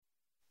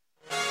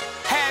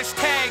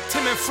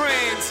and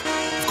friends.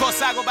 Of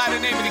course, I go by the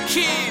name of the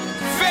Kid,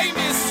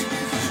 famous.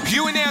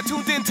 You and now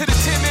tuned into the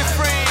Tim and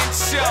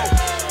Friends show.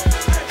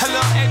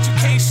 Hello,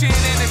 education,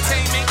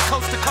 entertainment,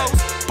 coast to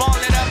coast. Ball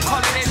it up, call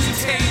it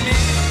entertainment.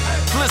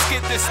 Let's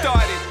get this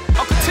started.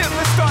 Uncle Tim,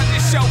 let's start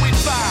this show in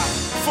 5,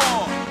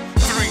 4,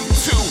 3,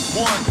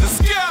 2, 1. Let's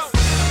go.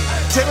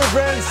 Tim and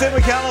Friends, Tim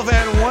McAuliffe,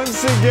 and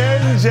once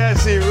again,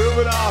 Jesse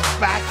Rubinoff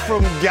back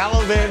from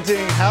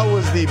gallivanting. How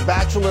was the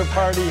bachelor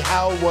party?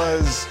 How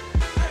was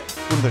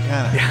Punta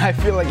Cana? Yeah, I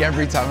feel like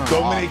every time I'm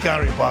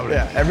Dominica Republic.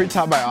 Yeah, every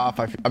time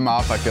I'm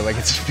off, I feel like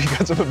it's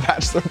because of a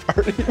bachelor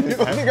party.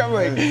 I think I'm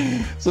like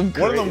some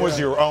crazy. One of them was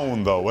your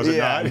own, though, was it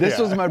not? This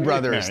was my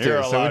brother's too. You're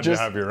allowed so it just,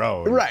 to have your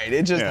own. Right.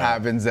 It just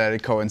happens that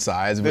it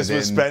coincides. This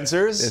was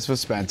Spencer's? This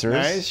was Spencer's.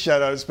 Nice.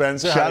 Shout out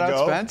Spencer. Shout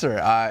out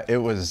Spencer. It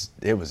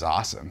was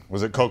awesome.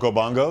 Was it Coco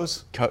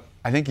Bongos?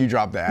 I think you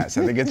dropped the S.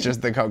 I think it's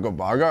just the Coco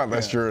Bongo,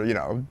 unless you're,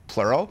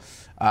 plural.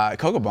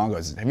 Coco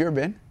Bongos. Have you ever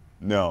been?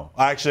 No.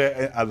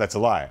 Actually, that's a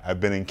lie. I've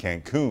been in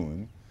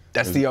Cancun.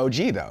 That's the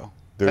OG, though.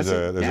 There's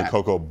a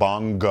Coco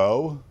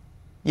Bongo.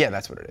 Yeah,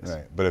 that's what it is.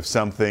 Right. But if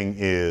something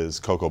is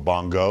Coco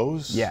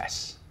Bongos.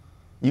 Yes.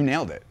 You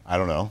nailed it. I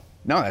don't know.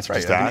 No, that's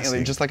right.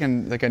 Just like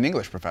an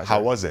English professor.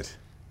 How was it?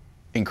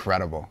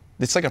 Incredible.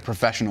 It's like a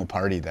professional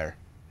party there.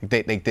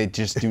 They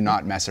just do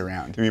not mess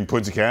around. You mean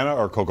Punta Cana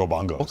or Coco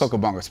Bongos? Well, Coco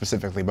Bongos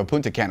specifically, but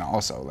Punta Cana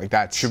also. Like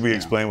that's. Should we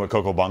explain what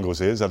Coco Bongos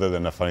is, other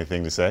than a funny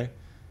thing to say?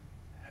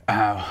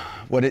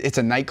 It's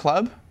a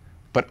nightclub,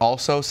 but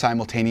also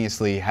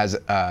simultaneously has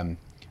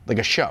like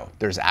a show.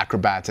 There's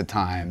acrobats at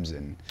times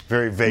and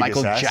very Vegas.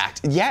 Michael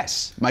Jackson.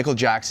 Yes, Michael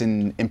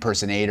Jackson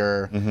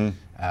impersonator. Mm-hmm.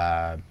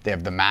 They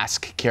have the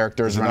mask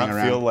characters running around.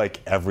 Does it not feel like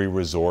every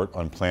resort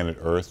on planet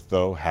Earth,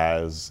 though,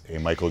 has a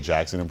Michael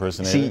Jackson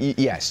impersonator? See,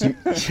 yes,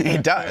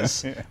 it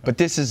does. But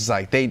this is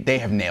like, they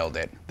have nailed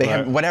it. They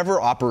have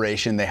whatever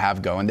operation they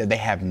have going, they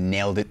have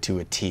nailed it to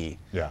a T.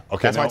 Yeah,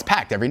 okay. That's why it's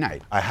packed every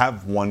night. I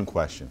have one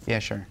question. Yeah,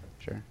 sure.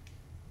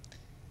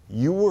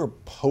 You were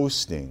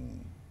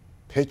posting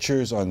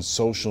pictures on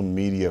social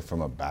media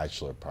from a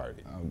bachelor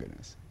party. Oh,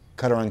 goodness.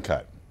 Cut or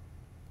uncut?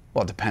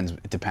 Well, it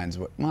depends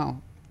what, I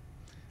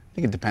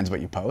think it depends what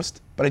you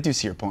post, but I do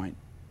see your point.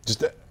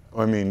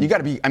 You got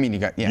to be,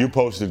 yeah. You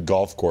posted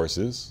golf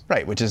courses.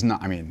 Right, which is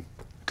not, could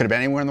have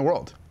been anywhere in the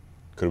world.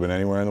 Could have been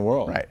anywhere in the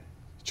world. Right.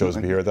 Chose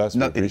to be here with us.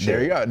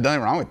 There you go.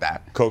 Nothing wrong with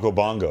that. Coco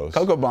Bongos.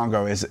 Coco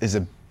Bongo is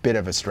a bit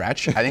of a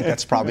stretch. I think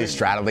that's probably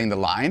straddling the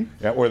line.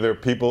 Yeah, were there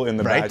people in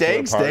the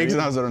bachelor party Diggs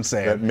knows what I'm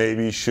saying. that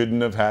maybe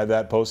shouldn't have had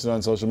that posted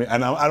on social media?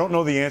 And I don't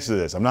know the answer to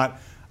this.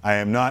 I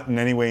am not in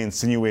any way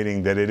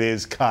insinuating that it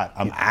is cut.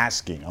 I'm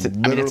asking.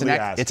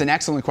 It's an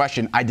excellent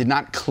question. I did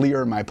not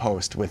clear my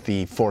post with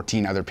the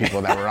 14 other people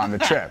that were on the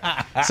trip.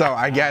 So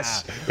I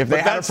guess if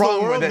they had a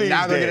problem with it,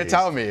 now they're going to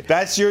tell me.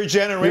 That's your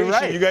generation. You're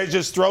right. You guys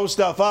just throw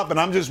stuff up, and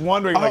I'm just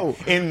wondering,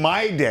 like, in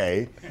my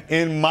day,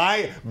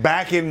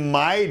 back in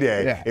my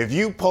day, if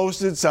you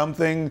posted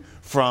something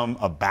from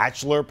a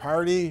bachelor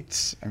party,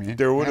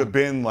 there would have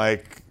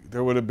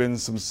been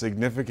some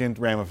significant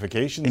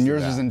ramifications. And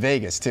yours was in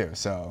Vegas too,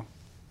 so.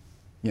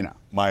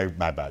 My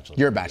bachelor.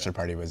 Your bachelor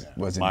party was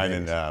in mine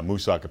Vegas. in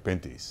Moose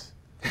Acapintis.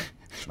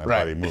 My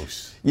buddy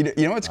Moose. You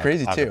know what's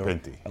crazy too?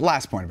 Acapinti.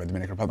 Last point about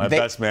Dominican Republic. My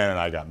best man and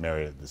I got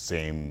married at the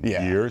same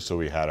year, so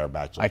we had our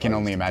bachelor. I can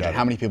only imagine together.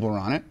 how many people were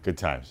on it. Good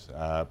times.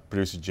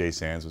 Producer Jay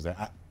Sands was there.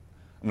 I'm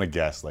gonna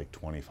guess like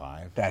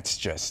 25. That's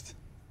just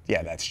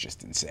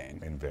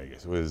insane. In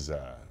Vegas, it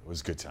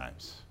was good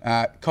times.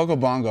 Coco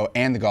Bongo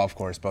and the golf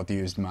course both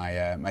used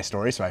my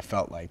story, so I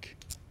felt like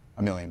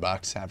 $1 million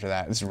after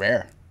that. It's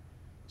rare.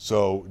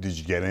 So, did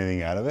you get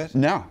anything out of it?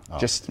 No,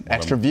 just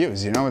extra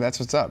views. That's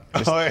what's up.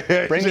 Just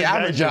bring the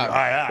average up.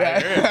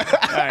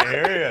 I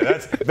hear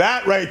you.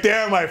 That right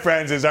there, my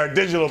friends, is our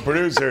digital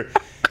producer,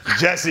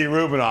 Jesse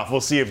Rubinoff. We'll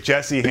see if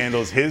Jesse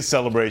handles his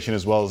celebration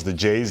as well as the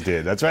Jays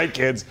did. That's right,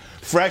 kids.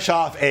 Fresh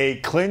off a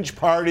clinch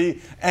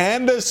party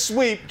and a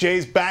sweep,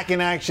 Jays back in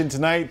action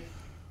tonight,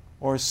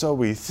 or so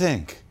we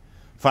think.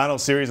 Final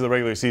series of the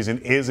regular season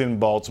is in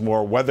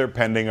Baltimore. Weather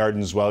pending.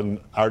 Arden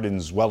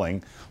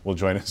Zwelling will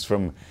join us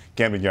from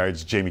Camden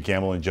Yards. Jamie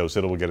Campbell and Joe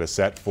Siddall will get a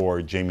set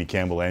for Jamie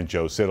Campbell and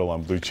Joe Siddall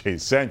on Blue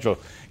Jays Central.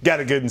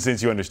 Got a good and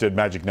since you understood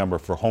magic number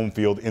for home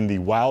field in the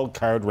wild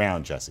card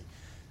round, Jesse.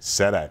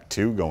 Set at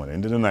 2 going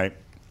into tonight.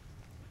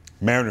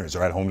 Mariners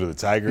are at home to the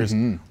Tigers.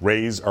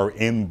 Rays are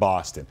in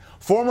Boston.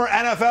 Former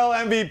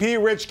NFL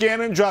MVP Rich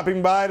Gannon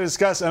dropping by to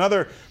discuss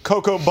another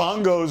Coco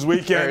Bongos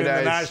weekend in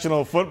the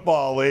National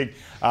Football League.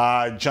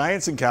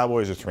 Giants and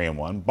Cowboys are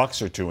 3-1.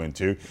 Bucks are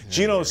 2-2.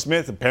 Geno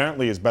Smith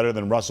apparently is better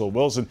than Russell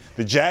Wilson.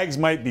 The Jags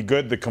might be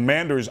good. The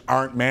Commanders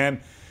aren't,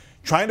 man.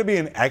 Trying to be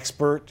an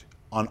expert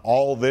on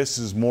all this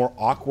is more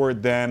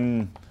awkward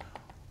than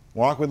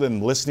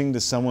listening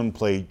to someone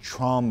play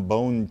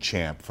Trombone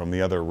Champ from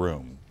the other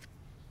room.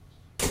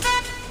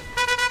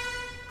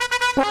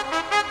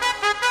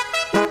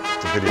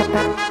 Video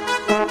game.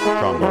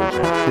 Trombone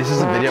Champ. This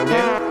is a video game?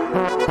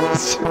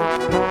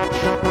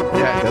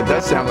 Yeah, that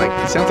does sound like,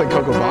 it sounds like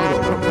Coco Bongo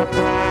a little bit.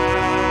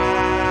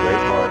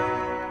 Great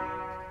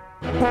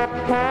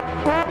part.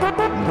 Goodness.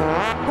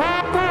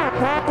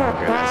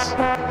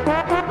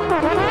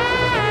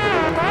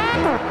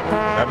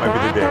 That might be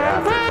the day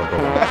after.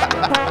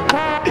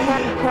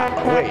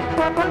 Wait.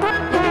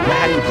 Well,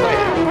 how do you play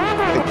it?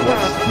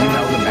 You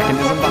know the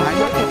mechanism behind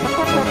it?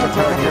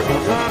 Guitar Hero.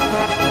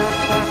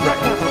 Right.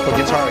 But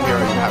Guitar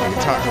Hero, you have a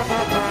guitar.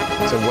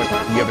 So what,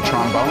 you have a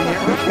trombone here?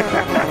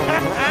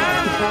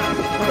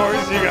 Of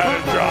course you got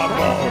a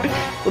trombone.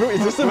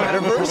 Is this the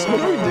metaverse? What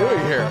are we doing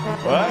here?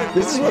 What?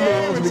 This is what the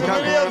world's It's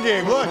becoming. a video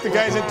game. Look, the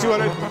guy's at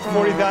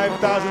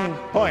 245,000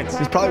 points.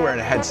 He's probably wearing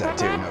a headset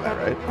too, you know that,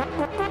 right?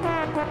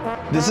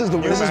 This is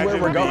where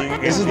we're going.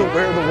 This is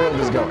where the world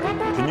is going.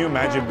 Can you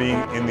imagine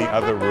being in the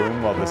other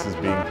room while this is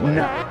being played?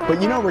 No,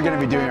 but you know we're going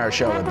to be doing our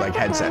show with like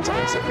headsets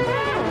on soon.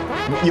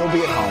 You'll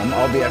be at home,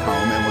 I'll be at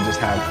home, and we'll just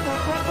have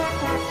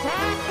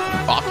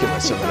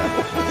Oculus or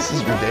whatever. This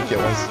is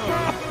ridiculous.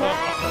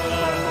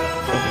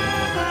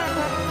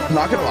 I'm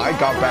not going to lie, it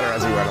got better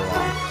as we went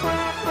along.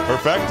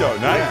 Perfecto.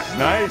 Nice. Yeah.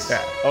 Nice.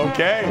 Yeah.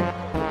 Okay.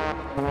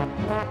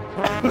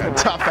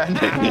 Tough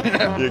ending.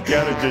 You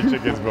counted your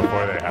chickens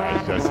before they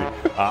hatch, Jesse.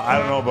 I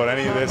don't know about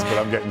any of this, but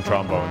I'm getting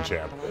trombone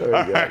champ. All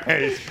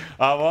right.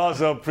 We'll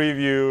also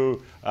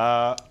preview.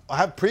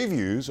 Have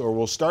previews, or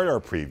we'll start our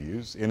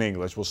previews in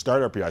English. We'll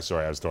start our previews.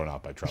 Sorry, I was thrown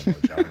off by trombone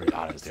champ. I'm being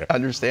honest here.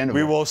 Understandable.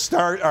 We will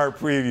start our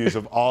previews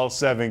of all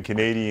 7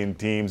 Canadian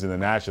teams in the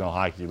National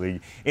Hockey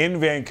League in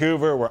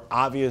Vancouver, where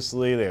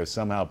obviously they have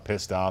somehow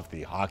pissed off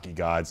the hockey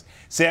gods.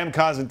 Sam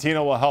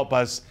Cosentino will help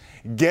us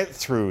get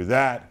through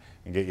that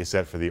and get you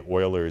set for the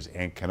Oilers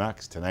and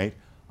Canucks tonight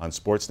on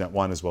Sportsnet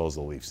 1, as well as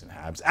the Leafs and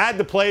Habs. Add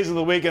the plays of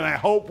the week, and I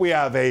hope we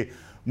have a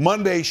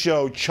Monday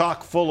show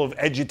chock full of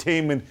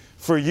edutainment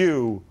for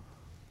you,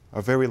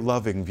 our very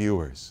loving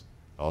viewers.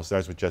 It all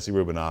starts with Jesse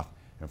Rubinoff.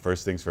 And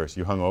first things first,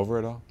 you hung over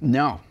at all?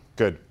 No.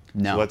 Good.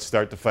 No. So let's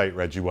start the fight,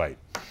 Reggie White.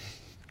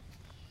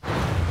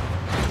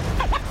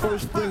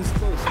 First things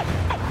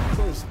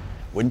first.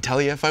 Wouldn't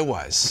tell you if I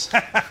was.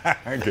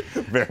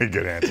 Very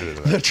good answer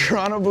to that. The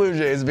Toronto Blue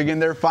Jays begin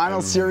their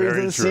final series of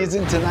very the true.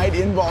 season tonight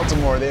in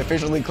Baltimore. They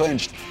officially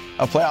clinched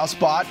a playoff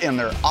spot in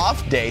their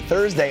off day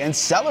Thursday and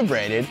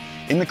celebrated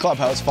in the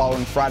clubhouse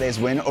following Friday's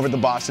win over the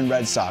Boston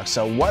Red Sox.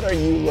 So what are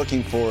you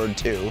looking forward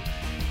to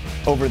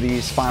over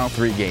these final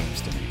 3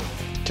 games to me?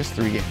 Just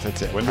 3 games,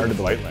 that's it. When Hard did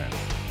to the believe. flight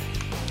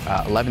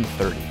land?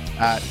 11:30.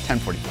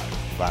 10:45.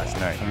 Last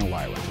night. I don't know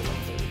why I went to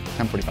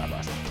 11:30. 10:45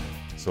 last night.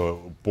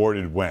 So it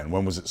boarded when?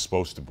 When was it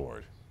supposed to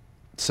board?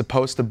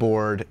 Supposed to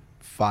board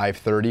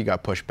 5:30,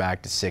 got pushed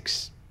back to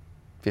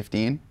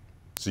 6:15.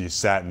 So you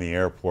sat in the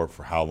airport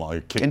for how long?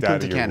 You kicked In out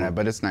Punta of your Cana, room.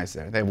 but it's nice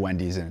there. They have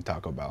Wendy's and a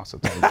Taco Bell, so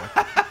it's all good.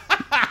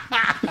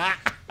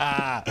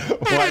 Why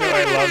do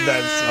I love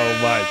that so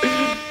much?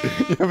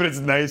 Yeah, but it's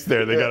nice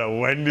there. They got a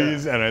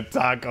Wendy's and a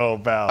Taco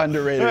Bell.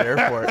 Underrated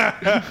airport.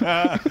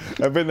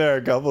 I've been there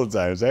a couple of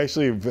times. I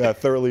actually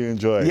thoroughly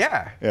enjoy it.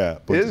 Yeah. Yeah.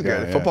 It is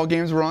good. Yeah. Football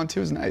games were on too.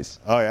 It was nice.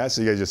 Oh, yeah?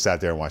 So you guys just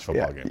sat there and watched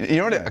football games? You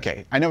know what?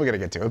 Okay, I know we got to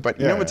get to it, but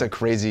you know what's yeah. a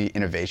crazy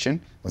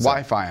innovation? What's that?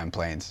 Wi-Fi on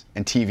planes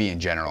and TV in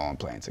general on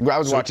planes. I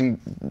was watching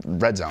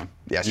Red Zone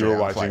yesterday. You were on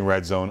the watching flight.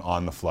 Red Zone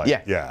on the flight.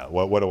 Yeah. Yeah.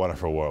 What a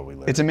wonderful world we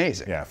live in. It's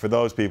amazing. Yeah. For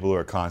those people who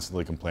are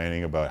constantly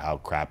complaining about how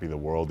crappy the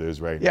world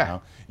is right Yeah.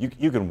 now,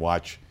 you can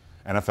watch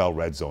NFL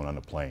Red Zone on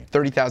a plane.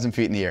 30,000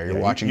 feet in the air. You're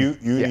Yeah, watching. You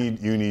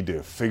yeah. need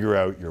to figure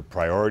out your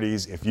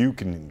priorities. If you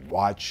can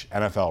watch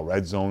NFL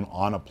Red Zone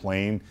on a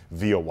plane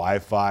via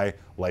Wi-Fi,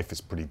 life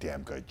is pretty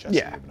damn good, Jesse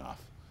Yeah. Rubinoff.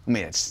 I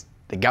mean,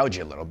 they gouge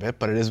you a little bit,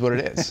 but it is what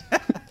it is.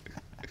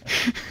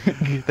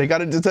 They got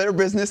to do their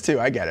business too.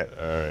 I get it.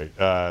 All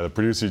right. The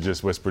producer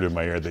just whispered in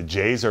my ear, the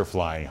Jays are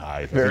flying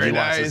high. Very he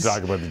wants us nice. to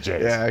talk about the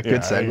Jays. Yeah, good I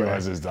think he segue.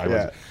 wants us to talk Yeah.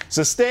 about it.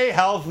 So stay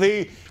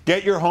healthy.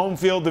 Get your home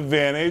field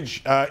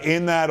advantage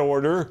in that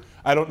order.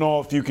 I don't know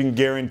if you can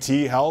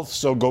guarantee health,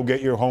 so go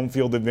get your home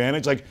field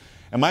advantage. Like,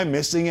 am I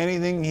missing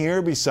anything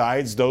here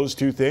besides those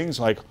 2 things?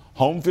 Like,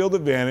 home field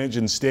advantage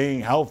and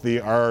staying healthy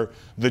are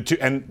the 2.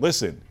 And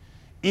listen,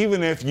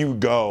 even if you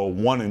go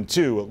 1 and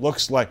 2, it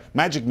looks like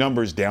magic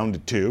numbers down to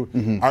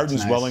 2. Arden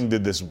nice. Swelling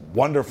did this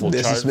wonderful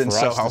This chart has been for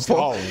so us. helpful.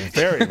 Oh,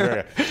 very,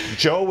 very.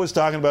 Joe was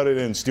talking about it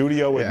in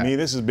studio with Yeah. me.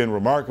 This has been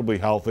remarkably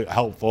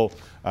helpful.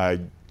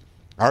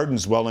 Arden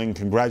Swelling,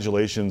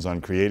 congratulations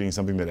on creating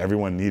something that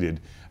everyone needed.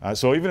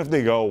 So even if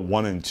they go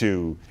 1 and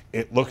 2,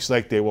 it looks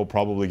like they will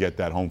probably get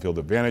that home field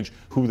advantage.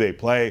 Who they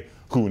play,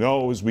 who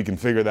knows? We can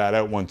figure that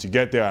out once you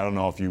get there. I don't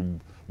know if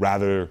you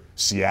rather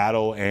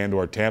Seattle and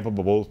or Tampa,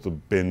 but both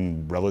have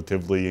been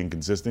relatively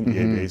inconsistent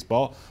in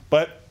baseball.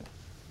 But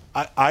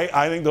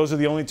I think those are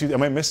the only 2.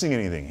 Am I missing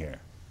anything here?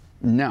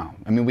 No,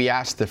 I mean we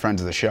asked the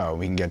friends of the show.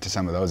 We can get to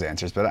some of those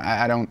answers, but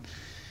I don't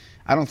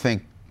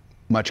think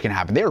much can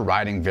happen. They're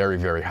riding very,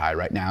 very high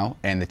right now,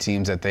 and the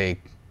teams that they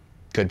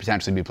could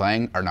potentially be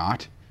playing are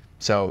not.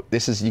 So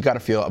you got to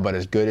feel about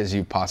as good as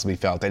you possibly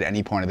felt at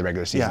any point of the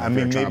regular season. Yeah, I if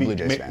you're mean, a Toronto Blue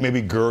Jays fan. maybe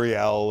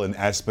Gurriel and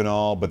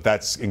Espinal, but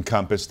that's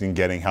encompassed in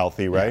getting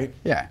healthy, right?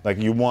 Yeah. Like,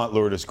 you want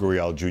Lourdes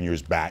Gurriel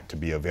Jr.'s bat to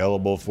be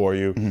available for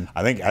you.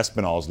 I think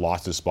Espinal's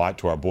lost his spot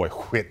to our boy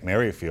Whit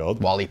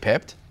Merrifield. Wally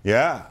pipped.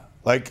 Yeah.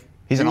 Like,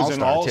 He's an He was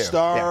all-star, too.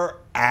 all-star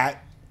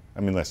at,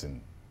 I mean, listen,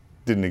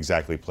 didn't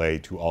exactly play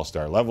to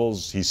all-star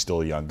levels. He's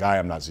still a young guy.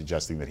 I'm not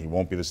suggesting that he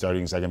won't be the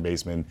starting second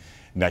baseman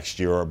next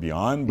year or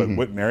beyond, but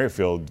Whit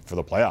Merrifield for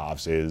the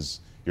playoffs is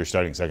your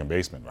starting second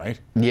baseman, right?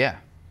 Yeah,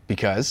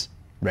 because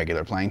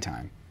regular playing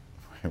time.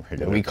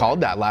 We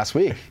called that last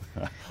week.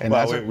 And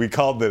Well, we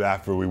called it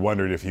after we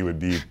wondered if he would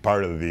be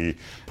part of the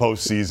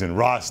postseason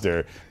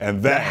roster, and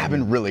then that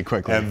happened really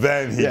quickly. And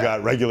then he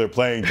got regular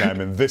playing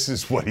time, and this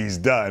is what he's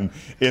done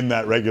in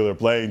that regular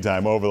playing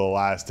time over the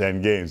last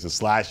 10 games. The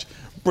slash,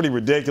 pretty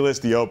ridiculous.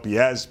 The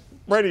OPS,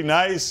 pretty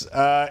nice,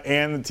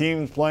 and the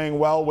team's playing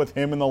well with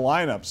him in the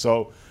lineup.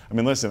 So, I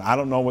mean, listen, I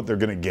don't know what they're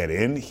going to get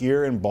in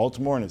here in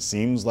Baltimore, and it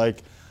seems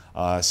like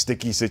a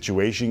sticky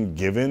situation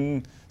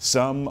given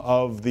some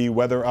of the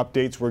weather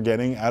updates we're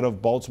getting out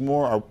of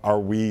Baltimore. Are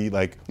we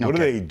like, what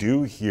do they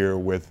do here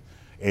with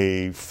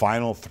a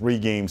final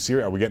 3-game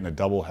series? Are we getting a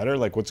doubleheader?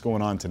 Like, what's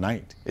going on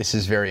tonight? This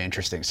is very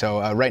interesting.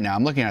 So right now,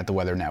 I'm looking at the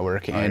Weather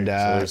Network, and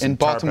so in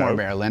Baltimore,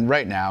 Maryland,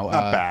 right now,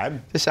 not bad.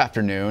 This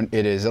afternoon,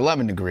 it is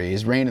 11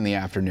 degrees, rain in the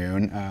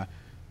afternoon,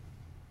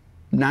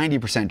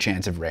 90%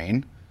 chance of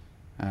rain.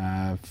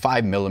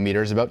 5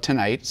 millimeters about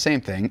tonight,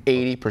 same thing,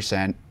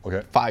 80%,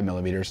 5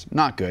 millimeters,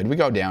 not good. We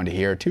go down to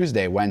here,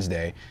 Tuesday,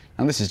 Wednesday,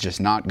 and this is just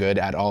not good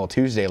at all.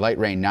 Tuesday, light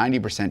rain,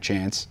 90%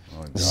 chance,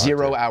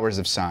 0 hours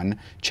of sun.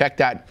 Check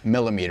that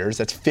millimeters,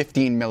 that's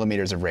 15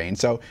 millimeters of rain.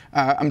 So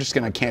I'm just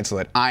going to cancel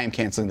it. I am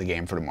canceling the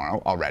game for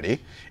tomorrow already.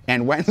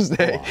 And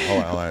Wednesday.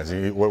 Hold on.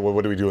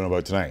 What are we doing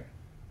about tonight?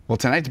 Well,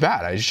 tonight's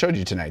bad. I just showed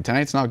you tonight.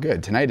 Tonight's not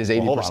good. Tonight is 80%.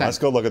 Well, hold on. Let's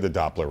go look at the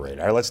Doppler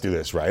radar. Let's do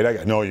this, right?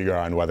 I know you're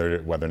on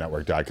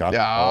weathernetwork.com.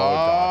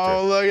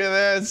 Oh, look at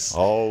this.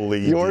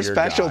 Holy Your dear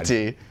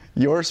specialty. God.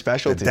 Your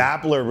specialty. The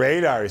Doppler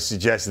radar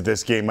suggests that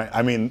this game,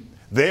 I mean,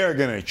 they are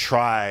going to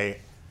try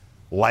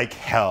like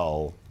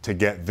hell to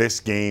get this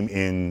game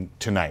in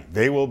tonight.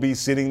 They will be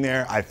sitting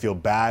there. I feel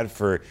bad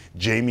for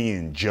Jamie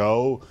and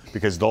Joe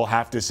because they'll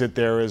have to sit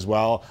there as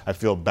well. I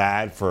feel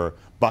bad for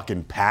Buck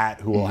and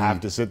Pat, who will have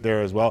to sit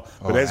there as well.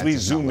 But as we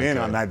zoom in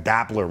on that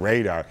Doppler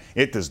radar,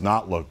 it does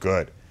not look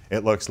good.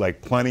 It looks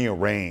like plenty of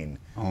rain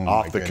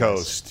off the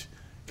coast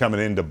coming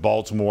into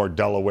Baltimore,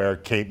 Delaware,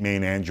 Cape May,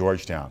 and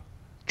Georgetown.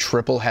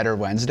 Triple header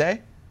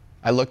Wednesday?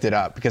 I looked it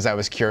up because I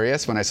was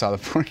curious when I saw the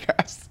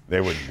forecast. They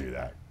wouldn't do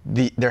that.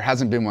 There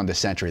hasn't been one this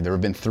century. There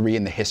have been 3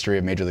 in the history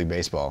of Major League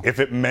Baseball.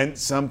 If it meant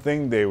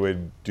something, they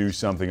would do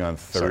something on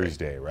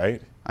Thursday, right?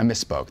 I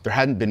misspoke. There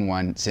hadn't been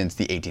one since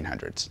the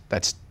 1800s.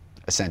 That's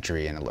a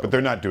century and a little. But they're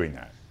not doing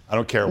that. I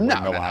don't care when the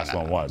last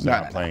one was.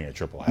 They're not playing a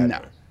triple header. No.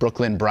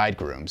 Brooklyn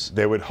Bridegrooms.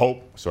 They would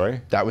hope. Sorry?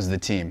 That was the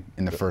team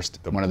in the first.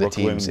 One of the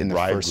teams in the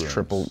first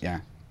triple. Yeah.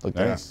 Look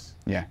that up.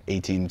 Yeah.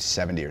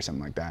 1870 or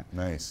something like that.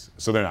 Nice.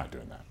 So they're not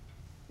doing that.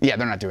 Yeah,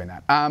 they're not doing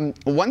that.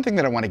 One thing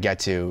that I want to get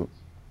to,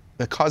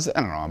 that caused,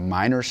 I don't know, a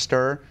minor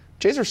stir.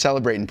 Jays are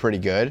celebrating pretty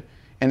good.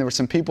 And there were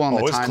some people on the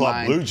timeline. It's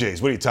Club Blue Jays.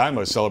 What are you talking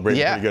about?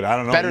 Celebrating pretty good. I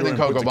don't know. Better than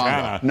Coco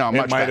Bongo. No, much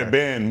better. It might have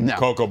been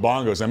Coco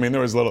Bongos. I mean,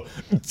 there was a little.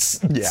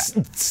 Yeah.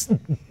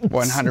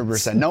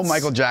 100%. No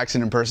Michael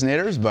Jackson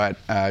impersonators, but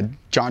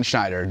John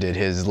Schneider did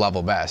his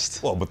level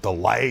best. Well, but the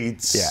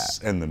lights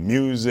and the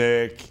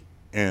music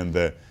and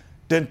the.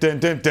 Dun, dun,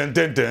 dun, dun,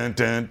 dun, dun,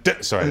 dun,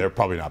 dun. Sorry, they're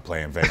probably not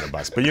playing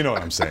Vagabus, but you know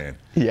what I'm saying.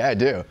 Yeah, I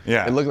do.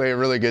 Yeah. It looked like a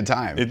really good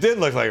time. It did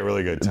look like a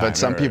really good time. But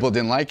some people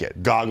didn't like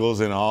it.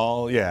 Goggles and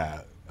all,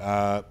 yeah.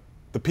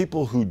 The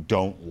people who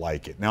don't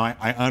like it. Now,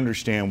 I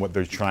understand what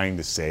they're trying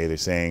to say. They're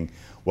saying,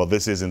 well,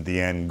 this isn't the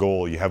end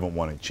goal. You haven't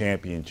won a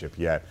championship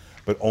yet.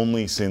 But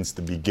only since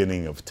the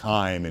beginning of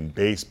time in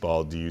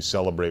baseball do you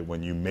celebrate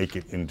when you make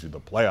it into the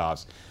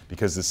playoffs,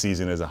 because the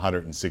season is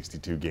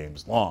 162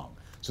 games long.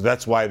 So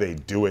that's why they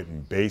do it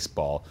in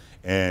baseball.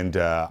 And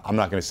I'm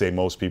not going to say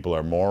most people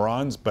are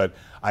morons, but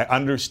I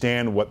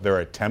understand what they're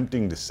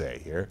attempting to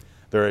say here.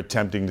 They're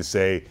attempting to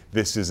say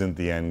this isn't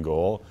the end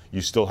goal. You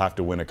still have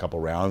to win a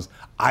couple rounds.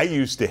 I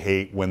used to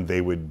hate when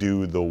they would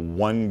do the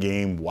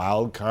 1-game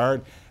wild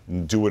card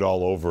and do it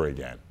all over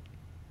again.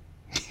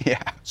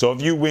 Yeah. So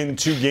if you win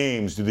 2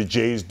 games, do the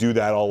Jays do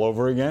that all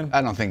over again?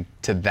 I don't think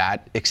to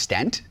that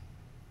extent,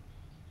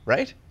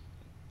 right?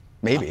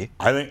 Maybe.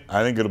 I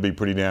think it'll be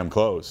pretty damn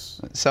close.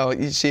 So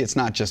you see, it's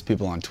not just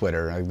people on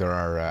Twitter. There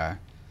are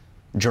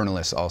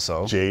journalists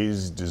also.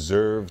 Jays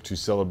deserve to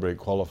celebrate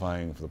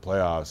qualifying for the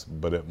playoffs,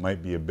 but it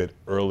might be a bit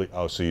early.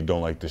 Oh, so you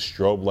don't like the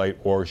strobe light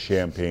or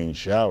champagne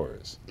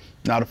showers?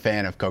 Not a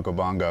fan of Coco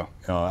Bongo.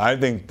 No, I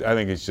think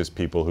it's just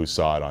people who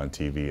saw it on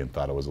TV and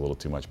thought it was a little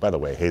too much. By the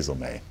way, Hazel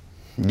May.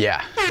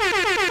 Yeah.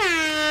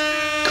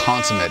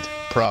 Consummate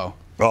pro.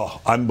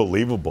 Oh,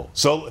 unbelievable.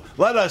 So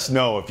let us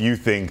know if you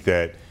think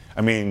that. I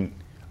mean,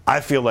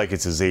 I feel like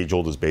it's as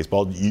age-old as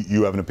baseball.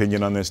 You have an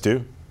opinion on this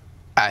too?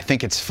 I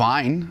think it's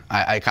fine.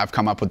 I've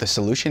come up with a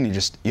solution.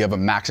 You have a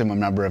maximum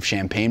number of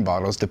champagne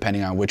bottles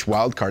depending on which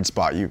wild card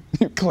spot you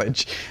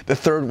clinch. The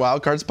third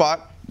wild card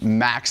spot,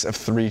 max of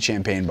 3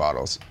 champagne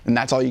bottles, and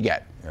that's all you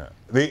get. Yeah.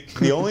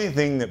 The only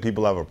thing that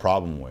people have a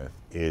problem with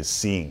is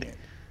seeing it,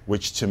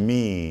 which to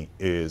me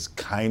is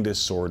kind of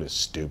sort of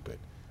stupid.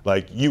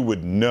 Like, you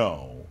would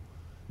know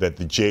that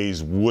the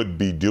Jays would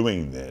be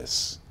doing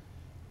this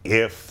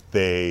if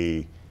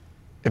there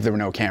were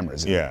no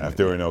cameras. if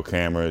there were no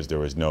cameras, there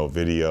was no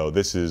video.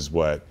 This is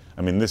what,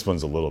 I mean, this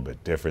one's a little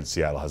bit different.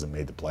 Seattle hasn't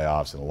made the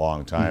playoffs in a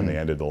long time. They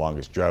ended the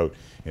longest drought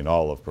in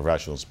all of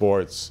professional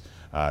sports,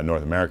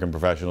 North American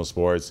professional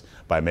sports,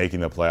 by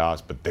making the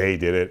playoffs, but they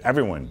did it.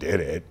 Everyone did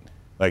it.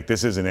 Like,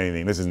 this isn't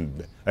anything. This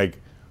isn't, like,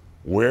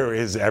 where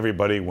is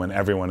everybody when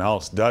everyone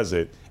else does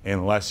it,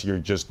 unless you're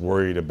just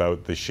worried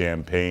about the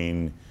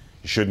champagne.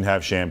 You shouldn't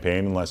have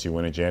champagne unless you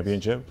win a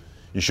championship.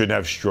 You shouldn't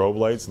have strobe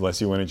lights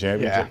unless you win a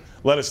championship. Yeah.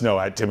 Let us know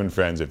at Tim and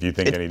Friends if you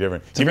think any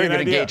different. It's a very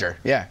good engager.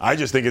 Yeah. I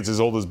just think it's as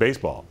old as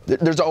baseball.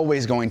 There's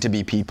always going to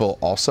be people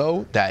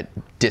also that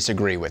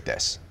disagree with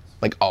this.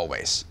 Like,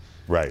 always.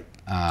 Right.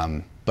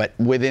 But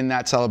within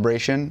that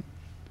celebration,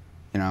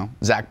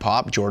 Zach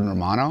Pop, Jordan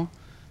Romano,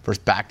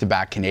 first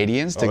back-to-back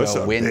Canadians to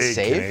go win big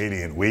save.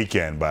 Canadian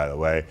weekend, by the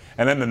way.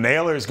 And then the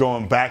Nailers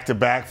going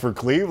back-to-back for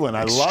Cleveland.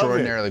 I love it.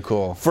 Extraordinarily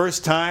cool.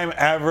 First time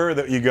ever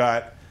that you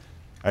got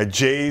a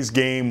Jays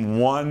game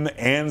won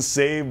and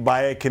saved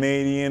by a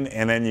Canadian,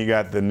 and then you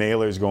got the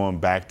Nailers going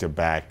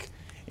back-to-back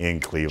in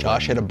Cleveland.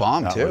 Josh hit a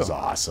bomb, too. That was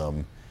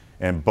awesome.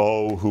 And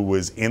Bo, who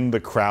was in the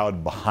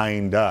crowd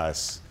behind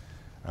us,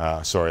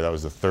 sorry, that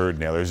was the third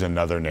Nailer. There's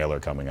another Nailer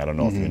coming. I don't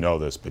know if you know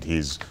this, but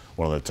he's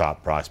one of the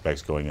top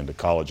prospects going into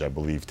college. I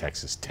believe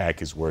Texas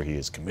Tech is where he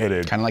is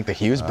committed. Kind of like the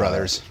Hughes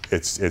brothers.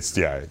 It's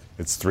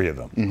three of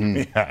them.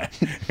 Yeah,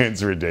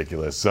 it's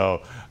ridiculous.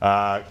 So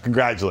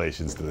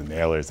congratulations to the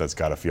Nailers. That's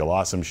got to feel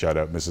awesome. Shout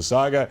out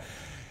Mississauga.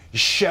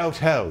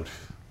 Shout out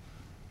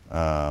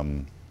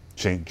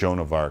St. Joan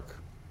of Arc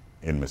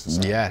in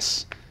Mississauga.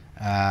 Yes.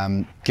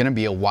 Gonna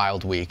be a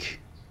wild week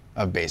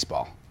of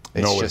baseball.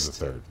 Noah was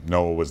the third.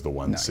 Noah was the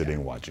one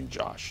sitting watching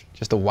Josh.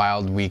 Just a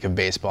wild week of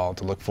baseball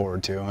to look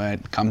forward to.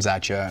 It comes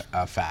at you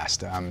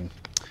fast.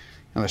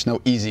 There's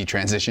no easy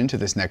transition to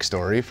this next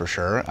story, for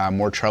sure.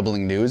 More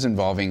troubling news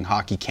involving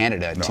Hockey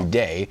Canada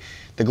today.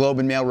 The Globe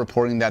and Mail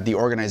reporting that the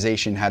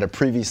organization had a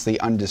previously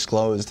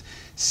undisclosed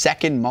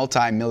second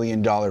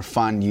multi-million-dollar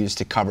fund used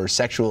to cover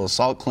sexual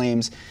assault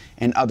claims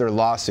and other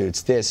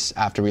lawsuits. This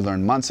after we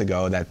learned months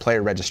ago that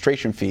player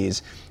registration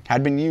fees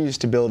had been used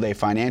to build a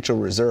financial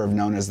reserve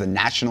known as the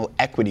National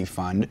Equity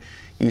Fund,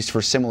 used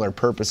for similar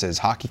purposes.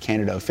 Hockey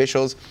Canada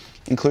officials,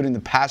 including the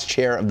past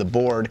chair of the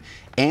board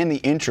and the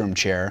interim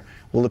chair,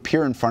 will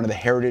appear in front of the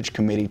Heritage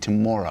Committee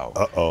tomorrow.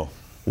 Uh-oh.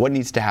 What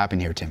needs to happen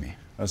here, Timmy?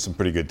 That's some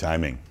pretty good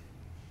timing.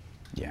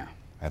 Yeah.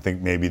 I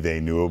think maybe they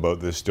knew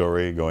about this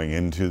story going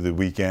into the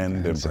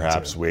weekend and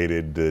perhaps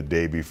waited the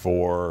day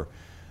before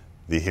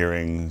the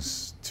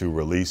hearings to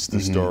release the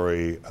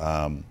story.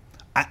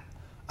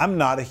 I'm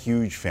not a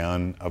huge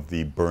fan of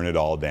the burn it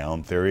all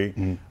down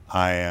theory.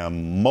 I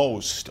am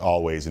most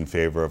always in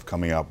favor of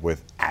coming up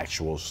with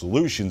actual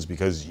solutions,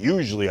 because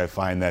usually I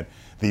find that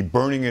the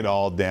burning it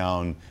all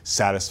down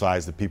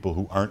satisfies the people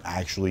who aren't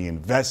actually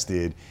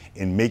invested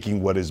in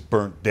making what is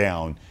burnt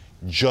down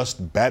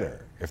just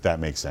better, if that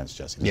makes sense,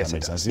 Jesse. Does that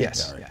make sense to you?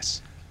 Yes,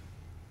 yes.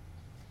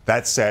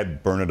 That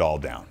said, burn it all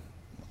down.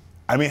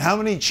 I mean, how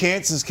many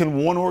chances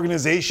can one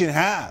organization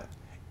have?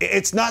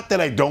 It's not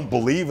that I don't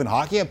believe in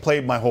hockey. I've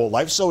played my whole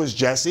life. So has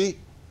Jesse,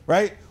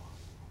 right?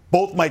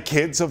 Both my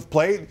kids have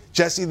played.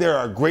 Jesse, there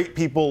are great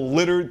people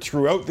littered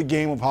throughout the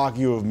game of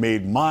hockey who have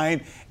made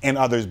mine and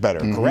others better,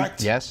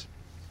 correct? Yes.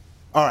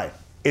 All right.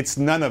 It's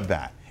none of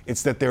that.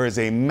 It's that there is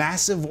a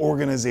massive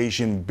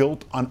organization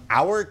built on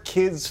our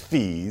kids'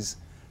 fees,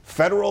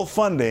 federal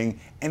funding,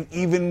 and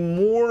even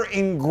more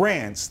in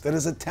grants that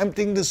is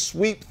attempting to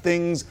sweep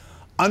things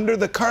under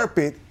the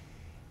carpet,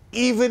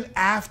 even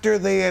after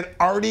they had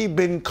already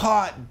been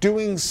caught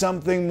doing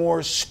something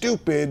more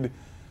stupid,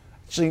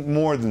 actually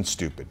more than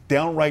stupid,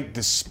 downright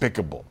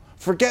despicable.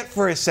 Forget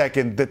for a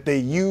second that they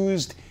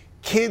used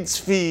kids'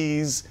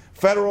 fees,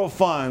 federal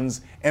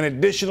funds, and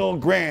additional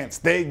grants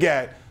they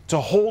get to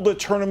hold a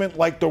tournament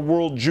like the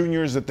World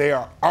Juniors that they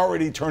are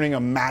already turning a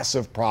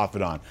massive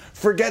profit on.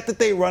 Forget that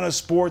they run a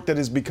sport that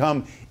has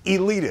become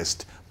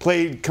elitist,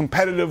 played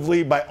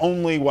competitively by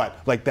only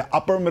like the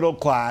upper middle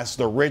class,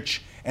 the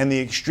rich, and the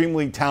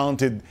extremely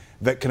talented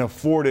that can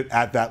afford it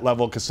at that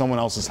level because someone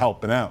else is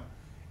helping out.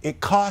 It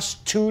costs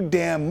too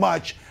damn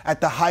much at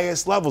the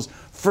highest levels.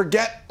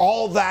 Forget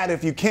all that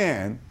if you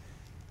can.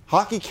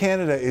 Hockey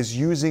Canada is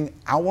using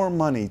our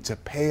money to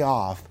pay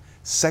off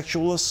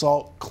sexual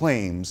assault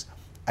claims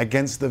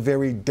against the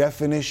very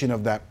definition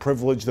of that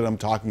privilege that I'm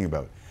talking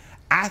about.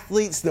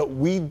 Athletes that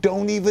we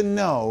don't even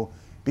know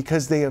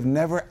because they have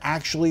never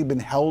actually been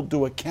held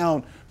to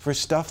account for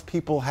stuff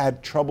people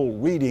had trouble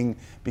reading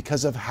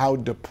because of how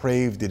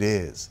depraved it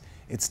is.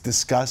 It's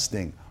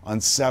disgusting on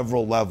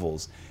several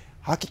levels.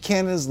 Hockey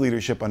Canada's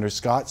leadership under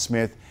Scott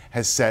Smith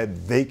has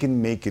said they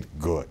can make it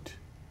good.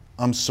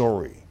 I'm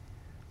sorry.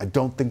 I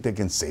don't think they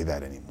can say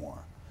that anymore.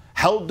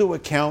 Held to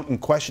account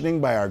and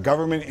questioning by our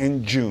government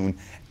in June.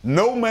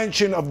 No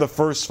mention of the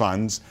first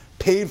funds,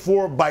 paid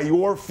for by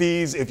your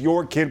fees if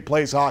your kid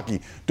plays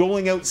hockey.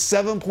 Doling out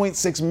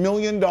 $7.6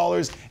 million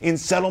in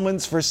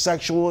settlements for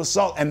sexual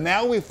assault. And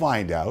now we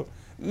find out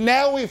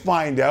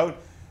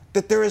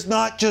that there is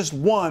not just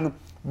one,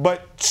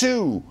 but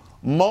two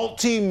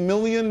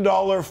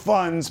multi-million-dollar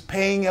funds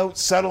paying out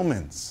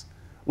settlements.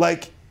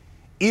 Like,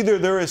 either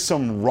there is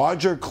some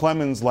Roger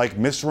Clemens-like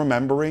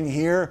misremembering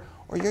here,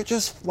 or you're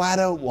just flat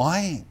out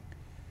lying.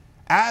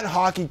 Add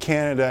Hockey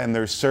Canada and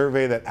their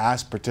survey that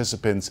asked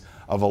participants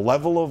of a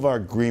level of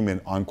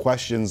agreement on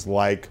questions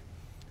like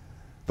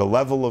the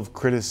level of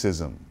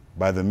criticism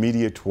by the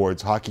media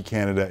towards Hockey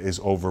Canada is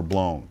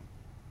overblown.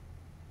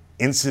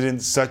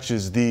 Incidents such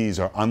as these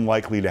are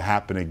unlikely to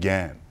happen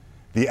again.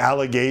 The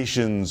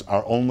allegations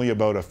are only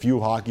about a few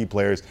hockey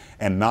players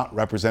and not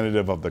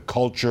representative of the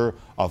culture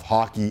of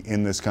hockey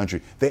in this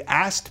country. They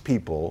asked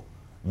people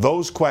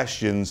those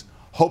questions,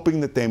 hoping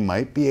that they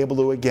might be able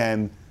to,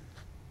 again,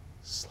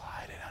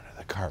 slide it under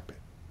the carpet.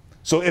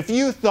 So if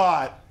you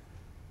thought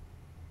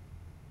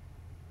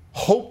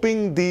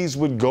hoping these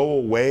would go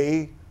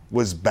away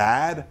was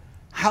bad,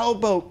 how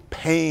about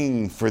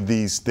paying for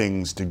these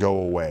things to go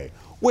away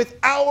with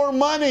our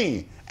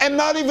money and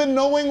not even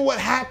knowing what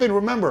happened?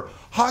 Remember,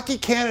 Hockey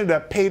Canada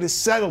paid a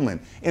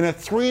settlement in a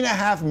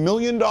 $3.5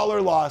 million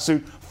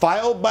lawsuit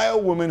filed by a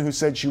woman who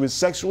said she was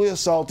sexually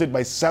assaulted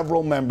by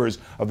several members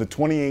of the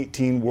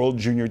 2018 World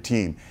Junior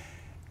team.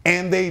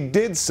 And they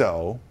did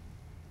so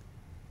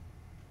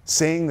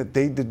saying that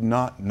they did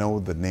not know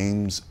the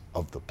names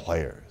of the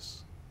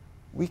players.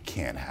 We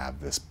can't have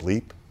this,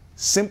 bleep.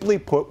 Simply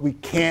put, we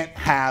can't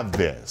have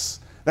this.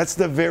 That's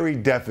the very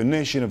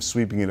definition of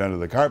sweeping it under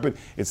the carpet.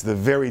 It's the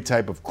very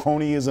type of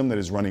cronyism that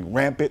is running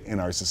rampant in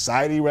our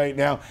society right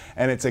now,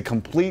 and it's a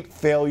complete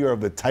failure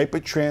of the type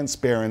of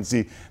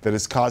transparency that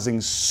is causing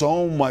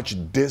so much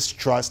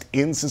distrust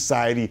in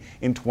society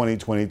in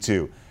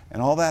 2022.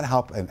 And all that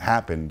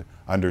happened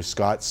under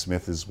Scott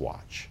Smith's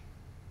watch.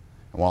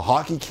 And while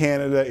Hockey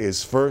Canada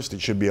is first,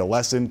 it should be a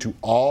lesson to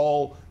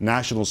all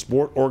national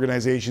sport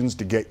organizations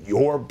to get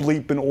your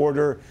bleep in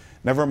order,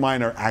 never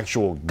mind our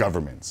actual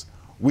governments.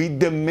 We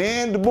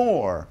demand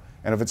more,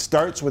 and if it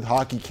starts with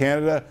Hockey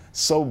Canada,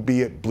 so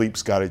be it.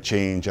 Bleep's got to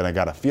change, and I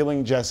got a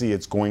feeling, Jesse,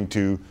 it's going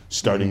to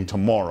starting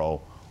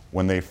tomorrow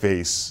when they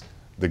face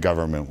the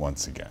government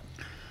once again.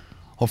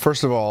 Well,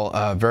 first of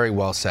all, very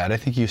well said. I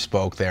think you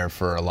spoke there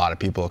for a lot of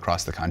people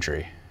across the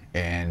country,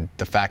 and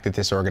the fact that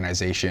this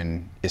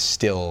organization is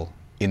still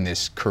in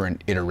this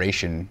current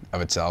iteration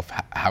of itself,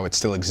 how it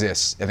still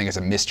exists, I think is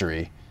a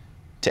mystery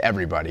to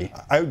everybody.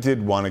 I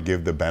did want to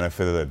give the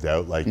benefit of the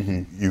doubt, like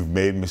you've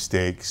made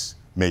mistakes,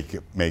 make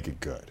it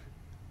good.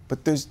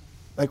 But there's,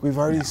 like we've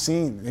already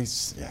seen,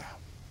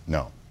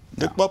 no.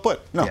 Well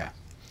put, no. Yeah.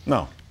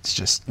 No. It's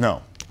just,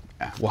 no.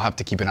 We'll have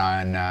to keep an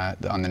eye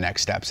on the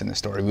next steps in the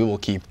story. We will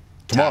keep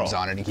Tomorrow. tabs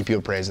on it and keep you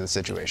appraised of the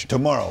situation.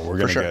 Tomorrow we're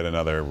going to sure. get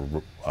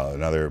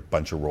another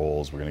bunch of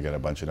rolls. We're going to get a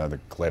bunch of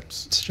other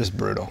clips. It's just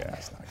brutal. Yeah,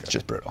 it's not good. It's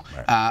just brutal.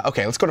 Right.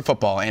 Okay, let's go to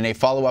football. And a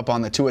follow-up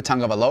on the Tua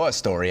Tagovailoa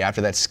story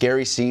after that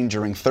scary scene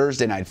during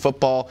Thursday Night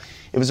Football.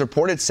 It was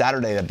reported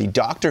Saturday that the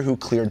doctor who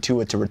cleared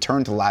Tua to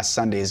return to last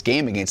Sunday's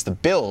game against the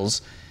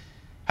Bills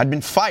had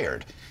been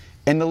fired.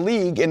 And the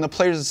league and the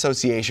Players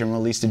Association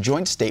released a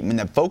joint statement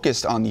that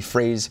focused on the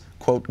phrase,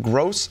 quote,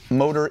 gross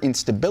motor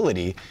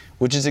instability,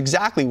 which is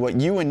exactly what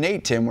you and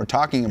Nate, Tim, were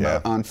talking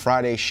about on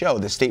Friday's show.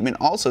 The statement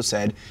also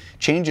said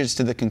changes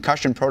to the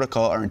concussion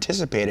protocol are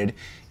anticipated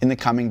in the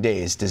coming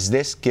days. Does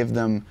this give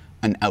them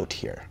an out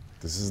here?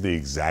 This is the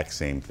exact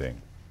same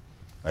thing.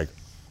 Like,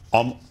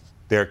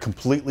 they're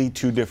completely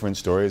two different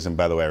stories. And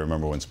by the way, I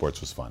remember when sports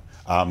was fun.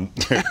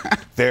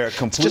 They're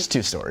just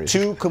two stories.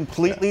 Two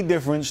completely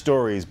different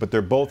stories, but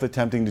they're both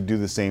attempting to do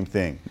the same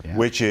thing,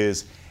 which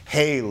is,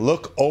 hey,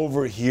 look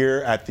over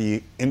here at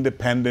the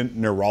independent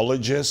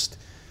neurologist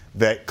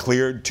that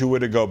cleared Tua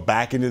to go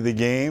back into the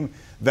game.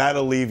 That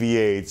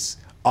alleviates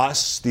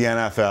us, the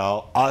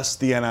NFL, us,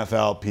 the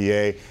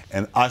NFLPA,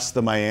 and us,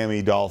 the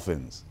Miami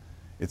Dolphins.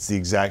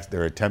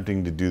 They're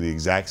attempting to do the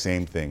exact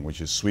same thing,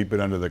 which is sweep it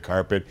under the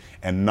carpet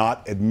and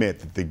not admit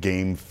that the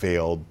game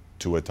failed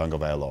Tua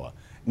Tagovailoa.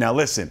 Now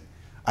listen,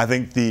 I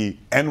think the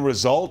end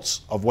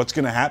results of what's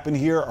going to happen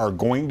here are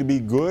going to be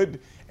good,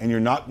 and you're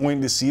not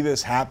going to see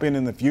this happen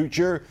in the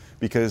future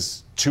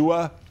because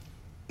Tua,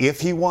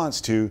 if he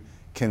wants to,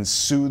 can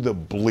sue the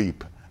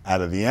bleep out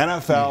of the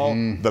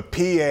NFL, the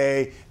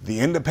PA, the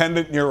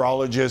independent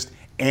neurologist,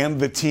 and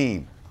the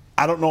team.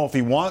 I don't know if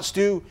he wants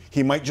to.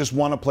 He might just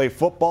want to play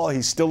football.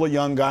 He's still a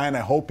young guy, and I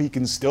hope he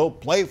can still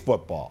play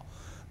football.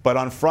 But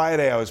on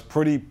Friday, I was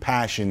pretty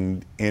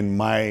passionate in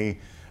my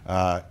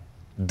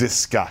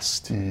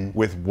disgust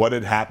with what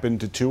had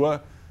happened to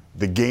Tua.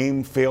 The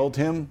game failed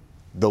him,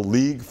 the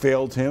league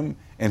failed him,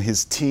 and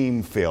his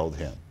team failed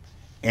him.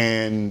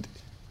 And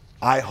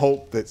I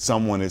hope that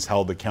someone is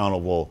held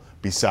accountable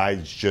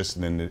besides just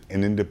an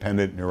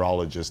independent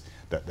neurologist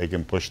that they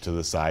can push to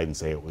the side and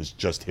say it was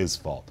just his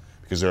fault.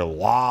 Because there are a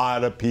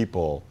lot of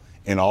people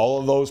in all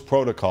of those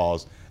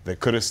protocols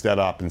that could have stood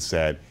up and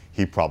said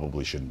he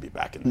probably shouldn't be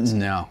back in this.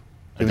 No.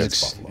 It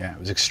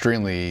was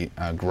extremely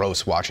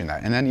gross watching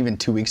that. And then even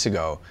 2 weeks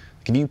ago,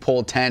 if you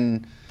polled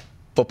 10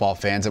 football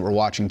fans that were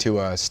watching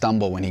Tua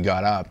stumble when he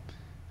got up,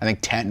 I think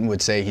Tenton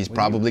would say he's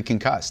probably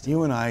concussed.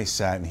 You and I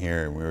sat in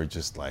here and we were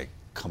just like,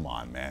 come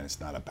on, man, it's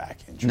not a back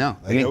injury. No,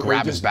 he didn't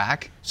grab his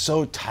back.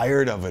 So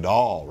tired of it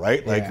all,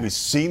 right? Like, Yeah. we've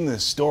seen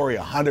this story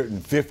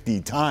 150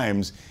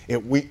 times.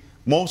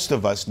 Most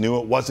of us knew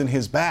it wasn't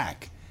his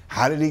back.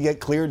 How did he get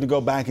cleared to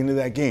go back into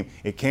that game?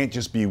 It can't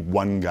just be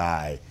one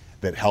guy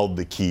that held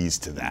the keys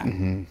to that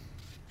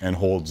and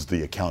holds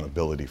the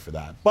accountability for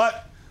that.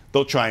 But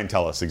they'll try and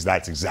tell us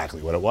that's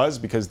exactly what it was,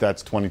 because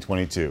that's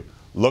 2022.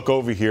 Look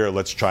over here,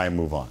 let's try and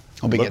move on.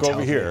 Hope he Look gets over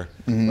healthy. here,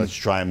 let's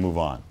try and move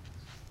on.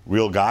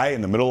 Real guy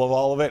in the middle of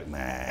all of it?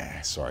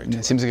 Sorry.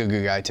 It seems like a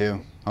good guy,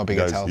 too. Hope he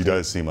gets healthy. He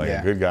does seem like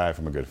Yeah. a good guy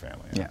from a good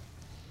family. Yeah.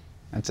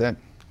 That's it.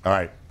 All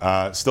right,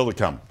 still to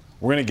come.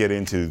 We're going to get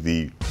into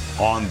the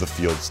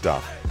on-the-field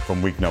stuff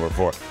from week number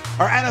 4.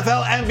 Our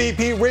NFL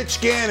MVP,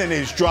 Rich Gannon,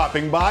 is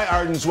dropping by.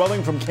 Arden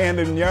Swelling from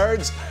Camden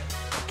Yards,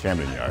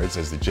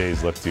 as the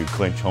Jays look to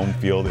clinch home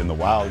field in the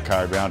wild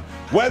card round.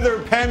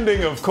 Weather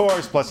pending, of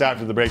course. Plus,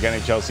 after the break,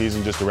 NHL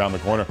season just around the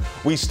corner.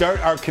 We start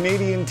our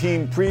Canadian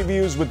team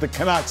previews with the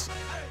Canucks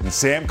and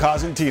Sam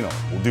Cosentino.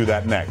 We'll do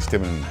that next.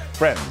 Tim and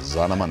Friends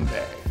on a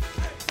Monday.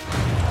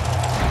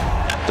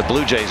 The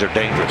Blue Jays are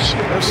dangerous.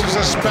 This is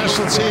a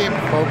special team,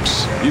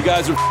 folks. You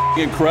guys are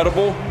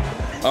incredible.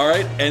 All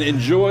right, and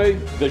enjoy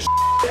the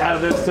out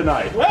of this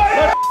tonight.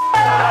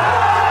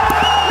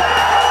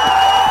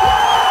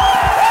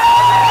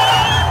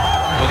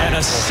 And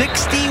a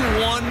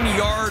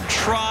 61-yard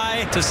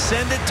try to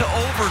send it to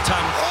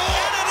overtime.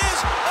 And it is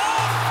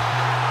off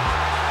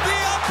the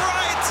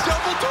uprights.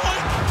 Double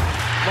doink.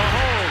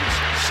 Mahomes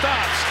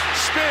stops,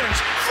 spins,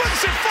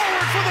 flips it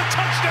forward for the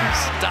touchdown.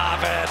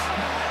 Stop it.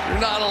 You're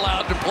not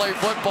allowed to play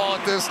football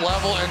at this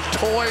level and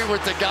toy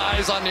with the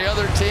guys on the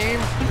other team.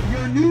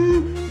 Your new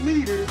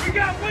leader. You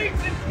got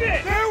weights and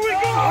fit. There we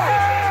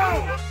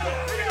go.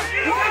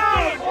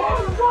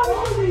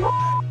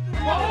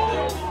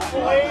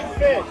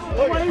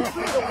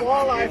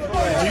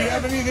 Do you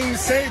have anything to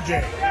say,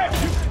 Jay?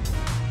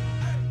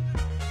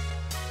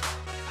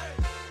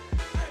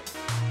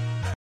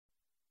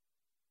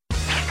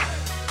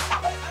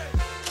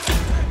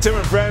 Tim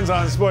and Friends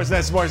on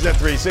Sportsnet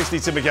 360.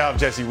 Tim McCallum,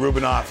 Jesse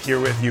Rubinoff here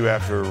with you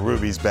after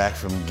Ruby's back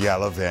from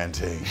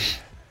gallivanting.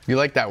 You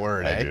like that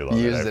word, eh? I do love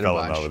you it. used I it fell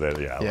a in bunch. love with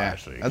it,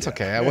 last week. That's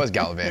okay. I was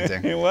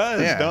gallivanting. It was.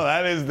 Yeah. No,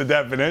 that is the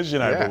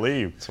definition, I Yeah.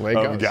 believe, That's the way it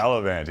of goes.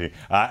 gallivanting.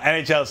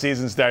 NHL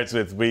season starts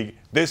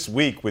this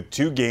week with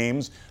 2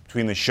 games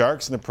between the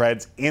Sharks and the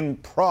Preds in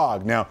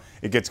Prague. Now,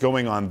 it gets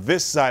going on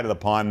this side of the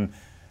pond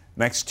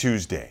next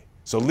Tuesday.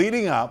 So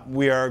leading up,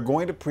 we are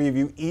going to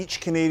preview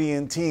each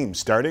Canadian team,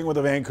 starting with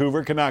the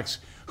Vancouver Canucks,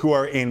 who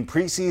are in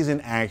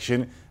preseason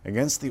action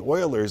against the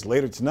Oilers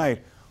later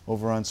tonight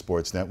over on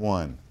Sportsnet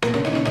 1.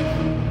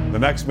 The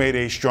Canucks made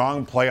a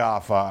strong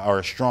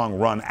strong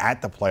run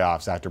at the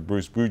playoffs after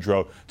Bruce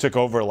Boudreau took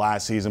over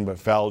last season but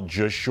fell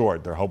just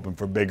short. They're hoping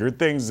for bigger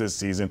things this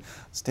season.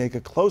 Let's take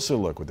a closer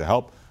look with the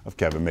help of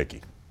Kevin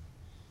Mickey.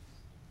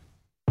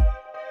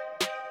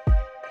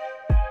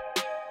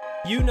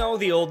 You know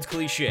the old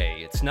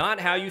cliche, it's not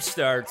how you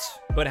start,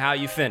 but how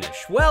you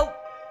finish. Well,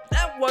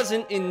 that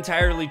wasn't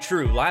entirely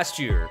true last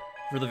year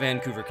for the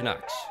Vancouver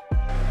Canucks.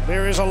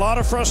 There is a lot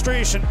of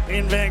frustration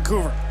in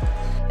Vancouver.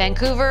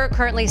 Vancouver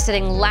currently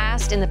sitting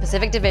last in the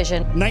Pacific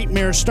Division.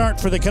 Nightmare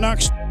start for the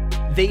Canucks.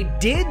 They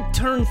did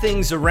turn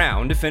things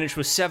around to finish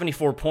with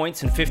 74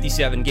 points in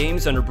 57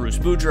 games under Bruce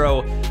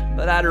Boudreau,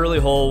 but that early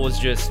hole was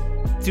just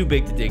too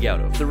big to dig out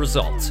of. The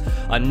results,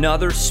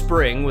 another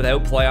spring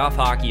without playoff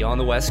hockey on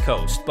the West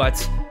Coast,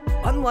 but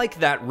unlike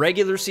that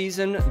regular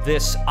season,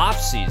 this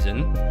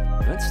offseason,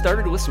 it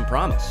started with some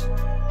promise.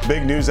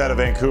 Big news out of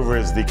Vancouver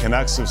is the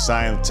Canucks have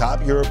signed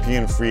top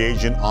European free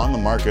agent on the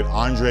market,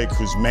 Andrei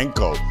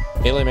Kuzmenko.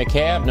 Ilya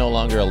Mikheyev no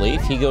longer a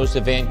Leaf. He goes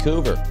to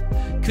Vancouver.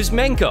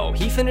 Kuzmenko,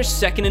 he finished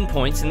second in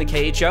points in the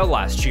KHL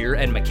last year,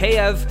 and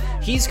Mikheyev,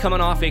 he's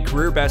coming off a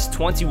career-best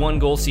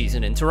 21-goal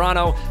season in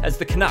Toronto as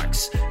the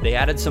Canucks. They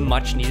added some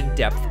much-needed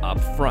depth up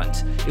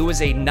front. It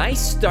was a nice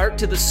start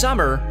to the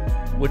summer,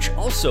 which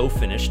also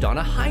finished on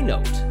a high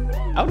note.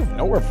 Out of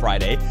nowhere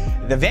Friday,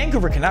 the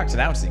Vancouver Canucks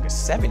announcing a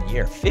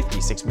 7-year,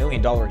 $56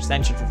 million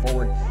extension for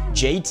forward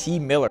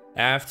JT Miller.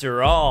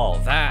 After all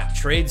that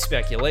trade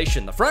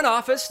speculation, the front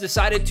office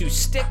decided to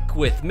stick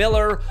with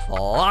Miller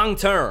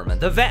long-term.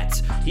 The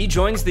vet, he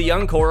joins the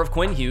young core of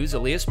Quinn Hughes,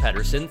 Elias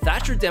Pettersson,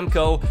 Thatcher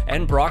Demko,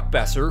 and Brock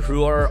Besser,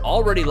 who are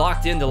already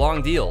locked into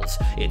long deals.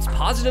 It's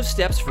positive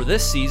steps for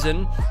this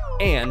season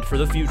and for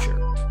the future.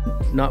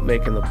 Not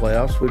making the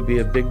playoffs would be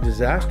a big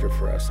disaster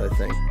for us, I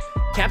think.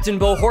 Captain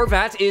Bo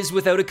Horvat is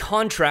without a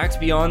contract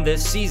beyond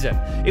this season.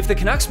 If the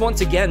Canucks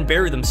once again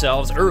bury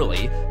themselves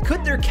early,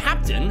 could their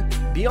captain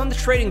be on the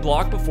trading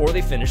block before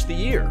they finish the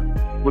year?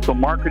 What the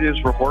market is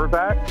for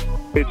Horvat,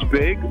 it's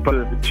big, but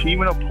if a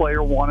team and a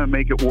player want to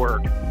make it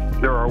work,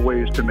 there are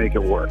ways to make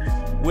it work.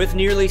 With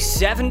nearly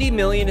 $70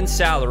 million in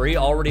salary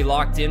already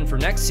locked in for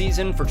next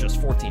season for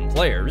just 14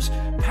 players,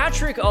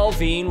 Patrick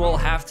Allvin will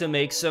have to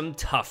make some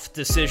tough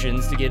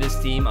decisions to get his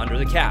team under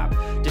the cap.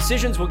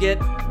 Decisions will get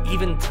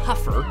even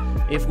tougher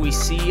if we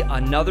see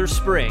another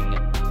spring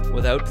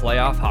without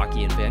playoff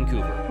hockey in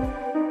Vancouver.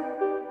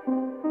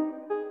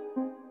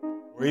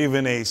 Or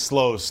even a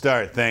slow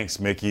start. Thanks,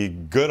 Mickey.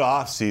 Good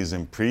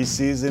offseason,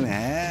 preseason.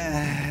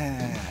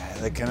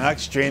 The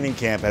Canucks training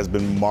camp has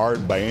been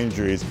marred by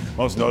injuries,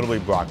 most notably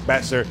Brock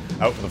Boeser,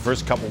 out for the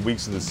first couple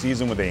weeks of the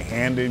season with a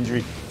hand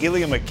injury.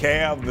 Ilya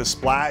Mikheyev, the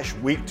splash,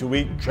 week to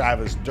week.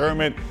 Travis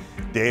Dermott,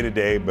 day to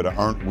day, but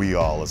aren't we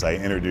all? As I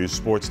introduce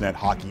Sportsnet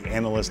hockey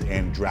analyst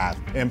and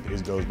draft pimp,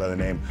 he goes by the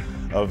name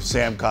of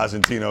Sam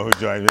Cosentino, who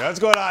joins me. What's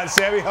going on,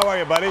 Sammy? How are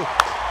you, buddy?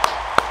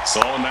 So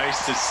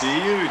nice to see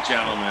you,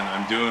 gentlemen.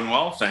 I'm doing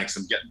well, thanks.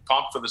 I'm getting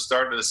pumped for the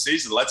start of the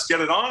season. Let's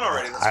get it on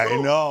already. Let's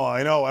go.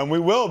 I know, and we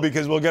will,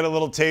 because we'll get a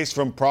little taste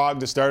from Prague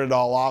to start it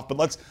all off. But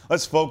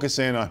let's focus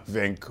in on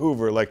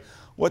Vancouver. Like,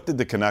 what did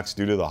the Canucks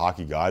do to the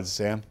hockey gods,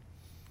 Sam?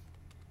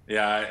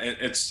 Yeah,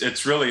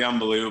 it's really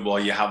unbelievable.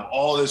 You have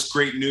all this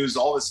great news,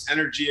 all this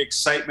energy,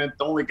 excitement.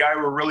 The only guy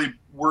we're really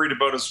worried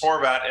about is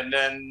Horvat, and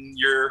then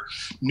your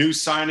new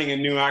signing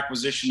and new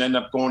acquisition end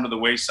up going to the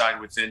wayside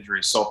with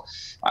injuries. So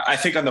I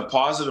think on the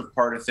positive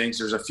part of things,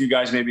 there's a few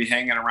guys maybe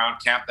hanging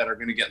around camp that are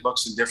going to get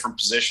looks in different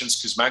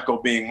positions,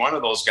 Kuzmenko being one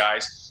of those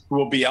guys who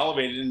will be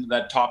elevated into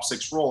that top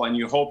six role. And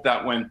you hope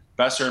that when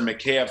Boeser and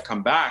Mikheyev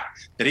come back,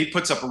 that he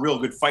puts up a real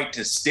good fight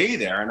to stay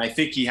there. And I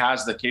think he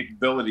has the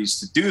capabilities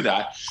to do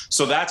that.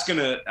 So that's going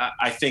to,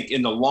 I think,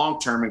 in the long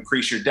term,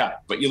 increase your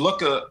depth. But you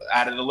look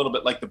at it a little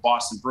bit like the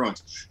Boston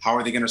Bruins. How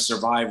are they going to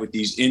survive with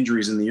these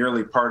injuries in the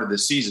early part of the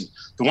season?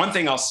 The one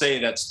thing I'll say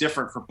that's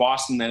different for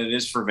Boston than it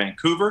is for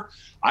Vancouver,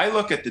 I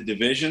look at the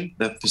division,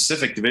 the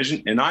Pacific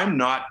Division, and I'm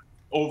not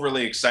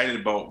overly excited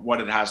about what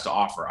it has to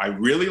offer. I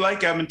really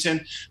like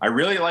Edmonton. I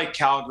really like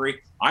Calgary.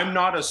 I'm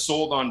not as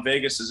sold on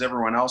Vegas as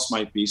everyone else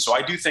might be. So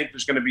I do think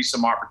there's going to be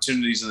some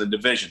opportunities in the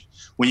division.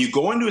 When you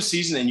go into a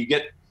season and you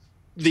get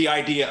the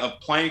idea of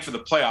playing for the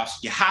playoffs,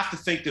 you have to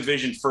think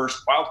division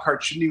first. Wild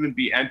card shouldn't even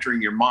be entering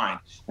your mind.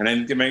 And I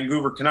think the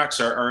Vancouver Canucks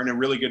are in a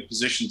really good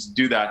position to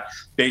do that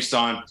based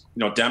on,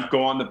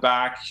 Demko on the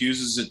back.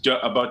 Hughes is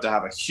about to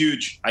have a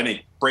huge, I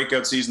think,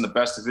 breakout season, the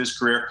best of his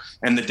career,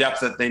 and the depth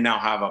that they now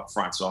have up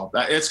front. So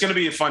it's going to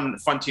be a fun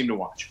team to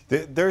watch.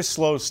 Their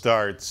slow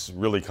starts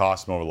really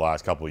cost them over the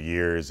last couple of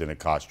years, and it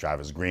cost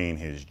Travis Green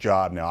his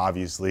job. Now,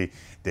 obviously,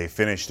 they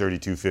finished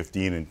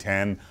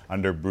 32-15-10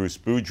 under Bruce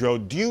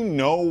Boudreau. Do you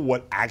know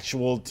what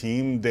actual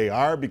team they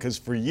are? Because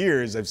for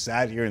years, I've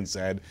sat here and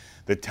said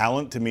the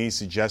talent to me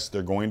suggests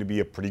they're going to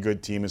be a pretty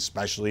good team,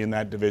 especially in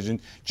that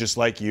division, just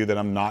like you, that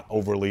I'm not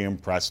overly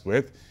impressed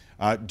with.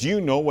 Do you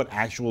know what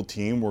actual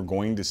team we're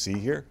going to see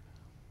here?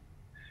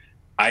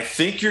 I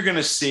think you're going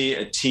to see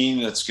a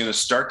team that's going to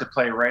start to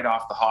play right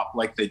off the hop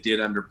like they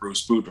did under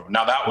Bruce Boudreau.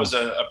 Now, that was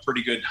a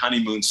pretty good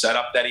honeymoon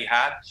setup that he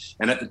had.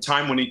 And at the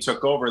time when he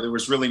took over, there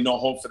was really no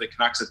hope for the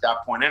Canucks at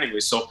that point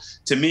anyway. So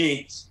to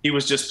me, he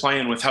was just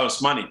playing with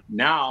house money.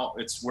 Now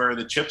it's where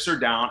the chips are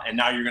down, and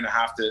now you're going to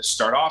have to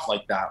start off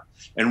like that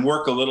and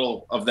work a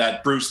little of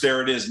that Bruce,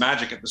 there it is,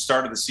 magic at the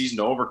start of the season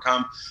to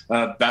overcome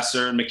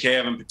Boeser and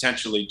Mikheyev and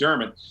potentially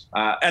Dermott.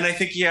 And I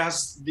think he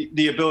has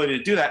the ability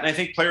to do that. And I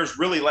think players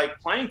really like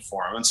playing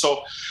for him. And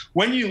so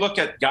when you look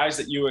at guys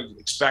that you would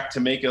expect to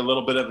make a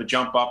little bit of a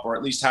jump up or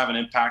at least have an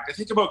impact, I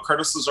think about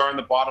Curtis Lazar in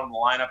the bottom of the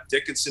lineup,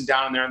 Dickinson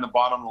down there in the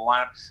bottom of the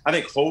lineup. I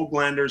think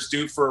Hoaglander's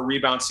due for a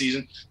rebound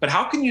season. But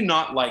how can you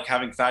not like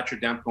having Thatcher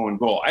Demko in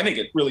goal? I think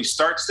it really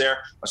starts there.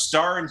 A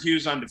Star and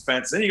Hughes on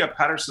defense. Then you got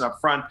Pettersson up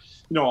front,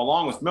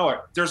 along with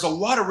Miller. There's a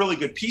lot of really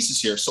good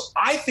pieces here. So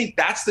I think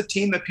that's the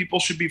team that people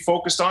should be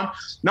focused on,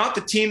 not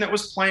the team that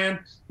was playing,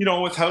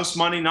 with house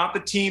money, not the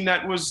team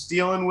that was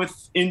dealing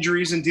with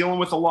injuries and dealing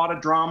with a lot of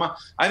drama.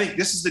 I think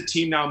this is the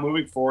team now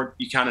moving forward.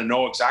 You kind of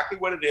know exactly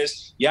what it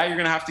is. Yeah, you're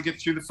going to have to get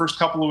through the first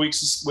couple of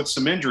weeks with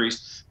some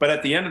injuries. But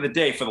at the end of the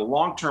day, for the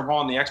long-term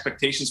haul and the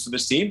expectations for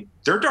this team,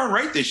 they're darn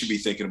right they should be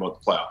thinking about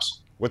the playoffs.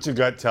 What's your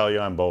gut tell you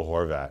on Bo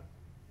Horvat?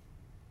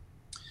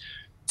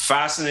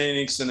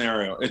 Fascinating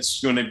scenario.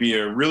 It's going to be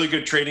a really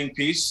good trading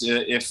piece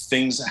if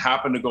things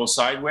happen to go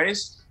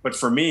sideways. But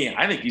for me,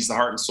 I think he's the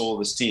heart and soul of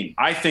this team.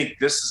 I think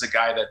this is a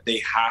guy that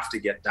they have to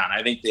get done.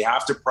 I think they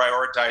have to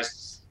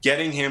prioritize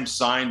getting him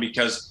signed,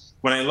 because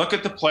when I look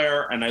at the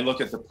player and I look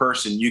at the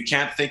person, you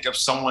can't think of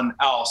someone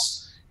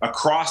else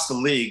across the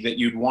league that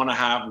you'd want to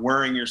have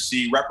wearing your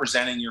C,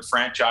 representing your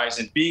franchise,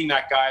 and being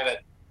that guy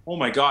that, oh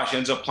my gosh,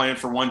 ends up playing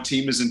for one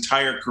team his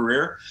entire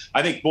career.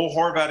 I think Bo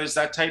Horvat is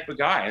that type of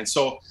guy. And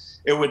so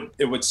it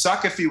would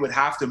suck if he would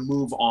have to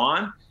move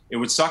on. It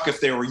would suck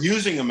if they were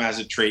using him as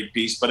a trade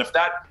piece. But if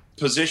that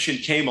position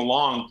came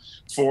along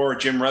for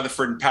Jim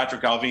Rutherford and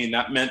Patrick Allvin,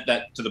 that meant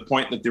that to the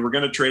point that they were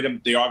going to trade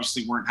him, they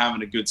obviously weren't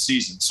having a good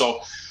season.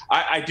 So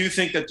I do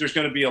think that there's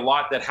going to be a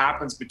lot that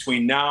happens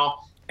between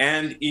now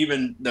and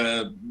even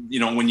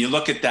when you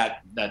look at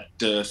that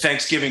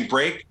Thanksgiving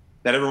break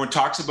that everyone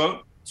talks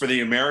about for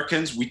the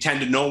Americans, we tend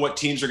to know what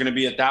teams are going to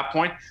be at that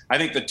point. I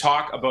think the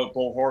talk about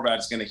Bo Horvat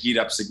is going to heat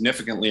up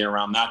significantly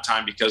around that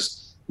time,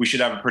 because we should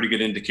have a pretty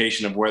good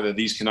indication of whether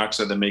these Canucks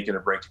are the make it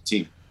or break it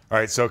team. All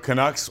right, so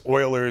Canucks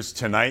Oilers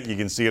tonight. You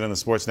can see it on the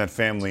Sportsnet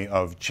family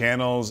of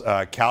channels.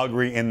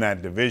 Calgary in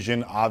that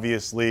division,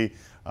 obviously.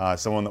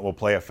 someone that will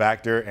play a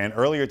factor. And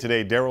earlier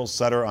today, Daryl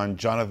Sutter on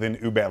Jonathan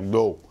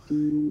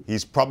Huberdeau.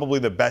 He's probably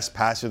the best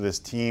passer this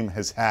team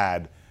has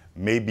had,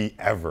 maybe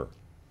ever.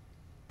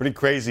 Pretty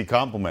crazy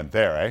compliment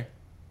there, eh?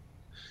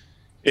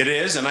 It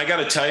is, and I got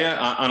to tell you,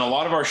 on a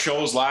lot of our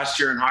shows last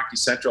year in Hockey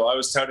Central, I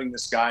was touting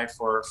this guy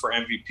for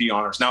MVP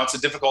honors. Now, it's a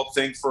difficult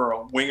thing for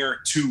a winger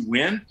to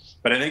win,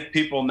 but I think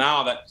people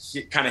now that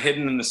kind of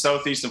hidden in the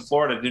southeast of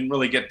Florida didn't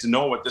really get to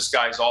know what this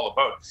guy's all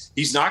about.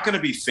 He's not going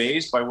to be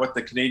fazed by what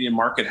the Canadian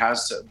market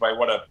has to, by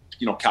what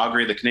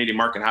Calgary, the Canadian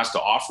market has to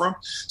offer him.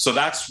 So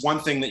that's one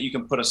thing that you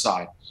can put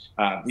aside.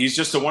 He's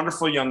just a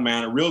wonderful young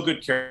man, a real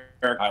good character.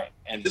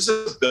 And his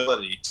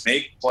ability to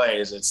make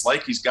plays, it's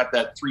like he's got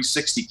that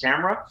 360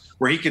 camera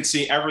where he can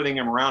see everything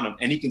around him,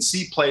 and he can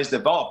see plays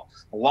develop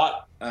a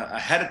lot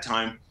ahead of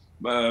time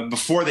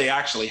before they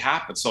actually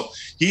happen. So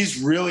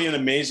he's really an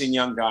amazing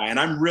young guy, and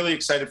I'm really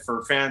excited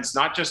for fans,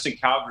 not just in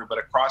Calgary, but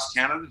across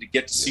Canada, to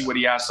get to see what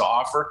he has to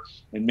offer,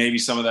 and maybe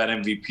some of that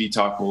MVP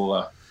talk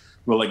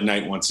will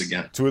ignite once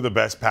again. Two of the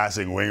best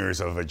passing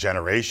wingers of a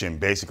generation,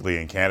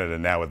 basically in Canada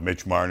now, with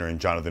Mitch Marner and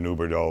Jonathan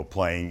Huberdeau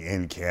playing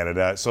in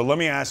Canada. So let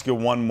me ask you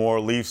one more.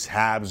 Leafs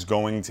Habs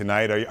going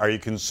tonight. Are you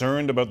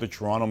concerned about the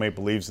Toronto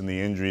Maple Leafs and the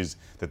injuries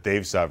that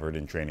they've suffered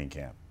in training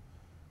camp?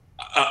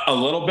 A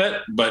little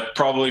bit, but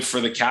probably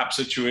for the cap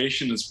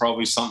situation, it's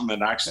probably something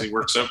that actually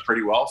works out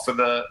pretty well for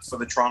the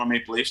Toronto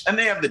Maple Leafs, and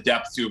they have the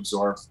depth to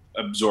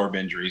absorb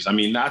injuries. I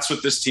mean, that's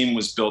what this team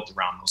was built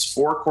around: those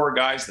four core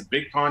guys, the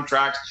big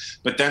contracts,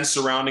 but then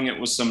surrounding it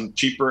with some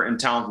cheaper and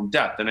talented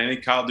depth. And I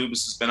think Kyle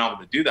Dubas has been able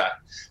to do that.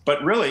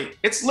 But really,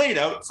 it's laid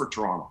out for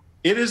Toronto.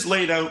 It is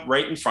laid out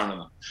right in front of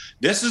them.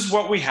 This is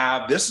what we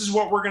have. This is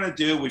what we're going to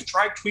do. We've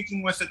tried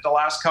tweaking with it the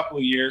last couple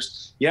of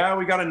years. Yeah,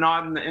 we got a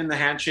nod in the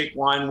handshake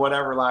line,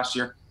 whatever, last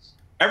year.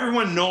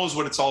 Everyone knows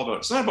what it's all about.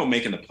 It's not about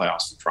making the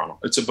playoffs for Toronto.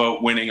 It's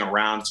about winning a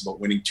round. It's about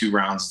winning 2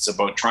 rounds. It's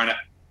about trying to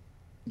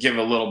give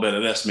a little bit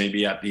of this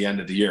maybe at the end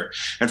of the year.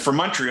 And for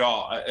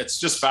Montreal, it's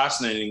just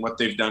fascinating what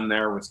they've done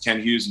there with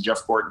Ken Hughes and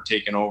Jeff Gorton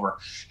taking over,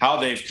 how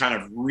they've kind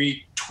of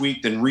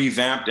retweaked and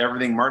revamped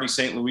everything. Marty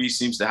St. Louis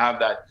seems to have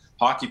that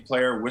hockey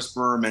player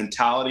whisperer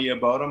mentality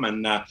about him,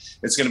 and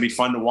it's going to be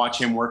fun to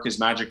watch him work his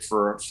magic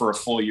for a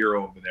full year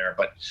over there.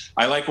 But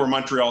I like where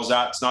Montreal's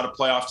at. It's not a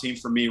playoff team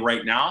for me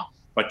right now,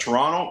 but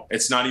Toronto,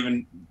 it's not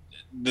even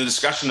the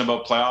discussion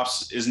about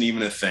playoffs isn't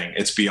even a thing.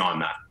 It's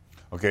beyond that.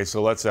 Okay,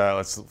 so let's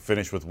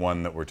finish with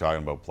one that we're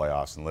talking about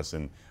playoffs, and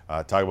listen,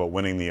 talk about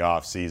winning the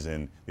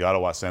offseason. The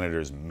Ottawa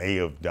Senators may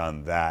have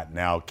done that.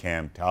 Now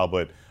Cam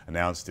Talbot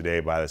announced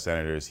today by the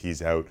Senators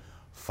he's out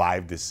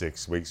 5 to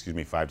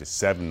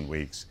 7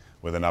 weeks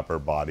with an upper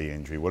body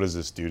injury. What does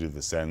this do to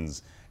the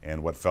Sens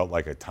and what felt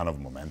like a ton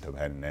of momentum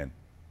heading in?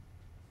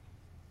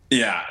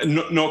 Yeah,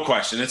 no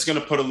question. It's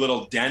going to put a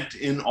little dent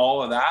in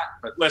all of that.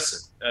 But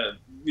listen,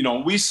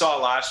 we saw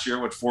last year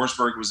what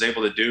Forsberg was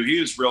able to do. He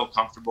was real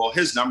comfortable.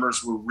 His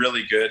numbers were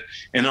really good.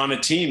 And on a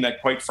team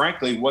that, quite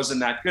frankly, wasn't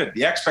that good.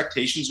 The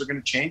expectations are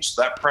going to change,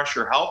 so that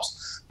pressure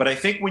helps. But I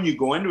think when you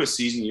go into a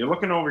season, you're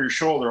looking over your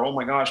shoulder, oh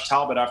my gosh,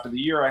 Talbot, after the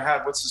year I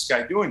had, what's this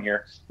guy doing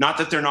here? Not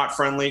that they're not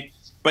friendly,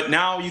 but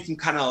now you can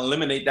kind of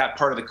eliminate that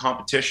part of the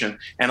competition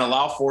and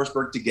allow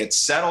Forsberg to get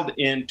settled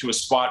into a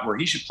spot where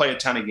he should play a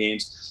ton of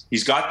games.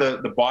 He's got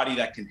the body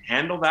that can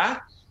handle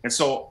that. And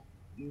so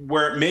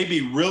where it may be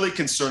really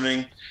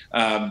concerning,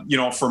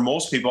 for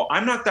most people,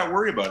 I'm not that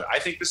worried about it. I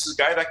think this is a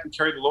guy that can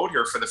carry the load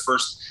here for the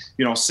first,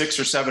 6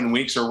 or 7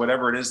 weeks or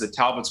whatever it is that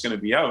Talbot's going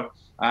to be out.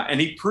 And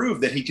he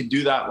proved that he could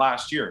do that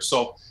last year.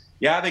 So,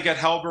 yeah, they got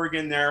Hellberg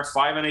in there,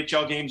 5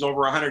 NHL games over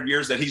 100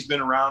 years that he's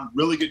been around,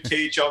 really good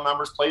KHL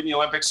numbers, played in the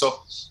Olympics. So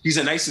he's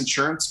a nice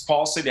insurance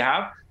policy to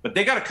have. But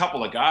they got a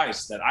couple of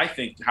guys that I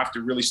think have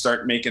to really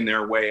start making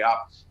their way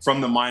up from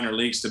the minor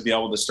leagues to be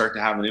able to start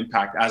to have an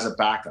impact as a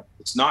backup.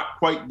 It's not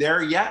quite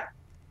there yet,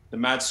 the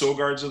Mads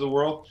Sogaards of the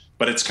world,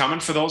 but it's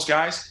coming for those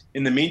guys.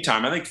 In the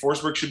meantime, I think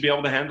Forsberg should be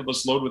able to handle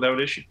this load without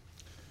issue.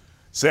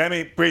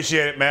 Sammy,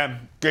 appreciate it,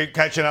 man. Great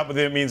catching up with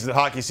you. It means the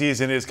hockey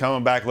season is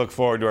coming back. Look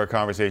forward to our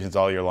conversations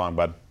all year long,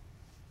 bud.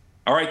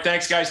 All right,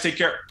 thanks, guys. Take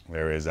care.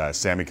 There is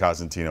Sammy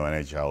Cosentino,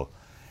 NHL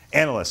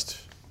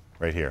analyst,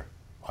 right here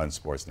on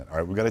Sportsnet. All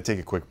right, we've got to take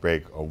a quick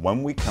break.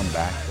 When we come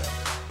back,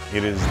 though,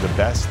 it is the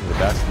best of the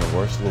best and the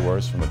worst of the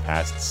worst from the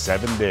past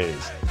 7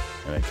 days,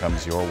 and it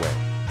comes your way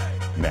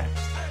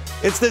next.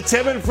 It's the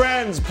Tim and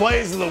Friends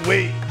Plays of the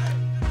Week.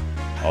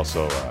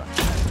 Also,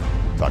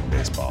 talk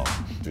baseball.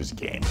 There's a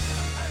game.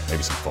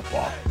 Maybe some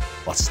football.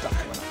 Lots of stuff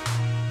coming up.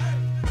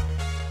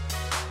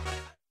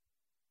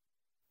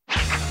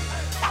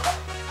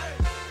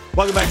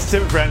 Welcome back to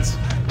Tim and Friends.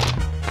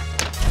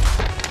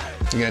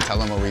 You gonna tell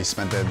them what we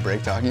spent the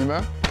break talking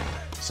about?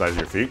 Size of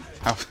your feet.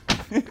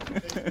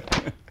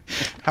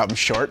 How I'm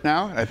short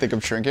now? I think I'm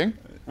shrinking.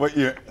 What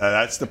you?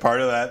 That's the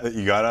part of that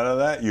you got out of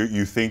that.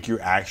 You think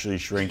you're actually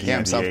shrinking? Yeah,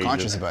 I'm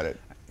self-conscious about it.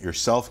 You're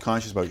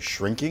self-conscious about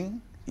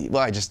shrinking?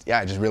 Well, I just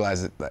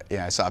realized that.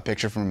 Yeah, I saw a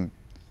picture from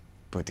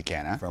Punta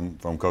Cana. From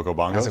Coco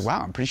Bongos? I was like,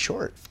 wow, I'm pretty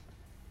short.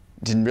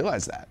 Didn't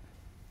realize that.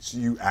 So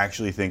you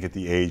actually think at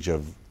the age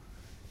of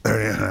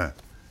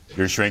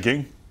you're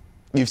shrinking?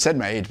 You've said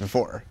my age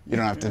before. You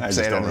don't have to I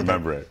say just it. don't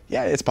remember it.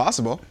 Yeah, it's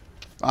possible.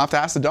 I'll have to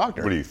ask the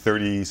doctor. What are you,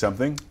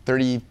 30-something?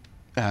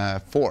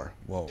 34.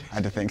 Whoa, I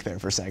had to think there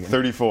for a second.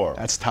 34.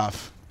 That's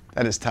tough.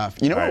 That is tough.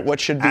 You know All right. what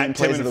should be in At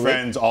place Tim of and the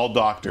Friends, all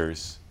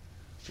doctors,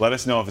 let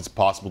us know if it's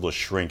possible to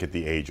shrink at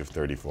the age of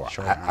 34.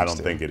 I don't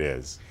think it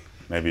is.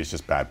 Maybe it's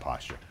just bad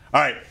posture.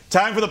 All right,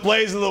 time for the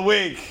plays of the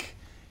week.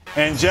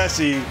 And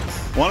Jesse,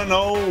 want to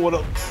know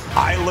what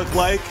I look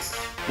like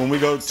when we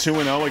go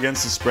 2-0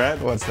 against the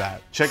spread? What's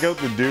that? Check out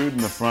the dude in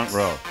the front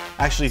row.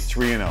 Actually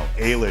 3-0.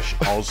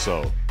 Ailish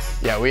also.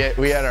 Yeah,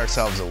 we had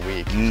ourselves a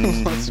week.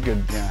 That's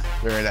good. Yeah,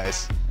 very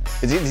nice.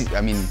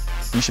 I mean,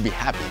 you should be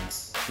happy.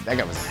 That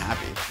guy wasn't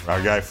happy.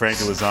 Our guy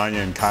Frankie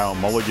Lasagna and Kyle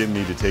Mulligan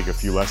need to take a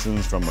few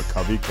lessons from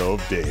McCovey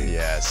Cove Dave.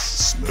 Yes.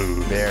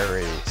 Smooth.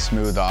 Very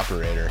smooth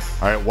operator.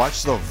 All right,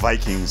 watch the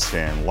Vikings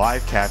fan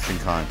live caption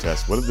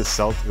contest. What did the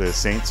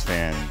Saints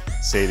fan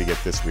say to get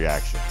this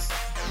reaction?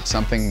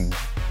 Something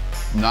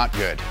not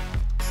good.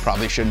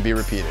 Probably shouldn't be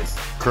repeated.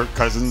 Kirk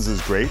Cousins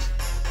is great.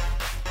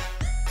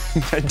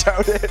 I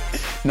doubt it.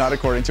 Not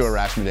according to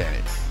Arash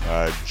Madani.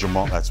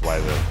 Jamal, that's why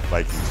the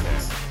Vikings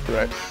fan.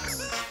 Right.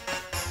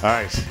 All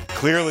right,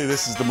 clearly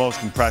this is the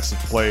most impressive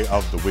play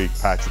of the week.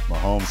 Patrick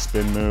Mahomes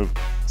spin move.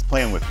 He's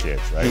playing with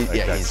kids, right?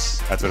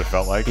 That's what it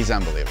felt like. He's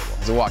unbelievable.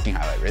 He's a walking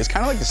highlight reel. It's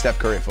kind of like the Steph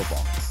Curry of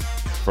football.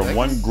 From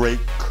one great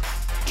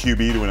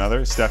QB to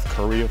another, Steph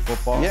Curry of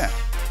football? Yeah.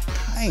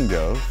 Kind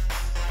of.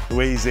 The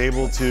way he's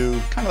able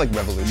to... Kind of like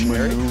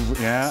revolutionary. Maneuver,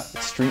 yeah.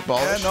 Street ball.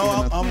 Yeah,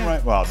 no, I'm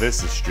right. Well,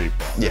 this is street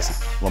ball.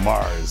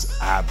 Lamar is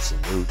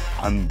absolute,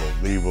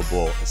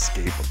 unbelievable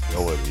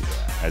escapability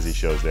as he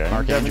shows there.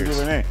 Mark Devin Andrews.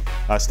 Duvernay.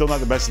 Still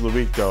not the best of the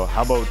week, though.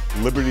 How about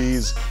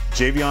Liberty's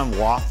Javion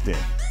Lofton?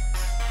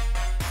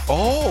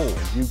 Oh.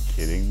 Are you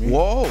kidding me?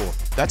 Whoa.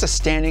 That's a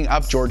standing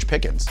up George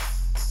Pickens.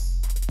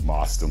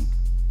 Mossed him.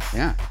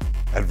 Yeah.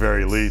 At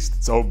very least,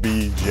 it's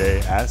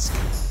OBJ-esque.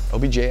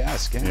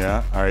 OBJ-esque, yeah.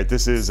 Yeah. All right,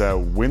 this is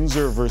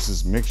Windsor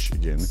versus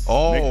Michigan.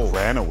 Oh. Nick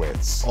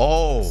Granowitz.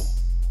 Oh.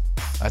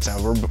 That's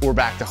how we're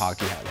back to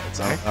hockey highlights.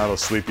 Okay? That'll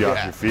sweep you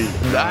off your feet. You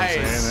know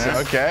Nice.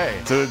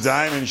 Okay. To the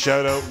diamond,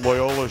 shout out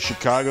Loyola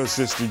Chicago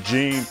sister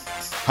Jean,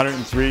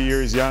 103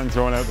 years young,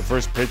 throwing out the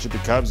first pitch at the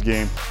Cubs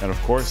game. And of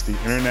course, the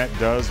internet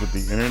does what the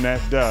internet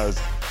does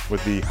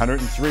with the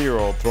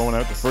 103-year-old throwing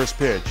out the first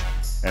pitch.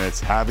 And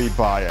it's Javi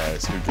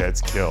Baez who gets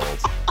killed.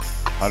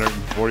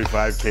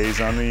 145 Ks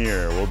on the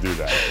year. We'll do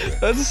that.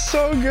 That's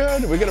so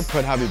good. We got to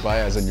put Javi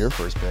Baez on your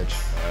first pitch.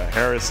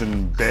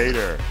 Harrison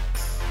Bader.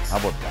 How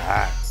about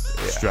that?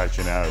 Yeah.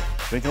 Stretching out.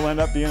 Think he'll end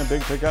up being a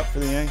big pickup for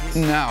the Yankees?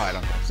 No, I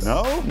don't think so.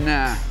 No?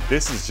 Nah.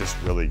 This is just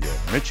really good.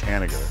 Mitch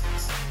Haniger.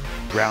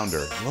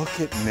 Grounder. Look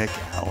at Nick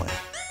Allen.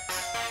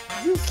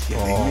 Are you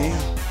kidding me?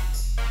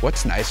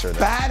 What's nicer?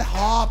 Bad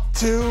hop,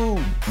 too.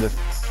 The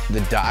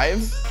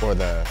dive or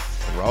the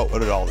throw?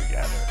 Put it all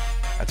together.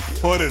 That's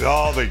beautiful. Put it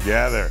all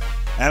together.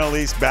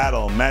 Annalise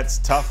Battle, Mets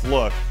tough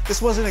look.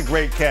 This wasn't a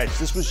great catch.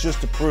 This was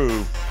just to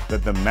prove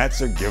that the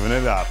Mets are giving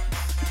it up.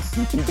 I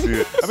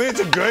mean,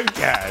 it's a good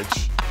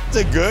catch. It's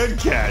a good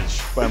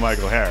catch by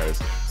Michael Harris.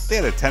 They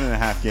had a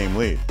 10.5 game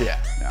lead. Yeah.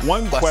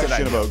 One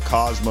question about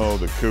Cosmo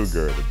the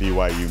Cougar, the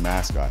BYU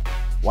mascot.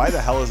 Why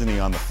the hell isn't he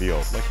on the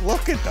field? Like,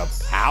 look at the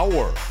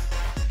power.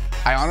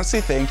 I honestly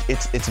think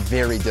it's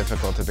very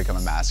difficult to become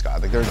a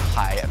mascot. Like, there's a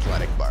high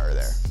athletic bar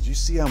there. Did you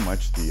see how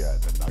much the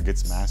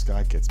Nuggets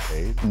mascot gets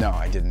paid? No,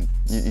 I didn't.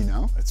 You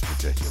know? It's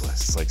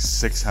ridiculous. It's like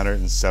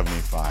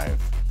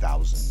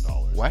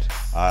 $675,000. What?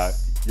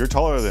 You're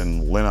taller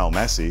than Lionel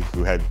Messi,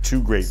 who had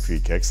 2 great free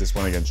kicks. This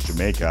one against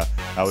Jamaica.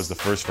 That was the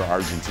first for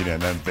Argentina,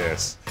 and then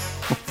this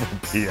for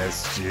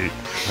PSG.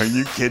 Are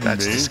you kidding me?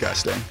 That's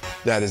disgusting.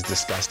 That is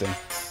disgusting.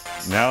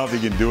 Now if he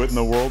can do it in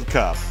the World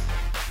Cup.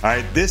 All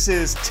right, this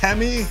is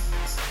Temi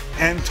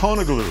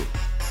Antonoglou,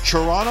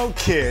 Toronto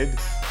kid.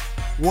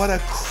 What a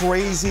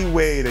crazy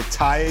way to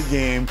tie a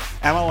game.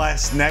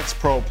 MLS Next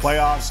Pro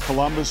Playoffs,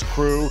 Columbus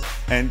Crew,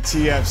 and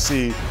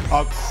TFC.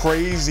 A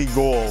crazy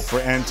goal for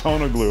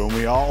Antonoglou. And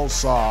we all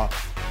saw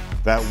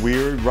that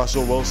weird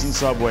Russell Wilson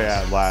Subway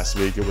ad last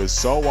week. It was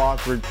so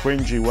awkward,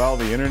 cringy. Well,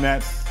 the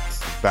internet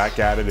is back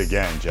at it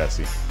again,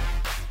 Jesse.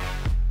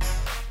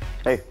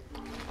 Hey,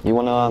 you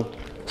want to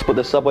split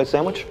this Subway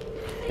sandwich?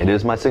 It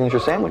is my signature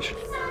sandwich.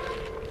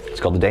 It's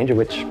called the Danger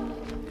Witch,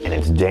 and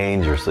it's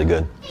dangerously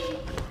good.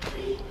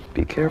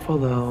 Be careful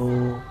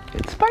though.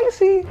 It's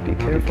spicy. Be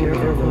careful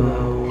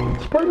though.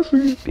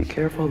 Spicy. Be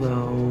careful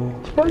though.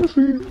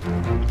 Spicy.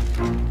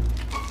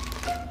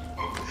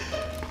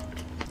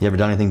 You ever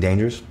done anything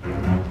dangerous?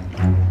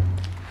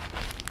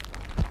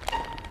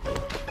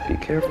 Be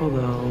careful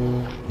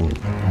though.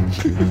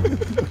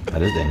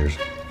 That is dangerous.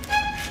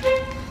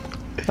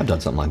 I've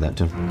done something like that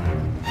too.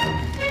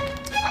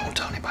 I won't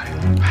tell anybody.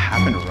 What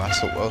happened to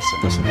Russell Wilson?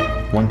 Listen,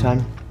 one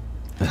time,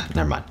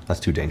 never mind. That's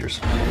too dangerous.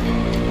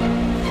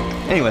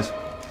 Anyways,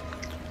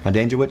 my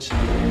Danger Witch,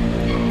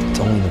 it's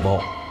only in the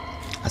vault.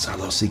 That's our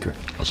little secret.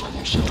 That's our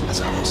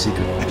little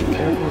secret.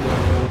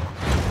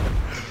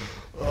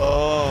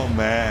 Oh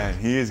man,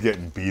 he is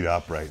getting beat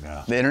up right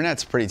now. The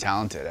internet's pretty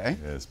talented, eh? It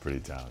is pretty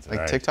talented. Like,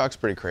 All right. TikTok's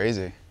pretty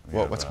crazy.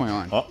 What's going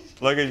on? Oh,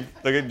 look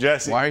at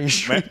Jesse. Why are you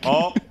shrinking?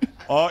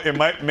 It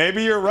might.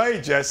 Maybe you're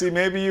right, Jesse.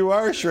 Maybe you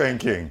are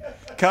shrinking.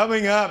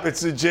 Coming up, it's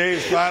the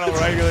Jays' final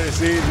regular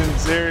season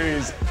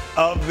series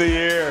of the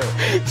year.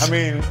 I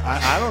mean,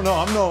 I don't know.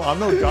 I'm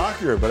no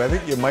doctor, but I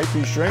think you might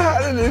be shrinking. How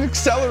did it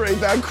accelerate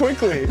that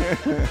quickly?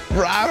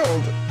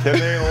 Rattled. Can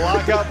they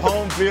lock up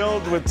home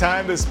field with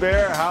time to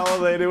spare? How will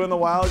they do in the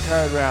wild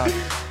card round?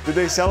 Did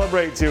they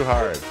celebrate too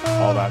hard?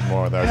 All that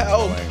more.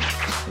 Help.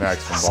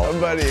 Next from Baltimore.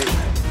 Somebody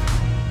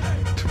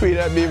tweet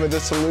at me with a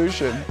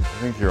solution. I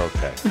think you're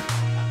okay.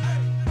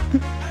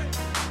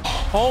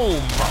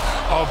 Home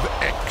of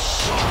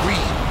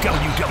Extreme.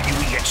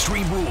 WWE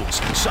Extreme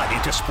Rules. Sign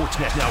into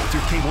Sportsnet now with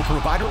your cable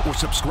provider or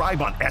subscribe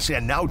on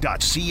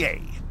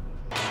snnow.ca.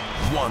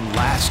 One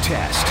last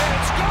test.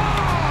 Let's go!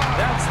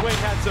 That swing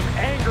had some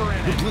anger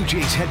in The it. Blue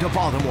Jays head to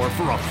Baltimore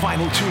for a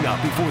final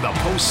tune-up before the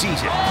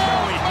postseason.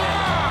 No, he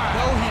didn't.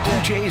 No, he Blue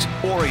didn't. Jays,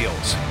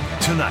 Orioles,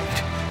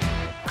 tonight.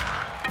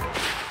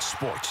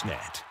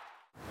 Sportsnet.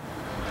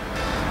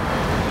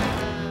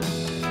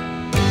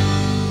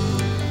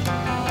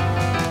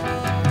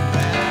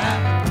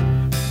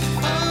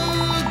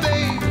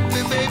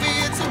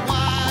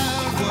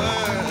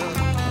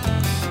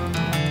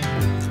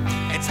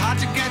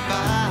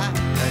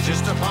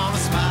 Just upon a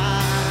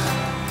smile.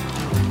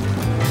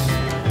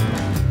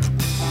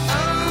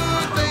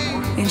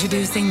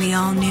 Introducing the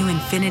all-new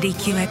Infiniti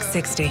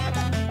QX60.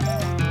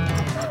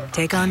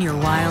 Take on your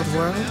wild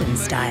world in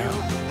style.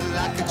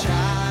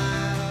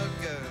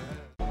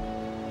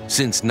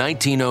 Since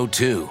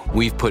 1902,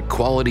 we've put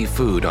quality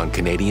food on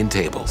Canadian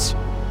tables.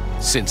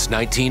 Since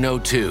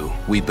 1902,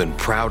 we've been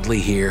proudly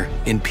here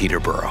in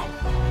Peterborough.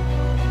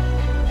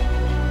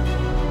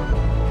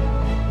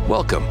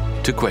 Welcome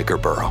to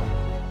Quakerboro.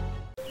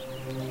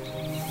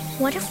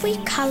 What if we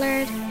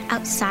colored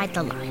outside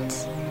the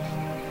lines?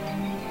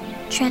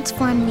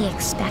 Transform the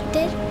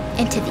expected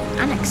into the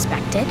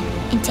unexpected,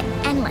 into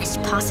endless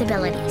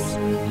possibilities.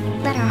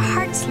 Let our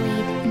hearts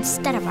lead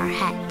instead of our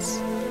heads,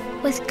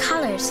 with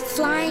colors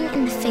flying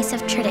in the face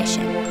of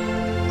tradition,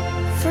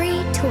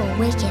 free to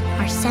awaken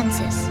our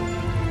senses.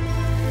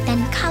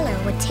 Then color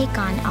would take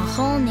on a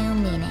whole new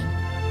meaning.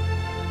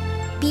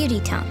 Beauty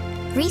Tone.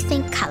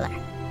 Rethink color.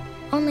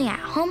 Only at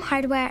Home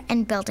Hardware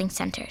and Building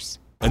Centers.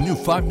 A new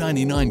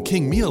 $5.99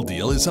 King Meal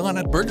Deal is on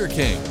at Burger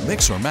King.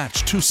 Mix or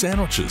match 2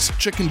 sandwiches,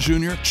 Chicken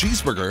Junior,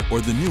 Cheeseburger,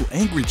 or the new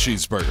Angry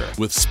Cheeseburger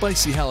with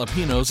spicy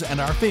jalapenos and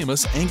our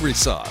famous Angry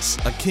Sauce.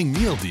 A King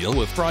Meal Deal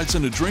with fries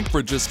and a drink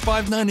for just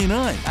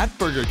 $5.99 at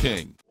Burger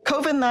King.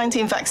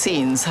 COVID-19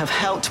 vaccines have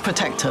helped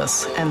protect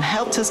us and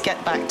helped us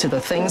get back to the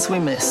things we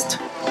missed.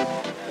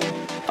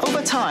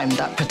 Over time,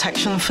 that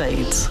protection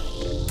fades.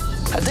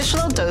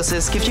 Additional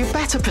doses give you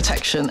better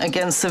protection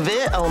against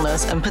severe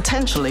illness and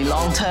potentially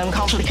long-term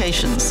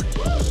complications.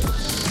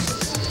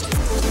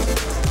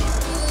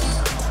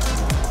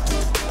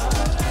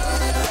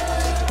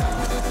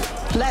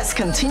 Let's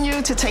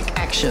continue to take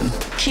action.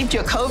 Keep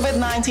your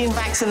COVID-19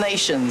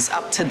 vaccinations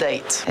up to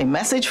date. A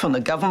message from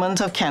the Government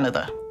of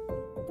Canada.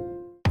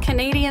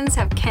 Canadians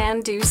have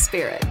can-do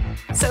spirit.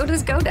 So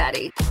does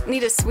GoDaddy.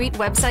 Need a sweet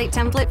website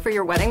template for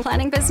your wedding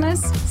planning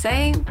business?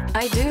 Say,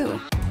 I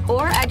do.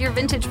 Or add your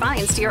vintage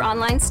finds to your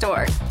online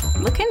store.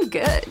 Looking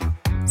good.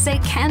 Say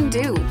can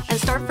do and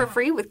start for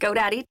free with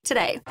GoDaddy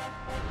today.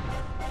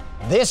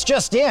 This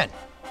just in.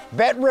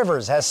 Bet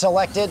Rivers has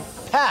selected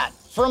Pat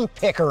from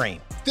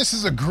Pickering. This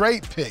is a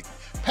great pick.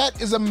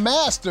 Pat is a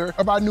master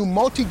of our new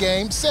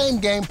multi-game,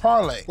 same-game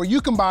parlay, where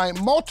you combine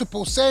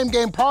multiple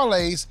same-game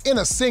parlays in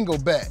a single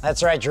bet.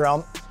 That's right,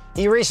 Jerome.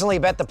 He recently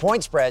bet the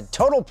point spread,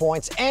 total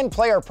points, and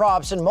player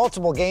props in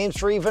multiple games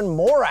for even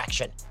more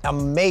action.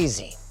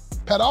 Amazing.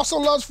 Pat also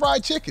loves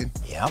fried chicken.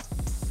 Yep,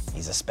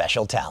 he's a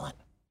special talent.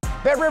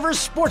 Bet Rivers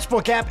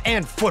Sportsbook app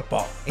and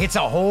football. It's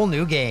a whole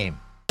new game.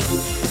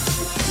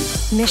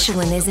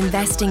 Michelin is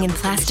investing in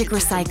plastic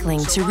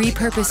recycling to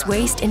repurpose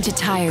waste into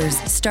tires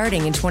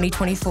starting in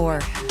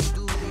 2024.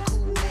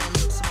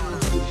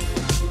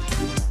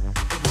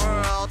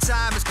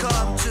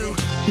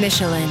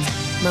 Michelin,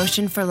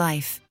 motion for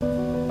life.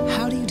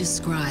 How do you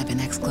describe an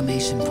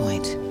exclamation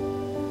point?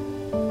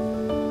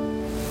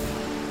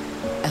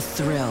 A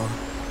thrill.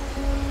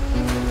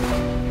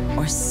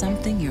 Or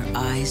something your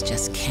eyes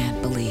just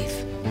can't believe.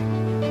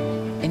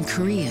 In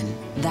Korean,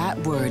 that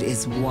word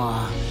is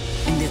wa,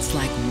 and it's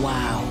like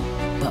wow,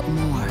 but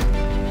more.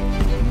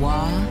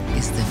 Wa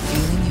is the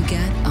feeling you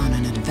get on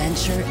an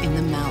adventure in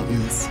the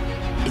mountains.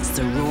 It's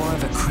the roar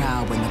of a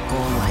crowd when the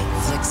goal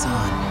light flicks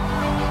on.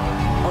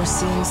 Or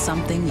seeing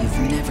something you've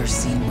never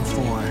seen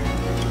before.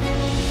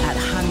 At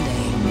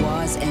Hyundai,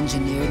 WA is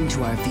engineered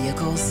into our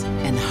vehicles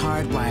and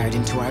hardwired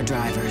into our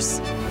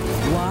drivers.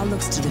 WA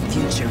looks to the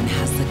future and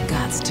has the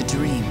guts to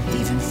dream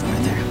even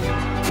further.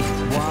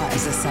 WA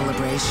is a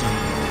celebration,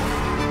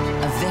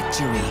 a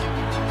victory,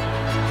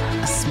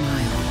 a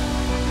smile,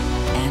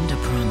 and a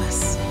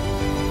promise.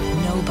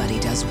 Nobody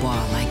does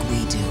WA like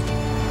we do,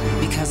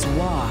 because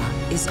WA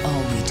is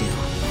all we do.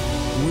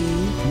 We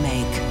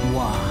make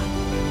WA.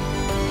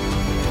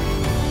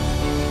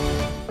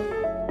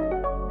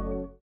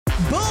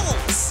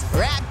 Bulls,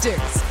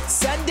 Raptors,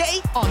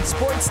 Sunday on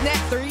Sportsnet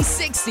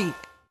 360.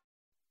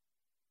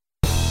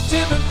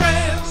 Tim and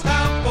Friends,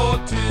 time for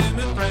Tim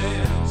and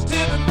Friends.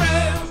 Tim and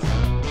Friends.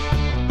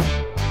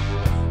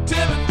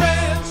 Tim and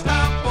Friends,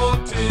 time for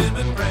Tim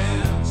and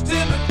Friends.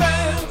 Tim and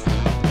Friends.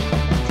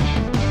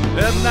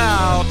 And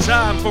now,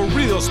 time for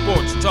real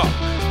sports talk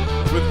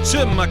with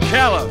Tim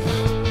McAuliffe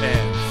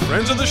and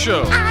friends of the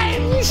show.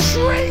 I'm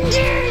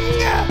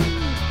shrinking!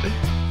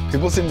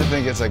 People seem to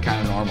think it's like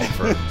kind of normal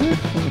for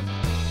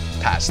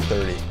past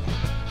 30.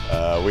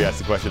 We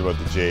asked a question about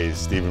the Jays.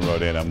 Steven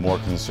wrote in, I'm more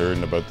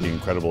concerned about the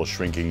incredible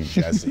shrinking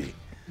Jesse.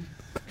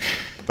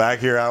 Back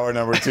here, hour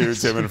number 2,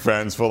 Tim and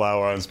Friends, full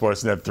hour on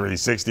Sportsnet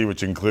 360,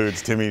 which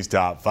includes Timmy's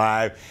Top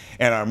 5.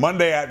 And our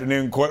Monday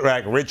afternoon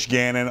quarterback, Rich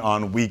Gannon,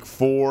 on Week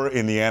 4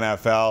 in the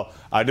NFL.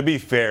 To be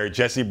fair,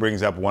 Jesse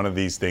brings up one of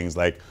these things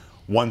like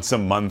once a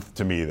month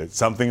to me, that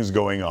something's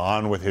going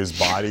on with his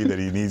body that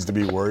he needs to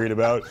be worried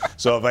about.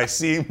 So if I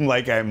seem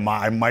like I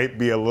might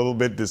be a little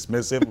bit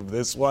dismissive of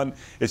this one,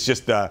 it's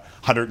just the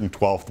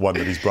 112th one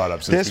that he's brought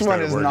up since this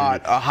one is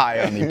not a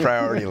high on the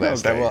priority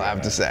list, okay, I will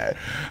have to say.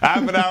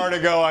 Half an hour to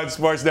go on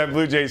Sportsnet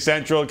Blue Jays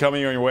Central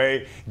coming your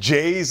way.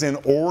 Jays and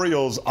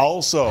Orioles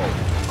also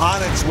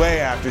on its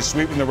way after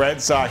sweeping the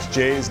Red Sox.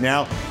 Jays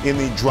now in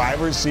the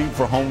driver's seat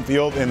for home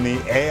field in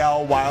the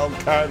AL wild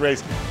card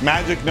race.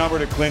 Magic number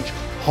to clinch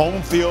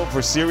home field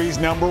for series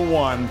number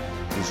 1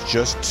 is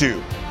just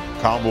 2.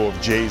 Combo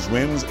of Jays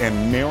wins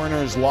and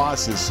Mariners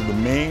losses. So the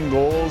main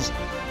goals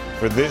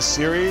for this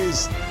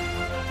series,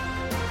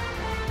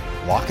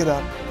 lock it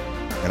up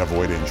and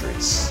avoid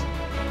injuries.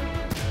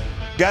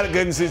 Got it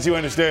good, and since you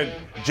understood,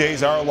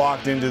 Jays are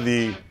locked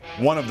into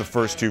one of the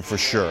first 2 for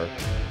sure.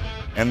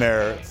 And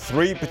their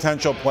 3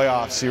 potential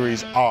playoff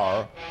series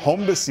are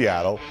home to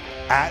Seattle,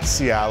 at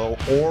Seattle,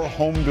 or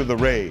home to the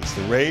Rays.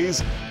 The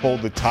Rays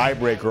hold the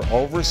tiebreaker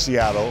over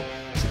Seattle,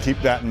 so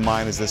keep that in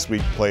mind as this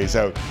week plays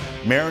out.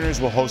 Mariners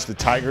will host the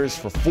Tigers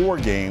for 4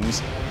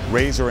 games.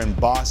 Rays are in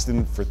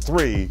Boston for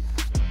 3.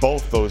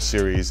 Both those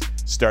series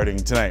starting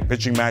tonight.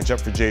 Pitching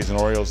matchup for Jays and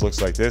Orioles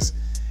looks like this.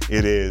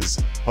 It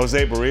is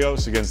Jose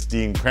Barrios against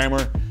Dean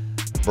Kremer.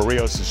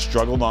 Barrios has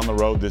struggled on the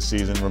road this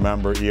season.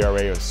 Remember,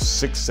 ERA of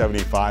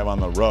 6.75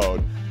 on the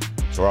road.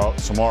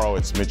 Tomorrow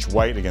it's Mitch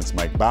White against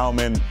Mike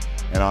Baumann.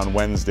 And on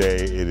Wednesday,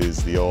 it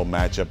is the old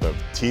matchup of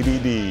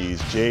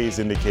TBDs. Jays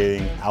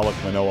indicating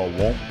Alek Manoah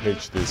won't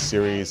pitch this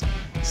series,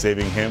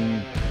 saving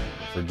him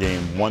for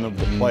game 1 of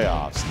the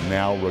playoffs.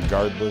 Now,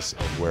 regardless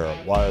of where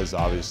it was,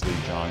 obviously,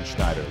 John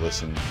Schneider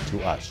listened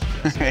to us.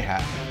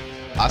 Yeah.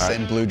 Us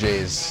and Blue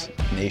Jays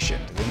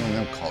Nation. They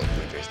don't call it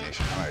Blue Jays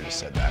Nation. I just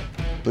said that.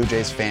 Blue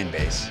Jays fan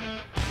base.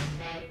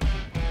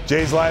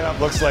 Jays lineup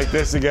looks like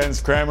this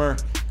against Kremer.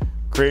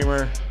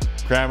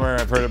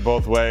 I've heard it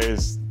both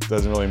ways.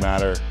 Doesn't really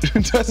matter.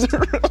 Doesn't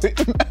really matter.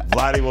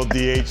 Vladdy will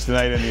DH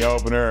tonight in the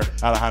opener.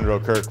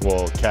 Alejandro Kirk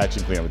will catch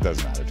and clean up. It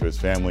doesn't matter. To his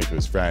family, to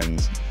his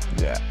friends.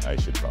 Yeah, I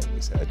should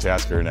probably say.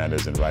 Teoscar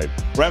Hernandez in right.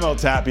 Raimel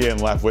Tapia in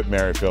left. Whit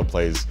Merrifield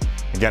plays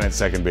again at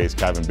second base.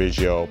 Kevin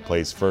Biggio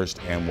plays first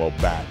and will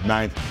bat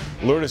ninth.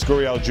 Lourdes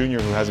Gurriel Jr.,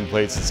 who hasn't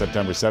played since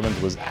September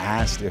 7th, was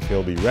asked if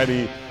he'll be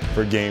ready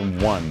for game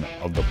 1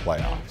 of the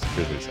playoffs.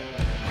 Here's what he said.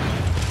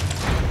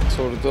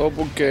 Sobre todo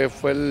porque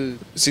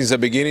since the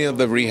beginning of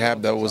the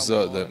rehab, that was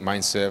the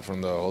mindset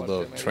from all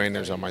the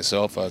trainers and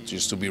myself,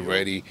 just to be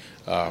ready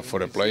for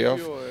the playoff,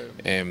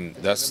 and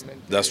that's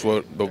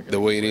what the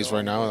way it is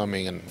right now. I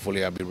mean, and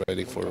hopefully I'll be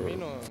ready for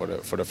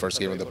the first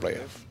game of the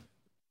playoff.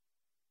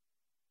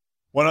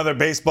 One other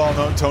baseball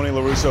note, Tony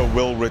La Russa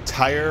will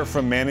retire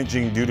from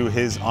managing due to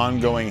his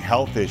ongoing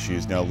health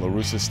issues. Now, La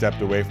Russa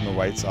stepped away from the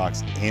White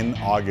Sox in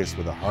August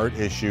with a heart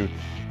issue,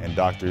 and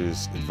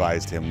doctors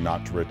advised him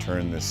not to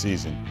return this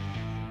season.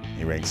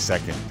 He ranks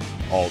 2nd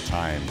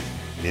all-time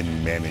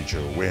in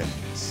manager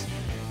wins.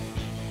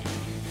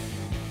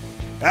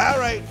 All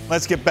right,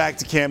 let's get back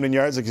to Camden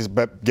Yards. Let's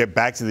get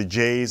back to the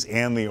Jays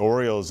and the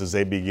Orioles as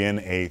they begin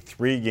a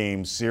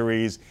 3-game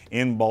series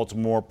in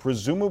Baltimore,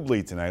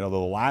 presumably tonight, although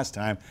the last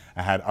time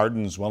I had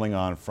Arden Zwelling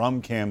on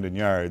from Camden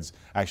Yards.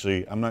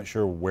 Actually, I'm not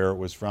sure where it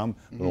was from,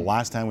 but the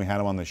last time we had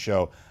him on the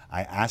show,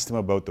 I asked him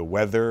about the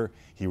weather.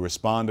 He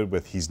responded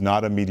with, he's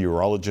not a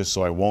meteorologist,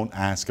 so I won't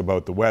ask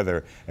about the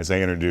weather, as I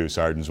introduce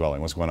Arden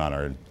Zwelling. What's going on,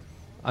 Arden?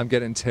 I'm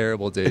getting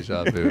terrible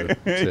deja vu.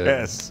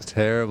 Yes.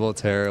 Terrible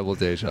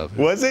deja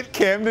vu. Was it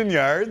Camden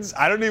Yards?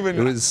 I don't even...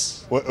 It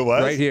was, what, it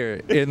was? Right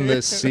here in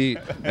this seat.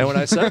 And when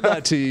I said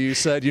that to you, you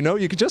said, you know,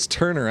 you could just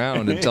turn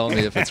around and tell me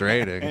if it's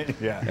raining.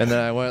 Yeah. And then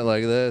I went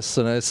like this,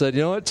 and I said,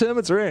 you know what, Tim,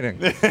 it's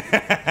raining.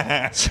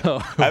 So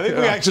I think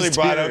we actually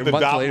brought out the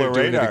Doppler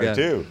radar,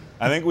 too.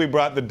 I think we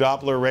brought the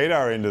Doppler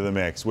radar into the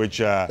mix, which...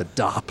 the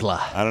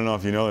Doppler. I don't know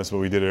if you know this, but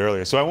we did it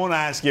earlier. So I won't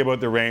ask you about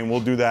the rain. We'll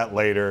do that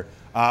later.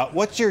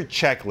 What's your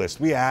checklist?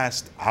 We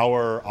asked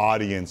our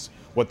audience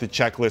what the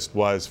checklist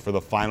was for the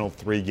final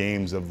 3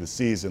 games of the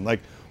season. Like,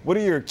 what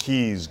are your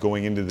keys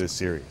going into this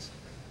series?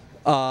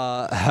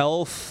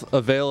 Health,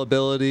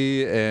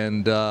 availability,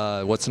 and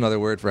what's another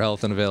word for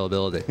health and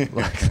availability?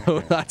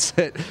 That's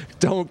it.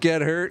 Don't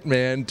get hurt,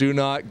 man. Do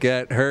not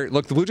get hurt.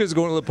 Look, the Blue Jays are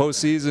going to the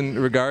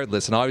postseason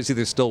regardless, and obviously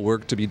there's still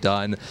work to be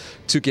done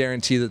to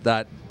guarantee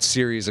that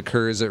series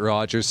occurs at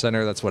Rogers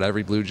Center. That's what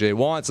every Blue Jay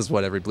wants. That's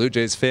what every Blue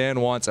Jays fan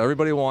wants.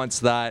 Everybody wants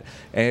that,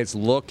 and it's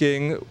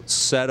looking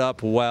set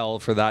up well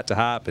for that to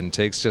happen. It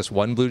takes just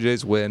one Blue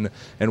Jays win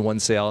and one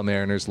Seattle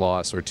Mariners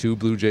loss, or two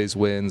Blue Jays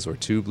wins or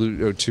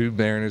two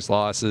Mariners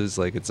losses.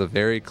 Like, it's a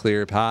very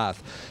clear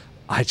path.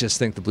 I just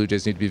think the Blue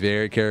Jays need to be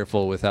very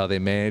careful with how they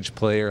manage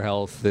player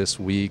health this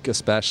week,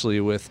 especially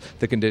with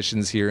the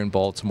conditions here in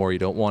Baltimore. You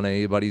don't want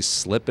anybody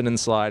slipping and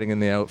sliding in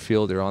the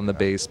outfield or on the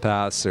base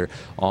paths or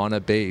on a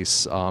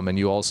base. And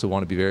you also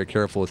want to be very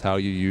careful with how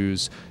you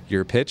use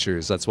your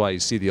pitchers. That's why you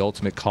see the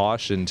ultimate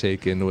caution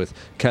taken with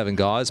Kevin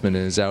Gausman in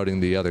his outing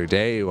the other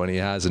day when he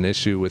has an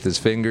issue with his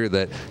finger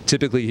that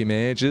typically he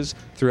manages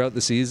throughout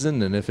the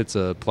season. And if it's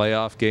a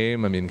playoff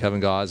game, I mean,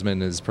 Kevin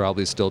Gausman is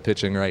probably still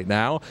pitching right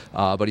now,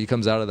 but he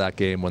comes out of that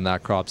game when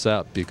that crops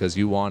up because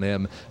you want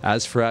him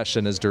as fresh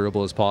and as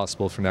durable as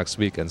possible for next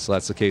weekend. So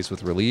that's the case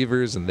with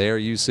relievers and their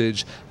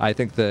usage. I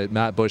think that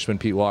Matt Bushman,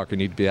 Pete Walker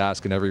need to be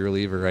asking every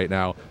reliever right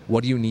now,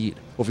 what do you need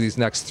over these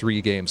next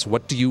 3 games?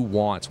 What do you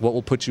want? What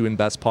will put you in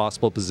best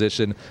possible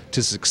position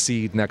to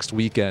succeed next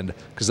weekend?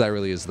 Because that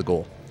really is the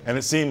goal. And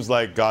it seems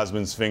like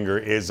Gausman's finger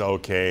is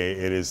okay.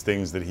 It is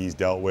things that he's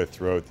dealt with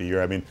throughout the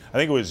year. I mean, I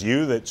think it was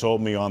you that told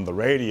me on the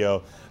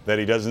radio that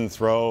he doesn't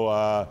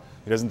throw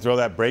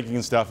that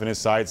breaking stuff in his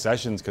side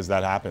sessions because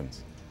that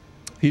happens.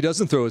 He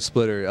doesn't throw a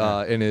splitter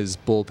in his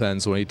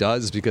bullpens when he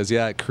does because,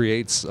 yeah, it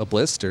creates a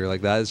blister.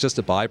 Like, that is just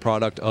a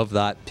byproduct of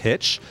that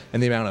pitch,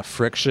 and the amount of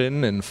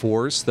friction and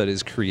force that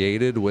is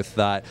created with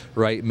that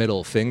right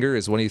middle finger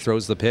is when he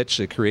throws the pitch,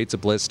 it creates a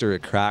blister,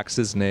 it cracks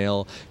his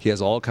nail. He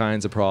has all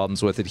kinds of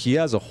problems with it. He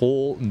has a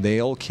whole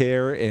nail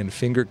care and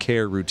finger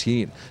care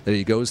routine that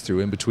he goes through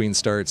in between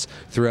starts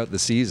throughout the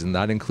season.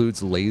 That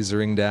includes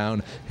lasering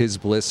down his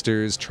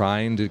blisters,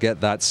 trying to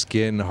get that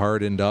skin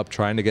hardened up,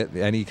 trying to get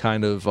any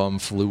kind of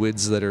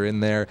fluids that are in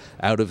there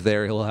out of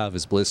there. He'll have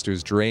his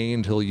blisters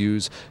drained. He'll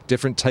use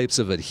different types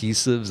of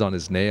adhesives on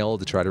his nail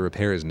to try to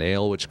repair his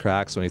nail, which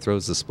cracks when he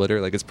throws the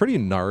splitter. Like, it's pretty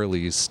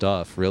gnarly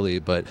stuff, really,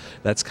 but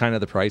that's kind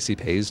of the price he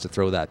pays to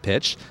throw that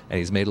pitch, and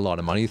he's made a lot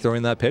of money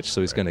throwing that pitch, so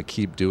he's going to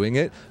keep doing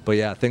it. But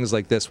yeah, things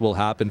like this will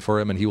happen for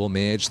him, and he will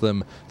manage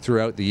them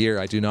throughout the year.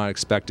 I do not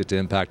expect it to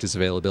impact his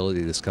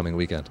availability this coming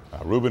weekend.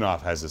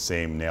 Rubinoff has the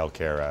same nail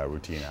care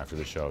routine after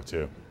the show,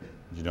 too.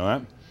 Did you know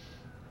that?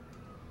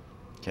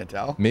 Can't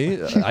tell.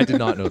 Me? I did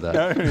not know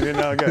that.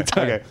 No, good.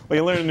 Okay. Well,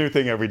 you learn a new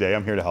thing every day.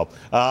 I'm here to help.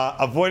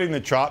 Avoiding the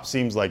chop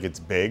seems like it's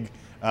big.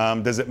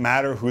 Does it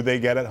matter who they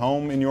get at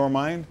home in your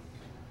mind?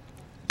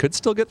 Could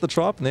still get the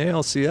Trop in the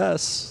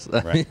ALCS.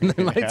 I Right. mean,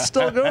 they might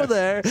still go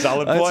there.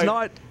 Solid point. It's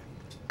not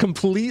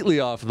completely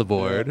off the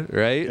board,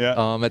 right?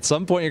 Yeah. At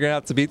some point, you're going to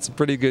have to beat some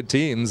pretty good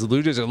teams. The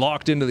Blue Jays are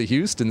locked into the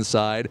Houston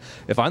side.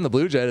 If I'm the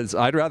Blue Jays,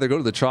 I'd rather go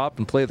to the Trop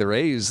and play the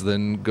Rays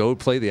than go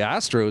play the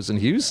Astros in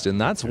Houston.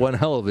 That's one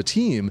hell of a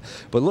team.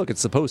 But look,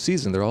 it's the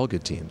postseason. They're all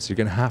good teams. You're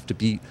going to have to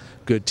beat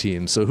good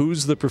teams. So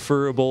who's the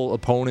preferable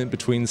opponent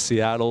between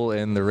Seattle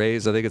and the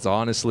Rays? I think it's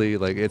honestly,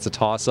 like, it's a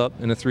toss-up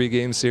in a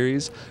 3-game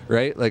series,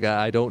 right? Like,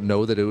 I don't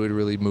know that it would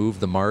really move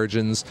the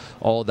margins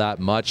all that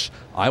much.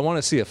 I want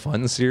to see a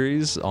fun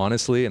series,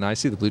 honestly, and I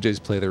see the Blue Jays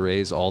play the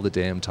Rays all the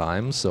damn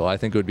time. So I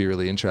think it would be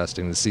really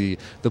interesting to see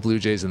the Blue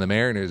Jays and the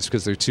Mariners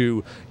because they're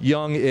two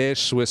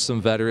young-ish with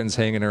some veterans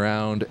hanging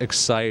around,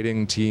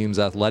 exciting teams,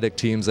 athletic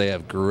teams. They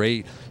have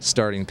great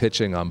starting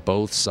pitching on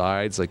both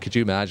sides. Like, could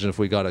you imagine if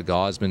we got a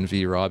Gausman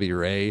v. Robbie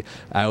Ray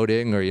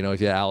outing, or, you know,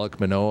 if you had Alek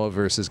Manoah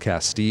versus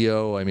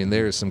Castillo? I mean,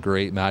 there's some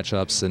great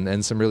matchups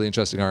and some really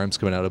interesting arms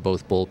coming out of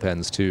both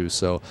bullpens too.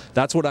 So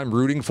that's what I'm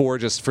rooting for,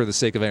 just for the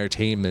sake of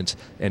entertainment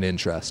and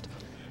interest.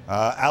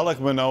 Alek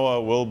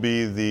Manoah will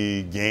be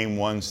the Game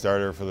 1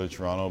 starter for the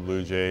Toronto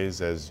Blue Jays,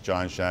 as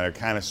John Schneider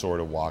kind of sort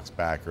of walks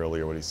back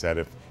earlier what he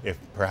said. If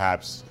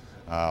perhaps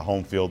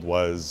home field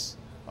was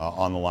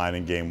on the line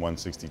in Game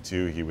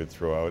 162, he would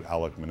throw out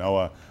Alek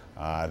Manoah.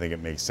 I think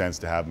it makes sense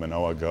to have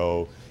Manoah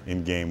go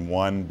in Game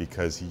 1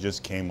 because he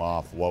just came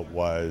off what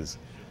was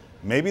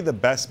maybe the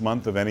best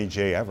month of any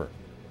Jay ever.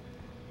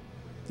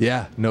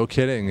 Yeah, no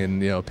kidding.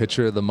 And, you know,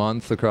 pitcher of the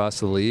month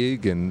across the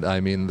league. And, I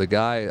mean, the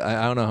guy,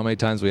 I don't know how many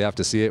times we have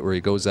to see it where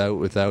he goes out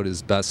without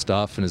his best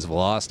stuff and his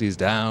velocity's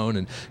down.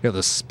 And, you know,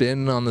 the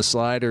spin on the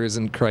slider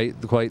isn't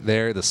quite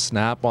there. The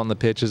snap on the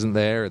pitch isn't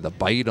there. The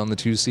bite on the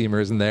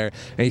two-seamer isn't there.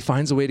 And he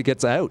finds a way to get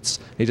to outs.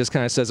 He just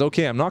kind of says,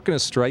 okay, I'm not going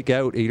to strike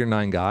out 8 or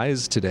 9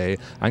 guys today.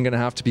 I'm going to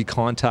have to be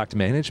contact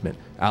management,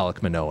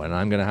 Alek Manoah. And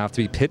I'm going to have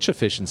to be pitch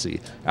efficiency,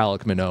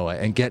 Alek Manoah,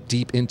 and get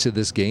deep into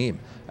this game,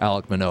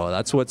 Alek Manoah.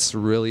 That's what's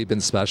really been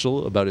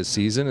special about his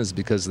season, is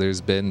because there's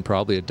been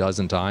probably a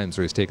dozen times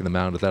where he's taken the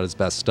mound without his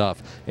best stuff,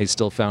 and he's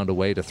still found a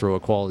way to throw a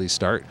quality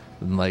start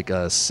like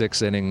a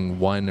 6-inning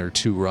 1 or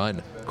 2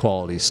 run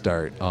quality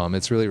start.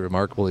 It's really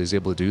remarkable he's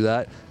able to do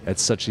that at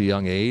such a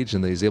young age,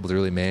 and that he's able to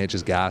really manage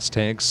his gas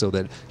tanks so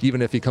that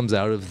even if he comes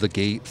out of the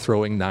gate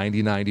throwing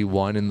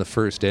 90-91 in the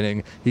first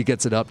inning, he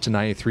gets it up to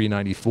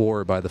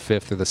 93-94 by the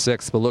 5th or the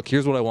 6th. But look,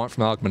 here's what I want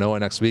from Alek Manoah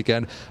next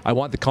weekend. I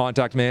want the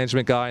contact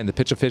management guy and the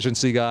pitch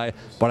efficiency guy,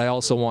 but I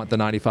also want the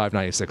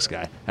 95-96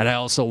 guy. And I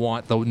also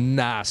want the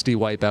nasty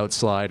wipeout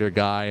slider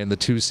guy and the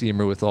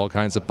 2-seamer with all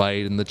kinds of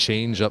bite and the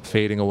changeup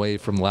fading away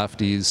from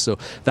lefties. So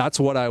that's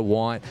what I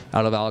want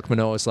out of Alek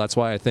Manoah. So that's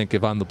why I think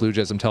if I'm the Blue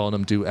Jays, I'm telling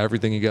him do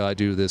everything you gotta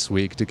do this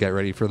week to get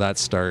ready for that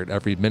start.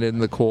 Every minute in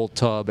the cold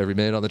tub, every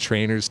minute on the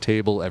trainer's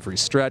table, every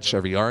stretch,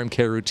 every arm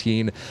care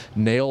routine,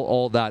 nail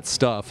all that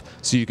stuff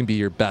so you can be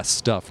your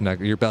best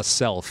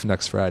self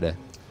next Friday.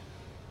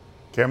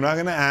 Okay, I'm not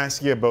going to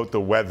ask you about the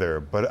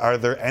weather, but are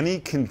there any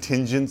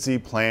contingency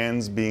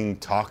plans being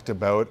talked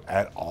about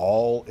at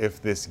all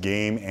if this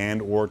game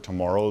and or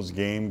tomorrow's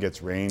game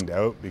gets rained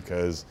out?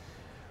 Because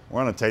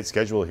we're on a tight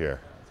schedule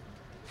here.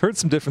 Heard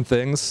some different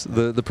things.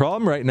 The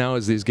problem right now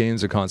is these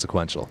games are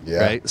consequential,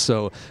 right?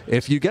 So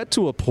if you get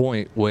to a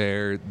point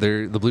where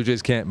the Blue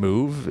Jays can't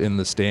move in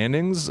the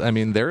standings, I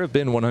mean, there have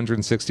been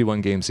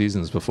 161 game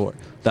seasons before.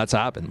 That's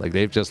happened. Like,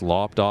 they've just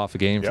lopped off a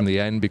game from the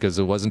end because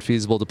it wasn't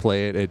feasible to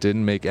play it. It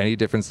didn't make any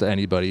difference to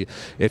anybody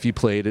if you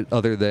played it,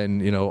 other than,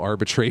 you know,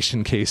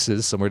 arbitration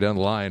cases somewhere down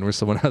the line where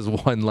someone has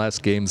one less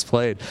games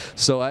played.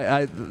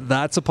 So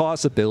that's a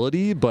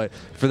possibility, but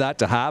for that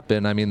to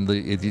happen, I mean,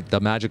 the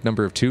magic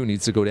number of 2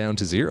 needs to go down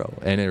to 0.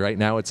 And right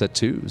now it's at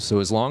 2. So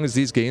as long as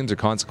these games are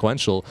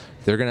consequential,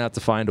 they're going to have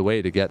to find a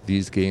way to get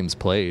these games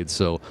played.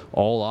 So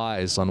all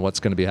eyes on what's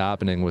going to be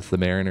happening with the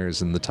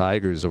Mariners and the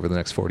Tigers over the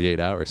next 48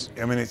 hours.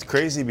 I mean, it's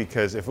crazy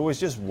because if it was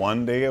just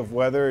one day of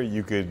weather,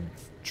 you could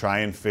try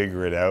and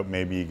figure it out.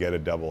 Maybe you get a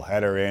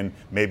doubleheader in.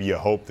 Maybe you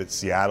hope that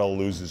Seattle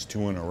loses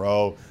 2 in a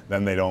row.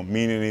 Then they don't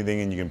mean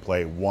anything and you can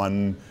play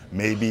 1,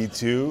 maybe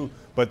 2.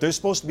 But there's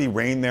supposed to be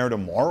rain there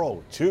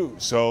tomorrow, too.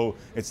 So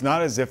it's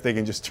not as if they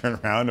can just turn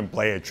around and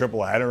play a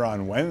triple header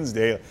on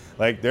Wednesday.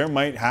 Like, there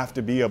might have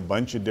to be a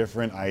bunch of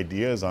different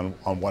ideas on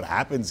what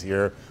happens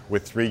here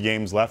with 3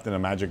 games left and a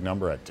magic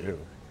number at 2.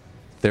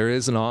 There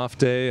is an off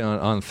day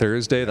on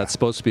Thursday. That's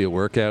supposed to be a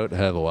workout,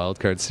 have a wild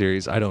card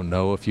series. I don't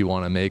know if you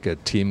want to make a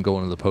team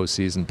going to the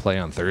postseason play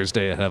on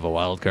Thursday and have a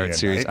wild card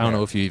series. I don't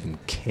know if you even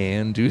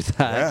can do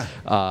that.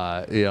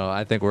 You know,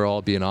 I think we're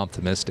all being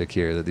optimistic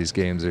here that these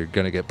games are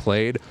going to get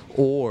played,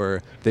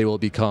 or they will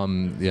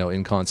become, you know,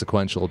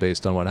 inconsequential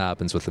based on what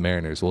happens with the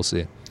Mariners. We'll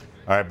see.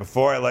 All right,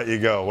 before I let you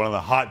go, one of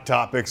the hot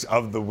topics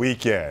of the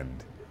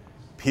weekend: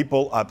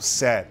 people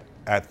upset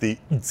at the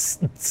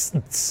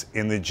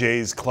in the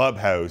Jays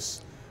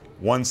clubhouse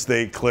once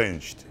they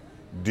clinched.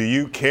 Do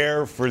you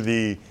care for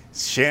the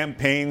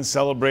champagne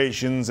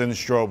celebrations and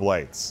strobe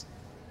lights?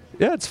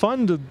 Yeah, it's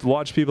fun to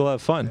watch people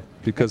have fun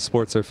because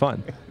sports are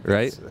fun,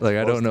 right? Like,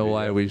 I don't know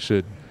why we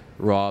should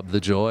rob the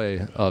joy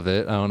of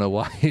it. I don't know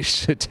why you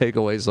should take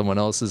away someone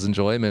else's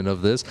enjoyment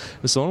of this.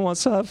 If someone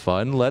wants to have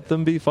fun, let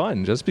them be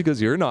fun. Just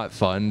because you're not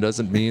fun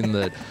doesn't mean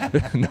that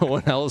no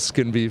one else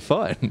can be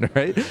fun,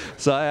 right?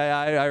 So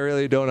I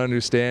really don't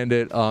understand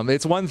it.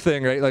 It's one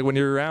thing, right? Like, when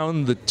you're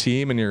around the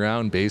team and you're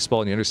around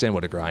baseball and you understand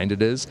what a grind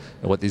it is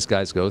and what these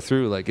guys go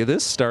through, like,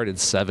 this started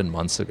 7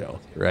 months ago,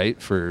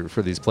 right? For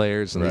these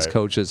players and these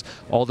coaches,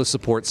 all the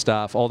support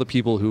staff, all the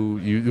people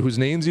whose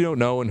names you don't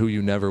know and who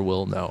you never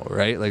will know,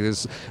 right? Like,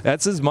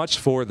 that's as much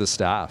for the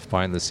staff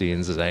behind the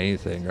scenes as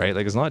anything, right?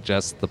 Like, it's not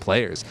just the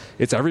players.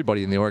 It's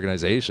everybody in the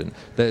organization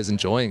that is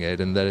enjoying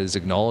it and that is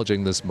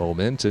acknowledging this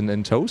moment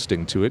and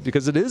toasting to it,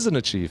 because it is an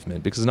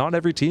achievement, because not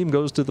every team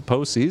goes to the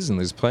postseason.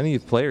 There's plenty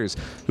of players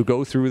who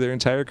go through their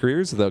entire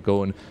careers without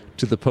going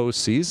to the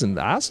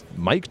postseason. Ask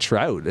Mike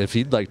Trout if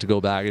he'd like to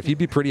go back, if he'd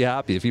be pretty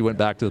happy if he went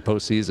back to the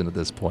postseason at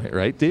this point,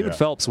 right? David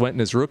Phelps went in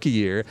his rookie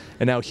year,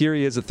 and now here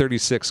he is at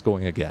 36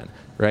 going again,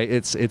 right?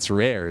 It's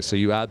rare, so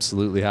you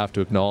absolutely have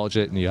to acknowledge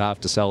it and you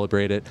have to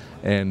celebrate it.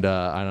 And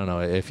I don't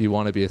know, if you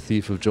want to be a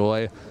thief of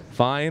joy,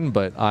 fine,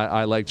 but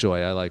I like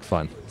joy. I like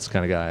fun. It's the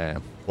kind of guy I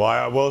am. Well,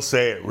 I will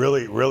say it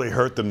really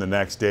hurt them the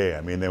next day.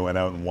 I mean, they went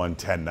out and won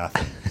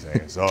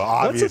 10-0. So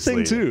obviously, that's the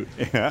thing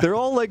too. They're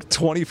all like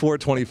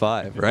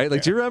 24-25, right?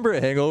 Like, do you remember a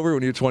hangover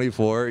when you're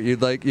 24?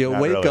 You'd wake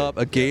up,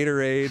 a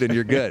Gatorade, and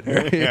you're good.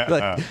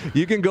 Right?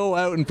 You can go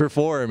out and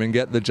perform and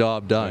get the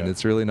job done.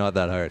 It's really not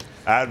that hard.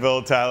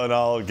 Advil,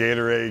 Tylenol,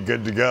 Gatorade,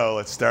 good to go.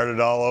 Let's start it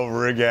all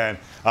over again.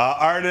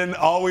 Arden,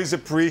 always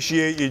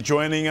appreciate you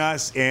joining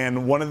us.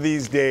 And one of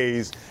these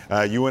days,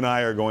 you and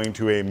I are going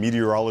to a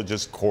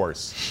meteorologist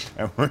course,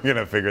 and we're going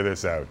to figure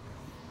this out.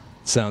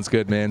 Sounds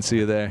good, man. See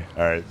you there.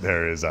 All right,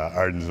 there is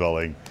Arden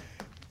Zwilling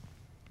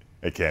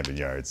at Camden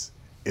Yards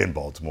in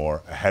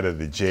Baltimore, ahead of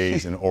the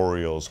Jays and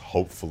Orioles,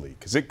 hopefully,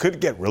 because it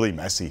could get really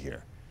messy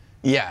here.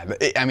 Yeah,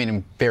 I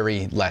mean,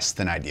 very less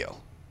than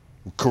ideal.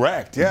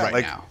 Correct, yeah. Right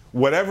like, now.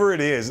 Whatever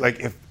it is, like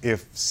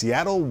if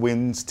Seattle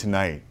wins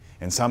tonight,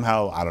 and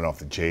somehow, I don't know if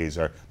the Jays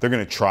they're going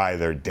to try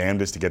their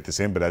damnedest to get this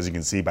in, but as you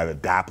can see by the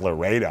Doppler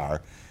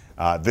radar,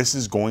 this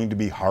is going to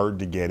be hard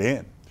to get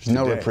in. There's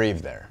no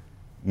reprieve there.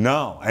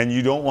 No, and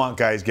you don't want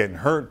guys getting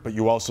hurt, but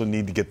you also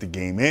need to get the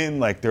game in.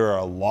 Like,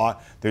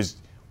 there's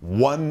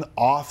one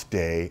off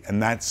day,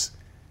 and that's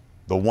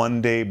the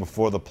one day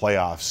before the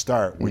playoffs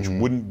start, which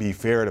wouldn't be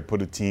fair to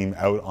put a team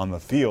out on the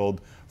field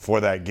for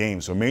that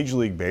game. So Major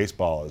League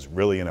Baseball is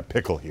really in a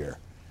pickle here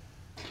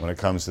when it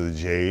comes to the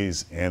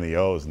Jays and the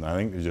O's, and I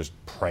think they're just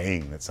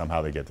praying that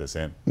somehow they get this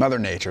in. Mother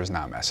Nature is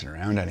not messing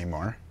around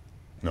anymore.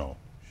 No,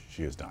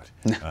 she is not.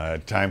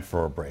 Time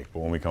for a break, but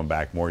when we come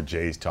back, more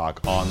Jays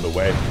talk on the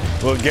way.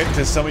 We'll get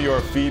to some of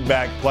your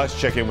feedback, plus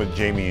check in with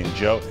Jamie and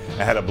Joe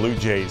ahead of Blue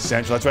Jays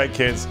Central. That's right,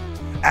 kids.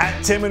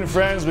 At Tim and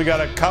Friends, we got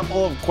a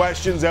couple of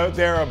questions out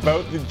there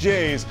about the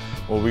Jays.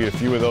 We'll read a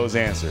few of those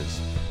answers.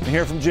 And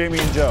hear from Jamie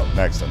and Joe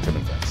next on Tim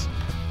and Friends.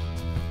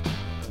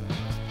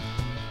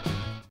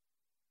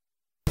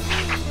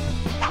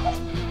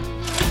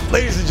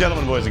 Ladies and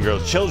gentlemen, boys and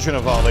girls, children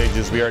of all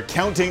ages, we are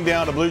counting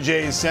down to Blue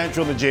Jays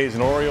Central, the Jays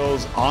and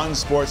Orioles on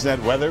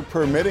Sportsnet, weather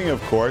permitting,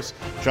 of course.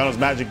 Toronto's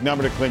magic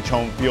number to clinch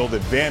home field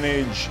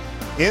advantage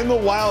in the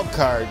wild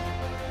card.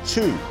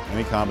 2.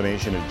 Any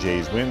combination of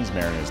Jays wins,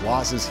 Mariners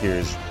losses.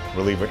 Here's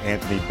reliever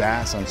Anthony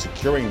Bass on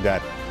securing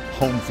that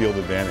home field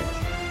advantage.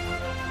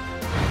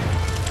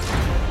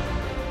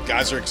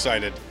 Guys are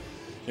excited.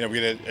 You know, we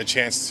get a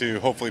chance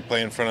to hopefully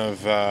play in front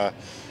of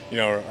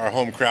our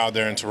home crowd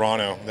there in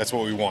Toronto. That's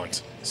what we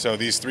want. So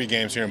these 3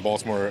 games here in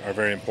Baltimore are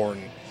very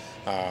important,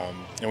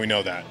 and we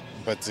know that.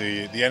 But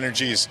the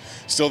energy is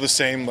still the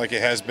same like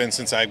it has been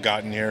since I've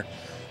gotten here.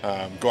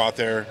 Go out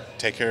there,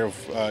 take care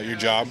of your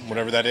job,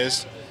 whatever that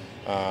is.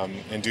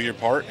 And do your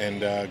part,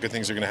 and good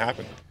things are going to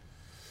happen.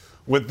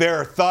 With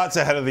their thoughts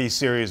ahead of the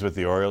series with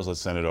the Orioles, let's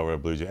send it over to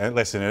Blue Jays. And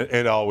listen,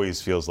 it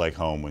always feels like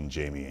home when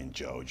Jamie and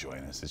Joe join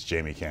us. It's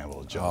Jamie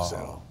Campbell, Joe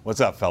Settle. What's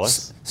up,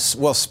 fellas?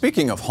 Well,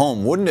 speaking of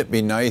home, wouldn't it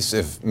be nice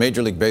if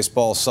Major League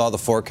Baseball saw the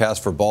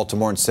forecast for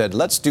Baltimore and said,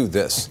 let's do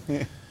this.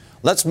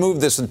 Let's move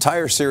this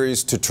entire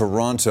series to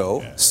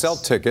Toronto, sell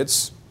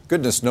tickets.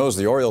 Goodness knows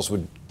the Orioles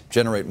would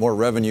generate more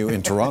revenue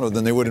in Toronto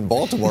than they would in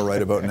Baltimore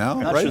right about now.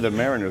 Not sure the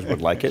Mariners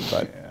would like it,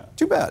 but...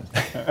 Too bad.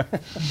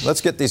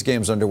 Let's get these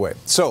games underway.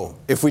 So,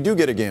 if we do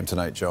get a game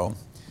tonight, Joe,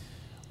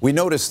 we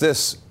noticed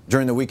this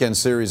during the weekend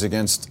series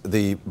against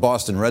the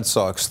Boston Red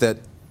Sox, that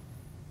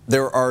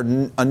there are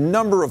a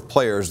number of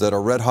players that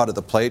are red hot at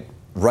the plate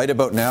right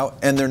about now,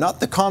 and they're not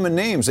the common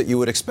names that you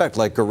would expect,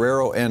 like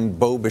Guerrero and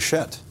Bo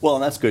Bichette. Well,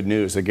 and that's good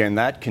news. Again,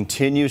 that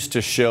continues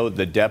to show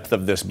the depth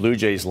of this Blue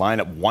Jays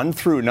lineup 1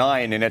 through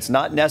 9, and it's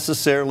not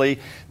necessarily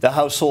the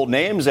household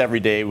names every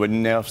day.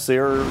 When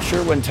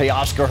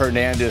Teoscar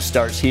Hernandez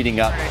starts heating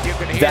up,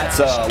 that's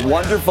a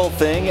wonderful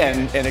thing,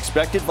 and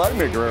expected.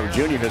 Vladimir Guerrero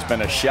Jr. has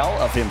been a shell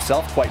of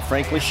himself, quite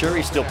frankly. Sure,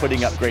 he's still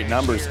putting up great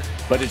numbers,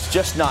 but it's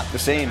just not the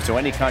same, so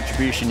any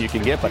contribution you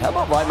can get. But how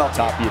about Raimel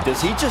Tapia?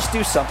 Does he just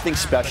do something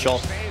special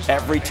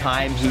every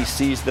time he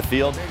sees the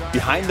field?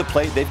 Behind the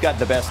plate, they've got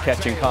the best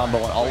catching combo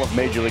in all of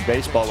Major League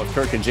Baseball with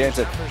Kirk and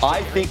Jansen.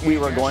 I think we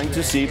were going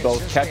to see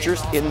both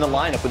catchers in the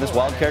lineup when this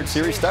wild card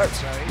series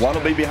starts. One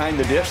will be behind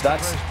the dish.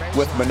 That's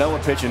with Manoah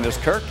pitching as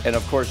Kirk, and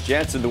of course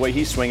Jansen, the way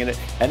he's swinging it.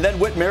 And then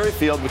Whit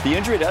Merrifield, with the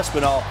injury to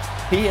Espinal,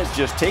 he has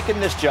just taken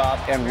this job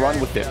and run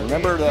with it.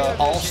 Remember the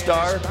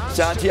all-star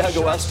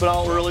Santiago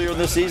Espinal earlier in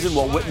the season?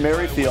 Well, Whit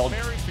Merrifield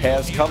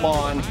has come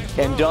on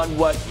and done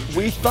what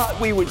we thought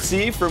we would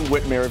see from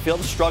Whit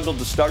Merrifield. Struggled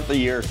to start the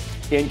year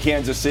in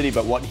Kansas City,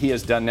 but what he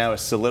has done now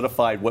is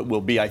solidified what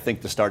will be, I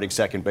think, the starting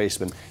second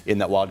baseman in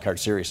that wild card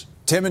series.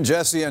 Tim and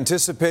Jesse,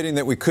 anticipating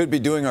that we could be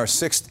doing our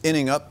 6th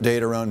inning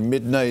update around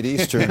midnight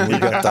Eastern. We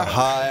got the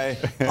high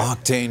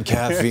octane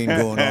caffeine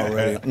going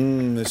already.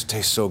 This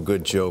tastes so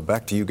good, Joe.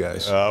 Back to you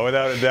guys.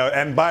 Without a doubt.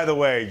 And by the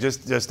way,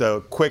 just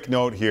a quick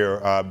note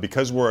here,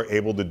 because we're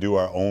able to do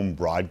our own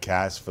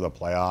broadcast for the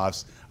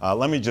playoffs,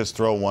 let me just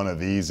throw one of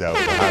these out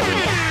for having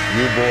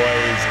you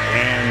boys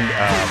and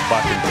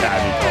Buck and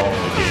Tabby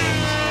calling the games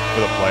for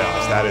the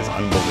playoffs. That is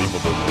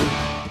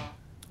unbelievable.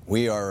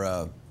 We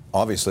are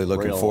obviously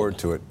looking forward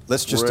to it.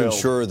 Let's just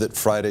ensure that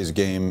Friday's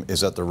game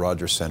is at the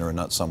Rogers Center and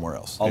not somewhere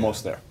else.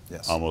 Almost there.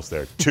 Yes. Almost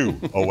there.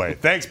 2 away.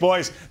 Thanks,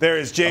 boys. There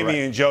is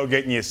Jamie and Joe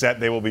getting you set.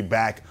 They will be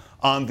back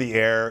on the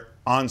air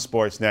on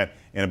Sportsnet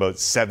in about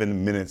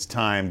 7 minutes'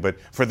 time. But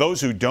for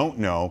those who don't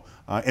know,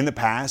 in the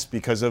past,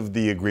 because of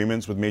the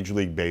agreements with Major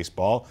League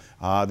Baseball,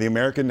 the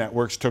American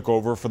networks took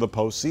over for the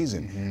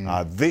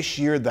postseason. This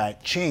year,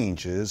 that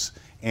changes,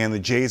 and the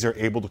Jays are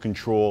able to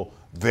control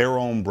their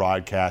own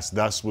broadcast.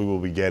 Thus, we will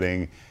be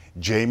getting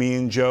Jamie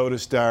and Joe to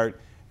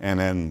start, and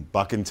then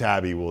Buck and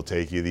Tabby will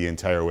take you the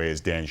entire way as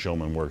Dan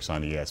Shulman works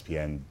on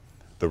ESPN,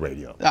 the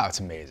radio. Oh, it's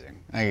amazing.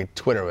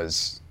 Twitter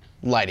was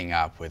lighting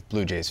up with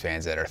Blue Jays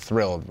fans that are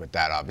thrilled with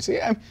that, obviously.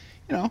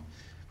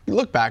 You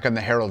look back on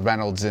the Harold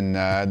Reynolds in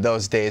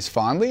those days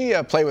fondly.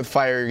 Play with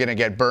fire, you're going to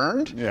get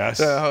burned. Yes.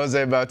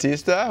 Jose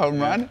Bautista, home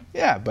run.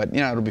 Yeah, but,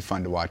 it'll be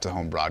fun to watch the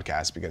home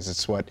broadcast because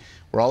it's what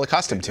we're all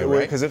accustomed to,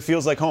 right? Because it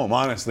feels like home,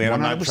 honestly. And 100%.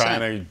 I'm not trying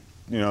to,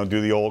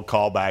 do the old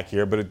callback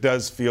here, but it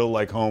does feel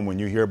like home when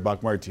you hear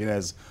Buck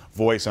Martinez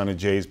voice on a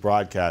Jays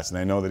broadcast, and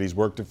I know that he's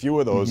worked a few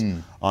of those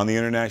on the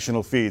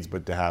international feeds,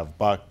 but to have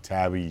Buck,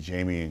 Tabby,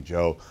 Jamie, and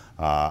Joe,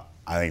 I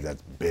think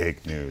that's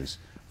big news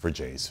for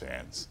Jays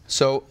fans.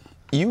 So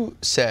you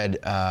said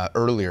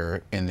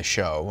earlier in the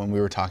show when we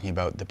were talking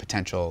about the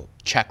potential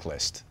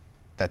checklist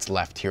that's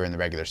left here in the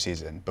regular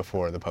season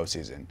before the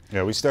postseason.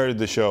 Yeah, we started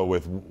the show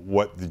with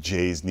what the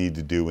Jays need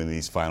to do in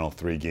these final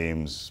 3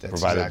 games,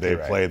 provided exactly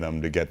they play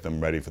them, to get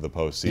them ready for the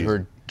postseason. You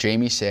heard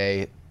Jamie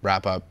say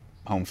wrap up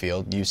home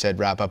field. You said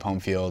wrap up home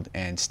field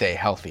and stay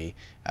healthy.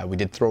 We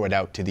did throw it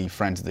out to the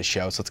friends of the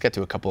show, so let's get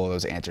to a couple of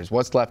those answers.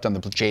 What's left on the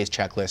Jays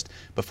checklist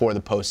before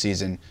the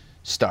postseason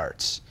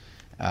starts?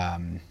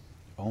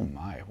 Oh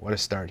my, what a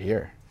start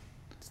here.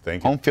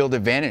 Thank you. Home field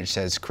advantage,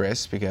 says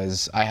Chris,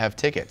 because I have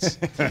tickets.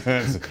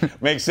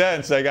 Makes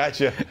sense. I got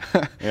you.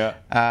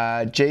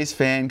 Yeah. Jays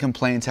fan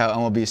complains how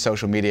MLB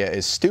social media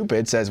is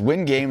stupid. Says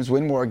win games,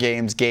 win more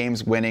games,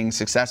 games winning,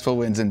 successful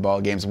wins in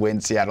ball games, win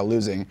Seattle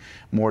losing,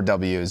 more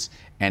W's,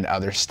 and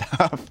other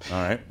stuff.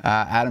 All right.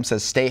 Adam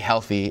says stay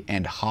healthy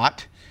and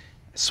hot.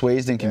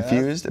 Swayed and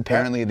confused.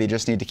 Apparently, they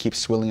just need to keep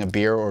swilling a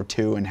beer or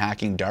 2 and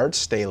hacking darts.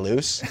 Stay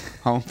loose.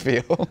 Home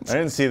field. I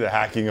didn't see the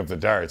hacking of the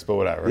darts, but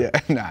whatever. Yeah,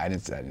 no, I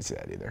didn't see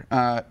that either.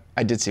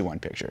 I did see one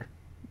picture.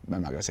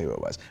 I'm not going to say who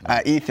it was.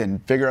 Ethan,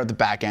 figure out the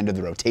back end of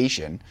the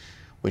rotation,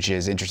 which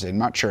is interesting. I'm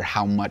not sure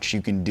how much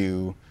you can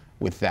do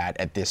with that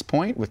at this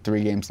point with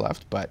 3 games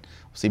left, but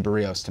we'll see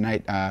Barrios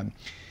tonight.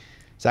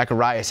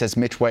 Zachariah says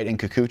Mitch White and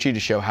Kikuchi to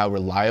show how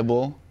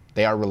reliable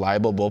they are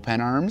reliable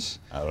bullpen arms.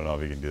 I don't know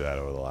if you can do that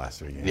over the last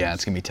 3 games. Yeah,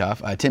 it's going to be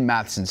tough. Tim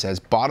Matheson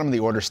says, bottom of the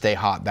order, stay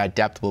hot. That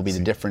depth will be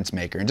the difference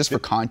maker. And just for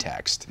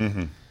context,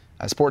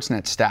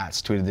 Sportsnet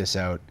Stats tweeted this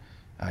out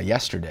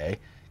yesterday.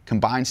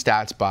 Combined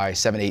stats by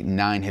 7, 8, and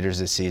 9 hitters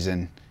this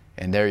season.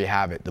 And there you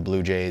have it. The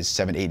Blue Jays,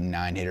 7, 8, and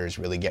 9 hitters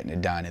really getting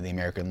it done in the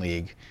American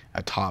League.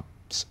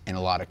 Tops in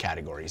a lot of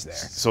categories there.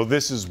 So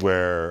this is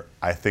where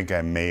I think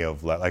I may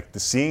have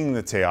seeing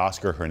the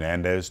Teoscar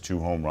Hernandez 2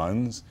 home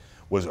runs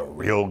was a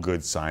real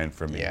good sign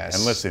for me. Yes.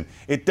 And listen,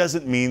 it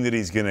doesn't mean that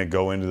he's going to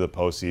go into the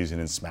postseason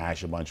and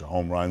smash a bunch of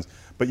home runs,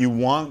 but you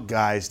want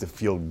guys to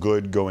feel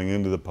good going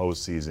into the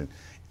postseason.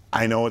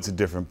 I know it's a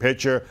different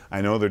pitcher.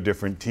 I know they're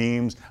different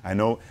teams. I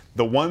know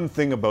the one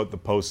thing about the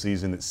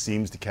postseason that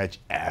seems to catch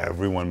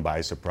everyone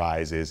by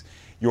surprise is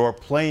you're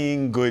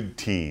playing good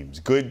teams.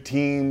 Good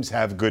teams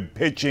have good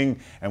pitching,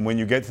 and when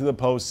you get to the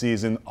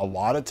postseason, a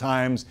lot of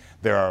times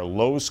there are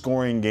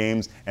low-scoring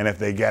games, and if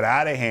they get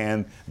out of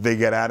hand, they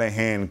get out of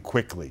hand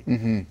quickly.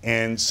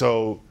 And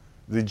so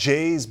the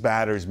Jays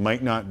batters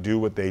might not do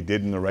what they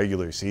did in the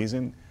regular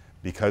season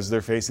because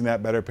they're facing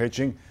that better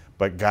pitching,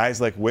 but guys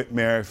like Whit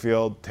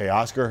Merrifield,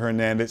 Teoscar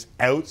Hernandez,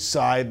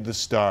 outside the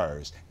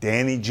stars,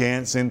 Danny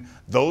Jansen,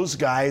 those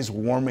guys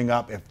warming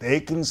up, if they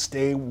can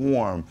stay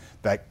warm,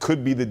 that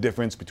could be the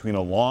difference between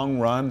a long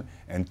run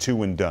and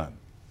 2 and done.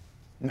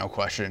 No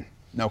question.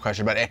 No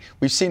question. But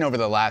we've seen over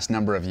the last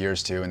number of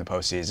years, too, in the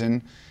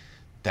postseason,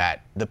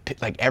 that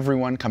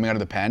everyone coming out of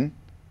the pen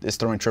is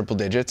throwing triple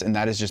digits, and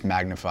that is just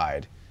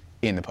magnified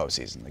in the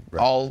postseason.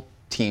 All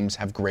teams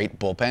have great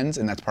bullpens,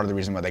 and that's part of the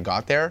reason why they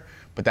got there.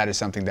 But that is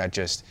something that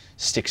just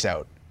sticks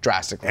out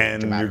drastically.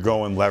 And you're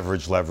going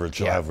leverage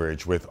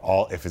with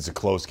all. If it's a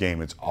close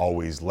game, it's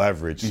always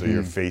leverage. So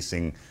you're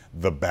facing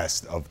the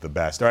best of the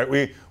best. All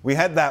right, we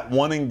had that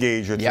one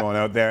engager thrown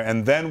out there,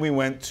 and then we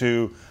went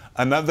to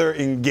another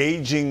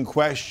engaging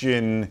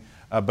question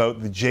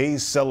about the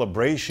Jays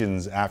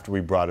celebrations after we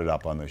brought it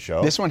up on the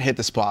show. This one hit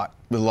the spot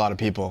with a lot of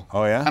people.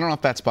 Oh, yeah? I don't know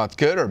if that spot's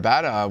good or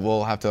bad.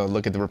 We'll have to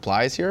look at the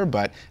replies here,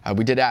 but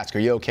we did ask, are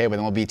you okay with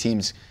MLB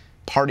teams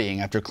partying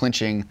after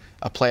clinching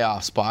a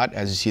playoff spot?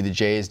 As you see the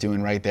Jays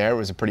doing right there, it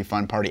was a pretty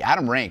fun party.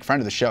 Adam Rank,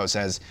 friend of the show,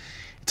 says,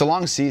 it's a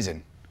long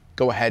season.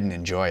 Go ahead and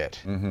enjoy it.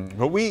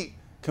 But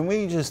can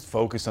we just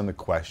focus on the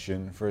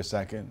question for a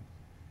second?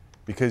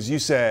 Because you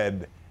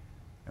said,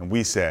 and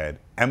we said,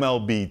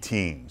 MLB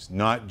teams,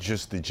 not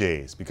just the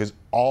Jays, because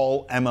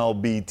all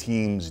MLB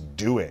teams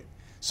do it.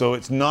 So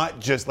it's not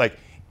just like,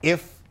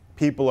 if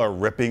people are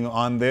ripping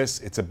on this,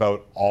 it's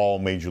about all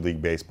Major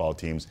League Baseball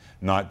teams,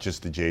 not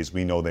just the Jays.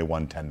 We know they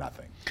won 10-0.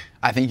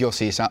 I think you'll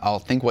see, I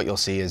think what you'll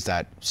see is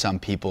that some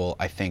people,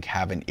 I think,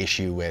 have an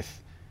issue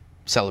with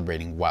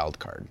celebrating wild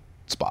card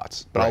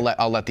spots. But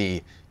I'll let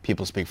the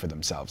people speak for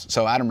themselves.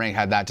 So Adam Rank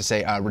had that to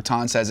say.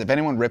 Ratan says, if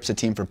anyone rips a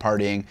team for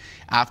partying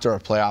after a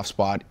playoff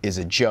spot is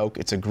a joke.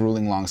 It's a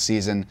grueling long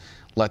season.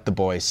 Let the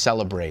boys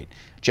celebrate.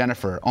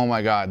 Jennifer, oh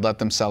my God, let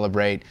them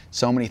celebrate.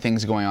 So many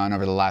things going on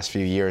over the last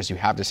few years. You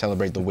have to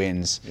celebrate the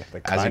wins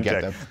as you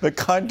get them. The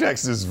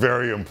context is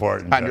very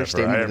important,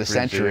 Understatement of the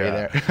century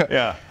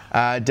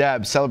there.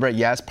 Deb, celebrate,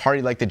 yes.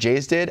 Party like the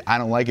Jays did. I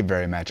don't like it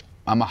very much.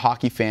 I'm a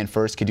hockey fan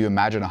first. Could you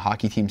imagine a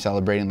hockey team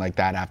celebrating like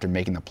that after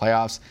making the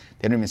playoffs?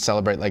 They don't even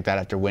celebrate like that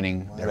after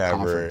winning their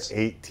conference.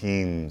 8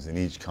 teams in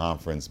each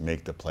conference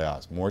make the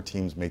playoffs. More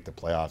teams make the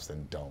playoffs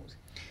than don't.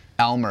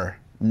 Elmer,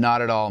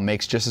 not at all.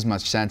 Makes just as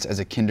much sense as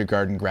a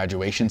kindergarten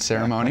graduation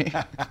ceremony.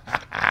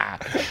 I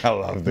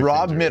love the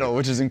Rob Middle,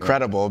 which is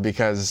incredible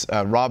because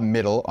Rob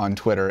Middle on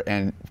Twitter,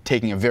 and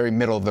taking a very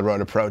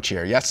middle-of-the-road approach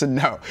here. Yes and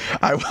no.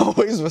 I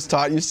always was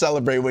taught you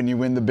celebrate when you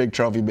win the big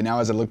trophy, but now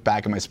as I look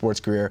back at my sports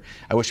career,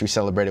 I wish we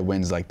celebrated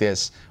wins like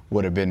this.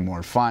 Would have been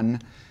more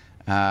fun.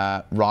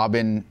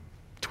 Robin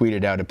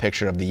tweeted out a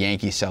picture of the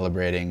Yankees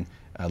celebrating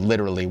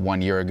literally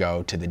 1 year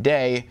ago to the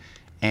day,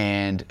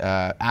 and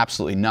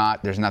absolutely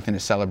not. There's nothing to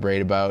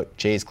celebrate about.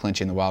 Jays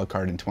clinching the wild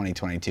card in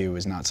 2022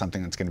 is not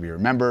something that's going to be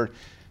remembered.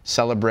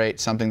 Celebrate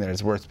something that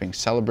is worth being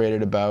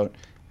celebrated about.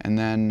 And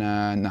then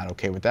not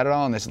okay with that at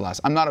all. And this is the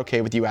last. I'm not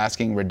okay with you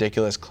asking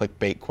ridiculous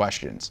clickbait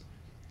questions.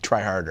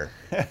 Try harder.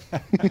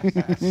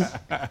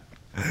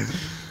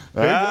 All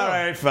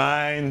right,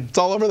 fine. It's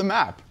all over the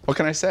map. What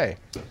can I say?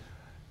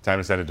 Time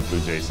to send it to Blue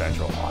Jays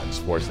Central on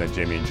Sportsnet.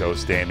 Jimmy and Joe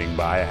standing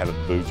by ahead of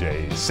the Blue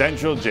Jays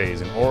Central,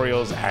 Jays and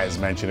Orioles, as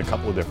mentioned a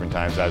couple of different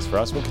times. As for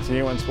us, we'll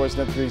continue on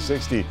Sportsnet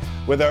 360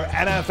 with our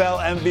NFL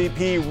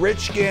MVP,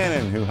 Rich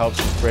Gannon, who helps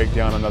us break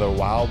down another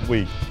wild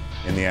week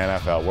in the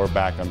NFL. We're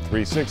back on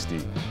 360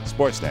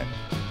 Sportsnet,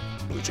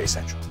 Blue Jays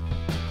Central.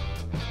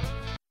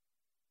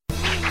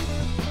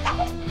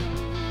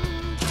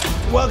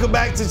 Welcome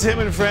back to Tim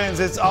and Friends.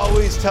 It's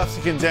always tough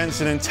to condense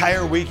an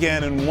entire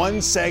weekend in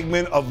one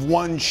segment of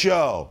one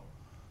show.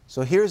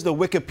 So here's the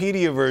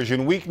Wikipedia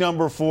version, week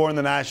number 4 in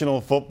the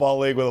National Football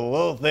League, with a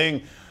little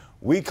thing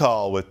we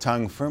call, with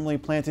tongue firmly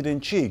planted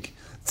in cheek,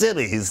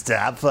 Timmy's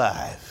Top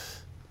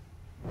 5.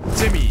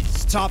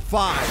 Timmy's Top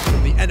 5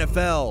 from the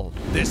NFL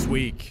this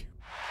week.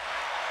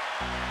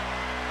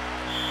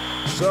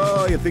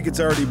 So you think it's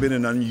already been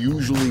an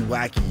unusually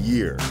wacky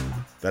year.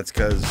 That's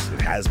because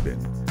it has been.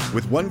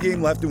 With one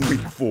game left in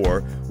week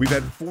 4, we've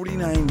had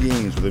 49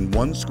 games within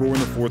one score in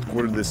the fourth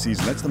quarter of this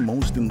season. That's the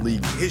most in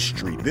league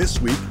history.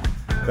 This week,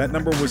 that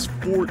number was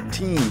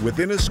 14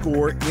 within a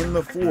score in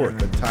the fourth.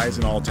 That ties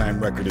an all-time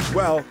record as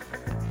well.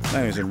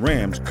 Niners and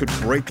Rams could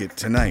break it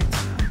tonight.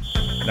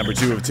 Number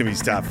 2 of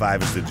Timmy's Top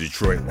 5 is the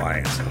Detroit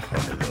Lions. Oh,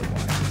 the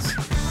Lions.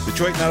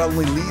 Detroit not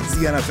only leads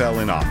the NFL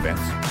in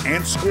offense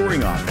and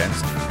scoring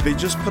offense, they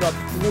just put up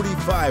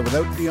 45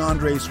 without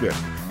DeAndre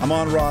Swift,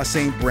 Amon-Ra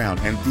St. Brown,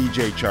 and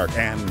DJ Chark,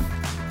 and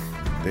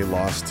they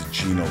lost to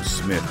Geno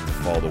Smith to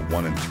fall to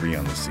 1-3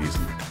 on the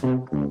season.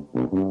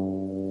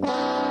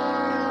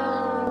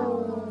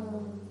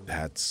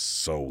 That's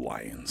so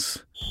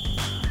Lions.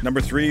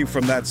 Number 3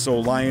 from That's So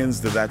Lions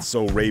to That's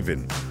So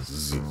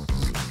Ravens.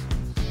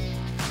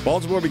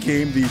 Baltimore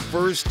became the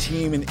first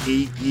team in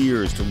 8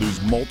 years to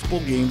lose multiple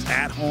games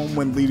at home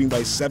when leading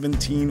by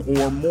 17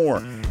 or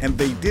more, and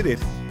they did it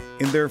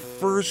in their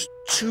first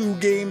 2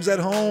 games at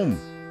home.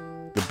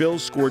 The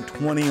Bills scored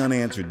 20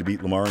 unanswered to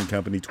beat Lamar and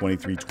Company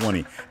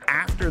 23-20.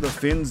 After the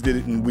Finns did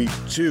it in week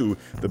 2,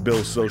 the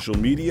Bills' social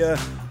media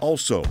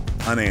also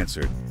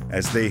unanswered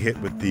as they hit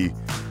with the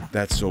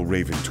That's So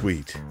Raven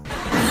tweet.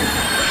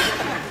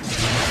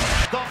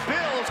 The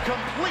Bills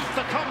complete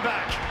the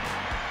comeback,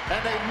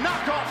 and they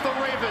knock off the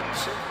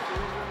Ravens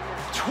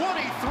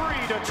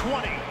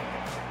 23-20.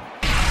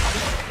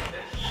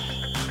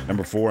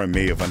 Number 4, I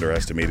may have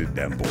underestimated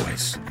them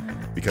boys,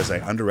 because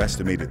I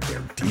underestimated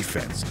their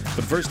defense.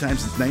 For the first time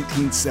since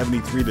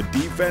 1973, the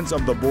defense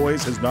of the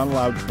boys has not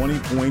allowed 20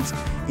 points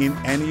in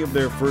any of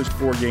their first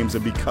 4 games,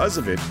 and because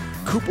of it,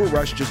 Cooper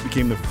Rush just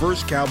became the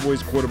first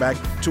Cowboys quarterback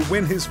to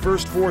win his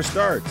first 4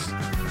 starts.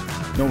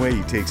 No way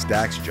he takes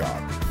Dak's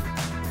job,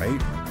 right?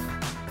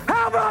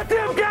 How about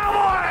them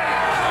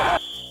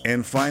Cowboys?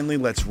 And finally,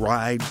 let's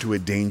ride to a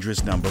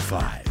dangerous number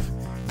 5.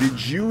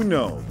 Did you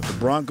know that the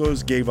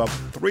Broncos gave up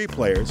 3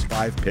 players,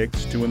 5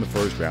 picks, 2 in the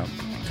first round,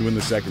 2 in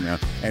the second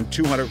round, and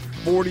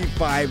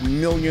 $245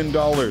 million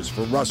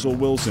for Russell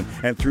Wilson?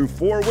 And through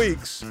 4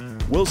 weeks,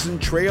 Wilson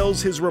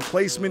trails his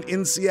replacement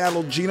in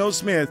Seattle, Geno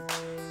Smith,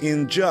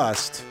 in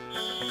just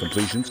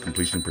completions,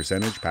 completion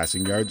percentage,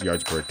 passing yards,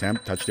 yards per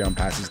attempt, touchdown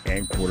passes,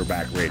 and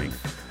quarterback rating.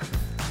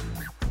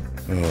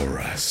 Oh,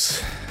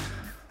 Russ.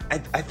 I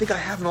think I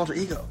have an alter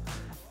ego.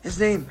 His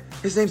name's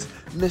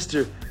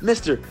Mr.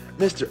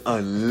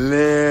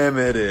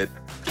 Unlimited.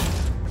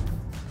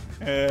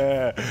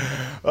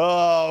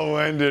 Oh,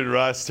 when did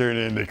Russ turn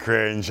into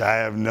cringe? I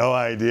have no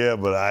idea,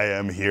 but I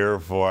am here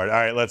for it. All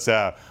right, let's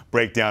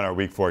break down our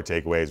Week 4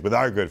 takeaways with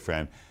our good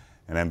friend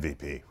and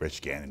MVP,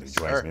 Rich Gannon, who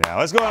joins me now.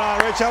 What's going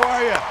on, Rich? How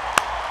are you?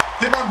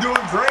 Tim, I'm doing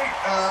great.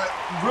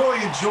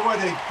 Really enjoyed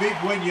a big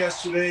win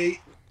yesterday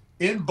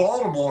in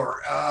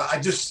Baltimore.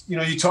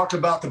 You talked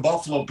about the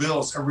Buffalo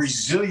Bills, a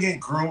resilient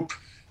group,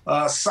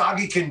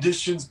 soggy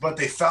conditions, but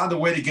they found a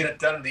way to get it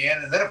done in the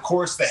end. And then, of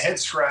course, the head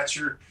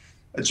scratcher,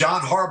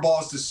 John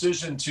Harbaugh's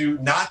decision to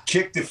not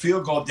kick the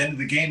field goal at the end of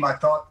the game. I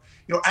thought,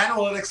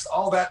 analytics,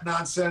 all that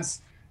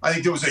nonsense, I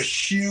think there was a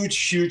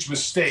huge, huge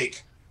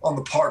mistake on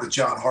the part of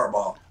John Harbaugh.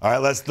 All right,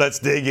 let's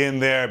dig in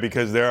there,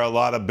 because there are a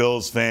lot of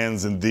Bills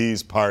fans in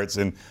these parts.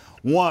 And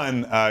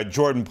one,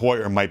 Jordan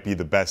Poyer might be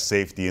the best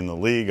safety in the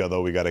league,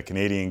 although we got a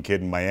Canadian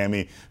kid in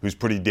Miami who's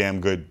pretty damn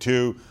good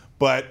too.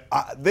 But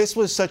this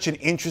was such an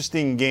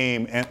interesting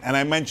game, and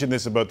I mentioned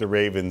this about the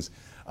Ravens.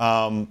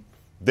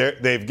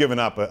 They've given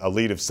up a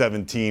lead of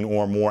 17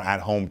 or more at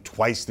home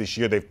twice this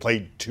year. They've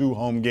played 2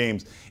 home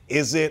games.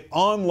 Is it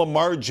on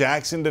Lamar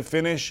Jackson to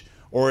finish,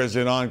 or is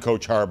it on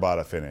Coach Harbaugh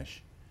to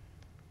finish?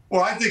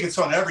 Well, I think it's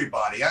on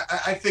everybody.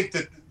 I think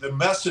that the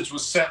message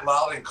was sent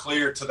loud and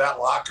clear to that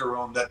locker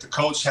room that the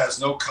coach has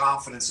no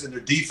confidence in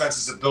their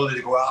defense's ability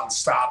to go out and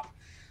stop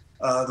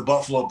the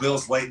Buffalo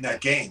Bills late in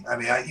that game. I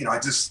mean,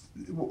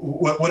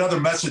 what other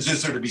message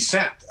is there to be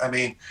sent? I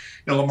mean,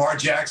 Lamar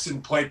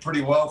Jackson played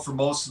pretty well for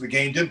most of the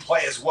game, didn't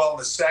play as well in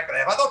the second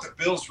half. I thought the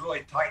Bills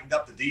really tightened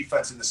up the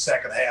defense in the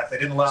second half. They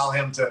didn't allow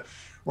him to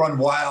run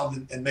wild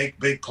and make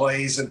big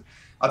plays, and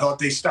I thought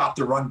they stopped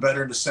the run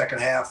better in the second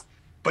half.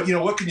 But,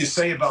 what can you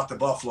say about the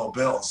Buffalo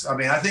Bills? I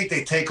mean, I think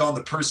they take on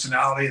the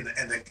personality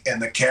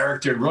and the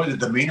character and really the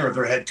demeanor of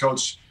their head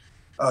coach,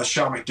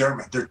 Sean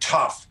McDermott. They're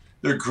tough.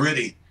 They're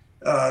gritty.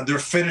 They're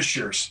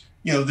finishers.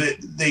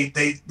 They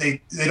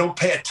don't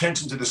pay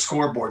attention to the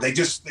scoreboard. They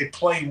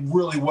play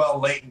really well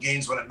late in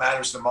games when it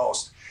matters the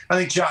most. I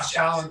think Josh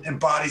Allen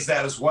embodies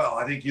that as well.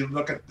 I think you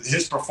look at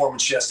his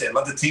performance yesterday.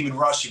 Led the team in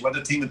rushing, led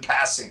the team in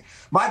passing.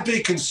 My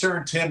big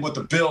concern, Tim, with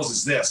the Bills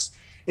is this.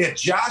 If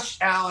Josh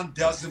Allen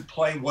doesn't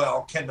play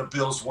well, can the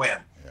Bills win?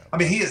 Yeah. I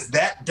mean, he is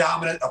that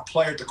dominant a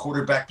player at the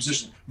quarterback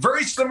position.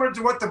 Very similar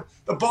to what the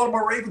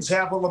Baltimore Ravens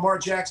have with Lamar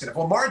Jackson. If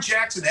Lamar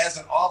Jackson has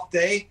an off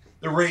day,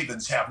 the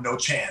Ravens have no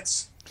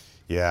chance.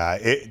 Yeah,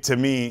 to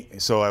me,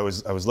 so I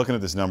was looking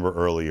at this number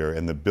earlier,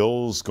 and the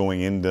Bills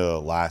going into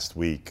last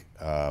week,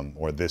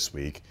 or this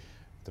week,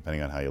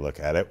 depending on how you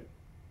look at it,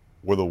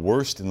 were the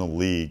worst in the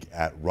league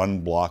at run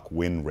block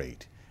win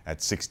rate at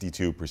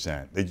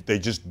 62%. They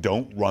just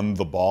don't run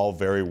the ball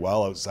very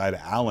well outside of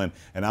Allen.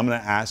 And I'm going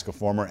to ask a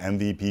former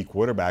MVP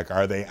quarterback,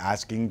 are they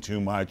asking too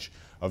much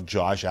of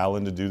Josh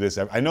Allen to do this?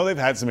 I know they've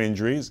had some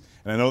injuries,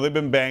 and I know they've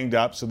been banged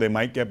up, so they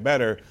might get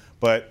better,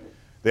 but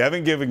they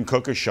haven't given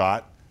Cook a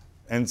shot,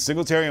 and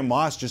Singletary and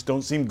Moss just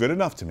don't seem good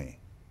enough to me.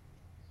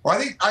 Well,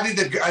 I think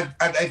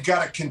they've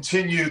got to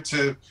continue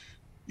to,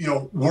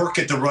 work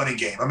at the running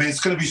game. I mean, it's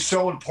going to be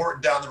so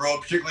important down the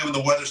road, particularly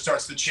when the weather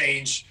starts to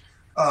change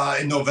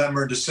in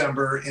November and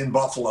December in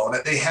Buffalo, and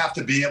that they have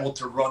to be able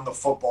to run the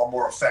football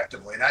more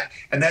effectively.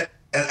 And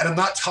I'm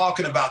not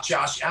talking about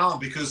Josh Allen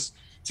because,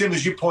 Tim,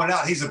 as you point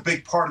out, he's a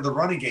big part of the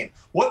running game.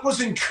 What was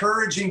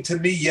encouraging to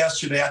me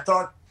yesterday, I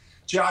thought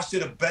Josh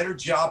did a better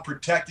job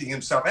protecting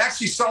himself. I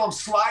actually saw him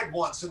slide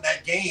once in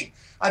that game.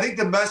 I think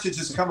the message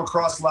has come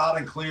across loud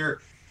and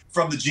clear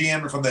from the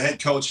GM and from the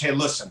head coach. Hey,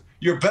 listen,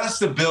 your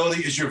best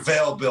ability is your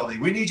availability.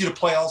 We need you to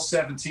play all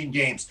 17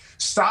 games.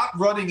 Stop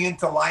running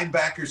into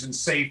linebackers and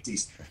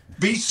safeties.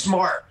 Be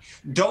smart.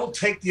 Don't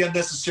take the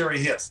unnecessary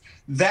hits.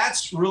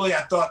 That's really,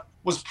 I thought,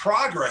 was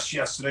progress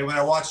yesterday when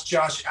I watched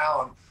Josh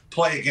Allen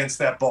play against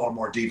that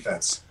Baltimore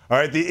defense. All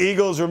right, the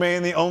Eagles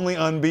remain the only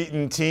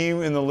unbeaten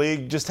team in the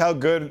league. Just how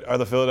good are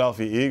the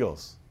Philadelphia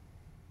Eagles?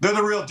 They're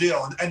the real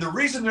deal. And the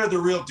reason they're the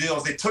real deal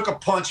is they took a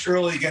punch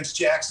early against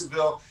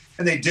Jacksonville,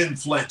 and they didn't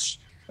flinch.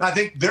 And I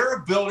think their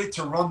ability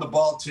to run the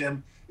ball,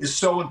 Tim, is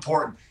so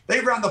important. They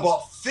ran the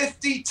ball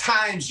 50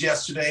 times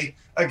yesterday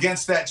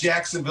against that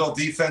Jacksonville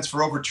defense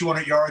for over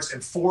 200 yards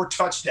and 4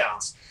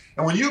 touchdowns.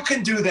 And when you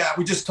can do that,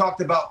 we just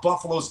talked about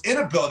Buffalo's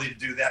inability to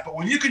do that, but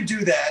when you can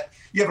do that,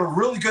 you have a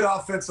really good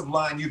offensive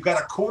line. You've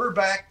got a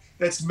quarterback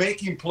that's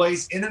making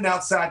plays in and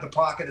outside the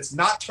pocket. It's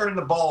not turning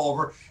the ball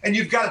over. And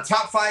you've got a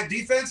top 5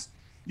 defense.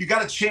 You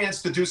got a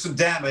chance to do some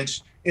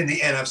damage in the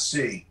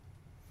NFC.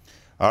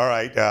 All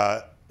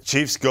right.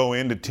 Chiefs go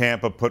into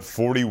Tampa, put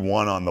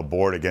 41 on the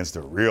board against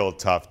a real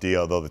tough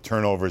deal, though the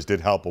turnovers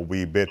did help a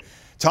wee bit.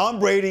 Tom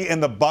Brady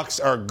and the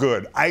Bucs are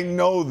good. I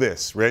know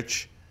this,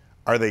 Rich.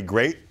 Are they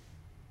great?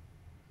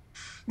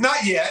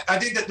 Not yet. I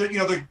think that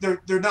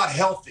they're not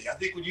healthy. I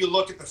think when you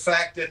look at the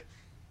fact that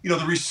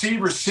the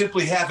receivers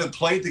simply haven't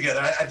played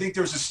together. I think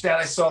there was a stat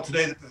I saw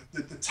today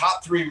that the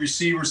top 3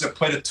 receivers have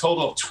played a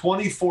total of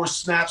 24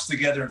 snaps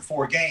together in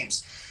 4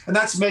 games. And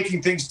that's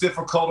making things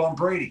difficult on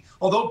Brady.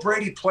 Although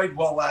Brady played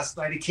well last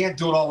night, he can't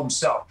do it all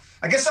himself.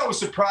 I guess I was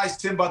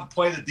surprised, Tim, by the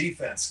play of the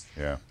defense.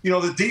 Yeah.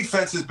 The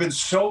defense has been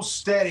so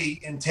steady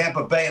in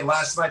Tampa Bay, and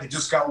last night they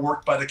just got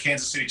worked by the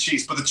Kansas City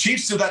Chiefs. But the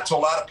Chiefs do that to a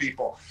lot of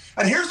people.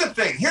 And here's the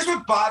thing. Here's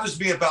what bothers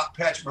me about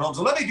Patrick Mahomes.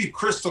 And let me be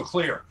crystal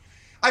clear.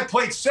 I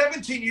played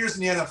 17 years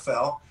in the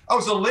NFL. I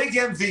was a league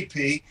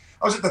MVP.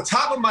 I was at the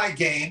top of my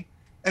game.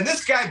 And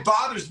this guy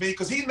bothers me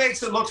because he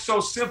makes it look so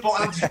simple.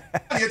 And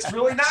it's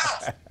really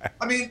not.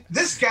 I mean,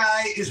 this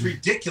guy is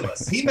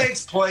ridiculous. He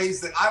makes plays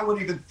that I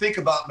wouldn't even think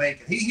about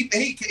making.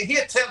 He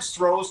attempts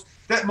throws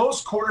that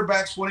most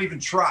quarterbacks wouldn't even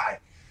try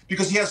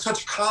because he has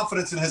such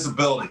confidence in his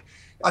ability.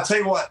 I'll tell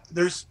you what,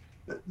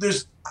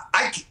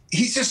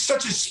 he's just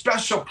such a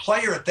special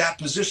player at that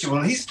position.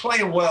 When he's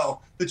playing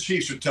well, the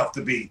Chiefs are tough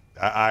to beat.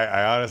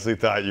 I honestly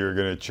thought you were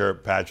going to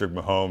chirp Patrick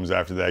Mahomes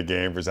after that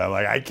game for something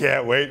like, I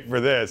can't wait for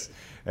this.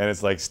 And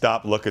it's like,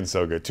 stop looking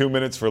so good. 2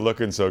 minutes for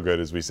looking so good,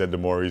 as we said to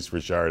Maurice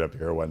Richard up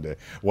here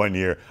one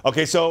year.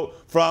 Okay, so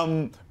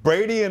from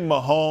Brady and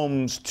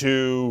Mahomes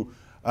to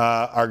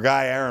our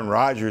guy Aaron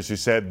Rodgers, who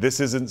said this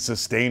isn't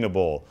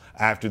sustainable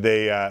after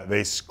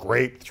they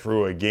scraped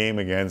through a game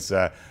against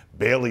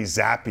Bailey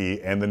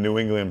Zappi and the New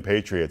England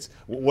Patriots.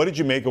 What did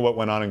you make of what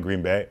went on in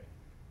Green Bay?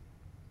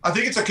 I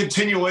think it's a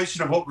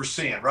continuation of what we're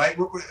seeing, right?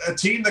 We're a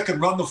team that can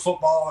run the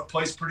football, that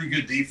plays pretty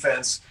good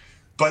defense,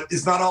 but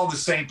is not all on the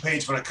same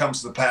page when it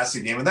comes to the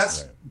passing game. And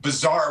that's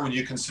bizarre when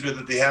you consider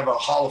that they have a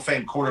Hall of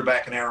Fame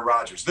quarterback in Aaron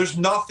Rodgers. There's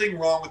nothing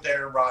wrong with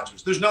Aaron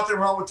Rodgers. There's nothing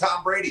wrong with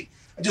Tom Brady.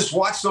 I just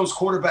watched those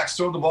quarterbacks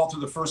throw the ball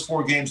through the first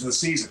 4 games of the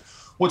season.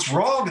 What's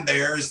wrong in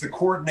there is the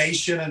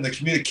coordination and the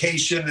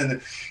communication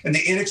and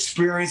the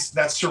inexperience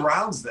that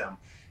surrounds them.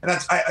 And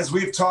as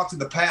we've talked in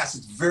the past,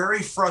 it's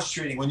very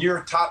frustrating when you're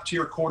a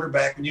top-tier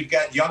quarterback, when you've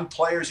got young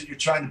players that you're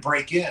trying to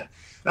break in.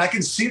 And I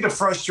can see the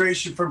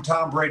frustration from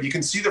Tom Brady. You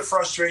can see the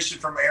frustration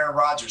from Aaron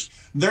Rodgers.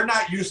 They're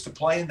not used to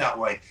playing that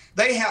way.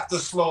 They have to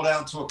slow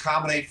down to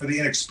accommodate for the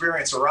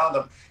inexperience around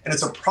them, and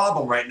it's a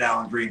problem right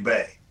now in Green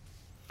Bay.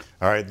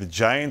 All right, the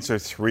Giants are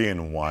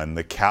 3-1.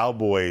 The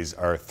Cowboys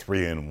are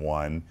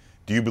 3-1.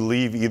 Do you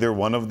believe either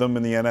one of them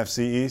in the NFC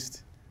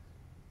East?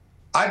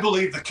 I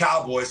believe the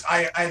Cowboys.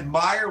 I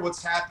admire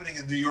what's happening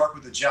in New York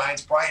with the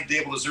Giants. Brian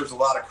Dable deserves a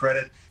lot of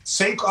credit.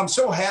 I'm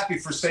so happy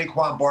for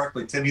Saquon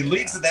Barkley, Tim. He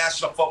leads the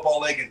National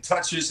Football League in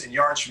touches and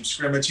yards from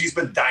scrimmage. He's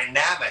been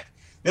dynamic.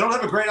 They don't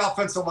have a great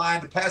offensive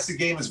line. The passing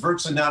game is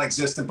virtually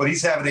non-existent, but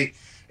he's having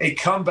a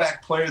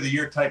comeback player of the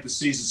year type of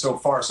season so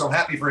far. So I'm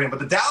happy for him. But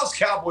the Dallas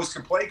Cowboys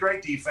can play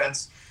great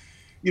defense.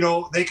 You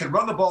know, they can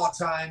run the ball at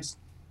times.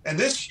 And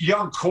this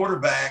young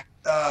quarterback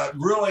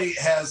really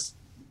has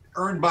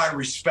earned my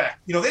respect.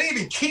 You know,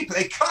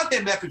 they cut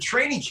him after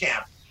training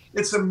camp.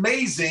 It's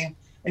amazing.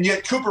 And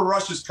yet Cooper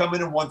Rush has come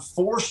in and won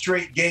 4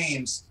 straight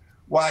games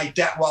while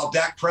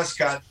Dak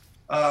Prescott,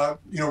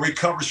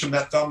 recovers from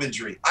that thumb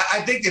injury.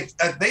 I think if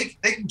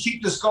they can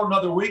keep this going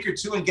another week or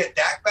 2 and get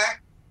Dak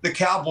back, the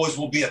Cowboys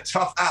will be a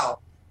tough out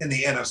in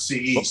the NFC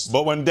East.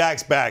 But when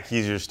Dak's back,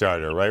 he's your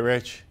starter, right,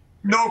 Rich?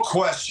 No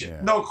question.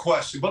 Yeah. No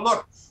question. But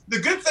look, the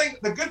good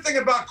thing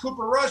about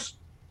Cooper Rush,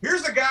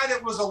 here's a guy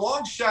that was a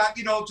long shot,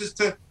 just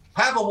to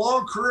have a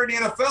long career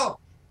in the NFL.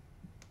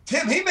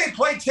 Tim, he may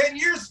play 10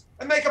 years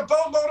and make a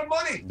boatload of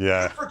money.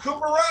 Yeah. Good for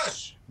Cooper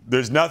Rush.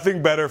 There's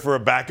nothing better for a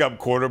backup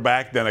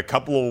quarterback than a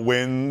couple of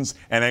wins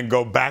and then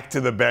go back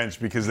to the bench,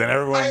 because then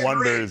everyone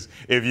wonders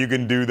if you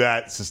can do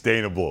that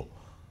sustainable.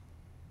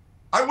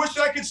 I wish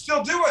I could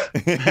still do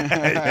it.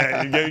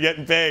 Yeah, you're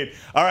getting paid.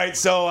 All right,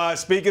 so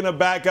speaking of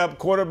backup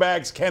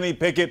quarterbacks, Kenny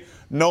Pickett,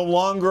 no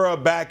longer a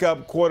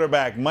backup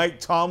quarterback. Mike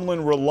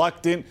Tomlin,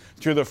 reluctant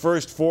through the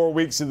first 4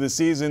 weeks of the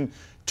season,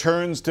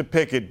 turns to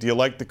Pickett. Do you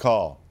like the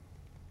call?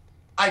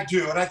 I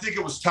do, and I think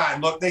it was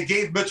time. Look, they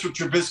gave Mitchell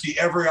Trubisky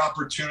every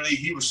opportunity.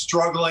 He was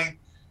struggling.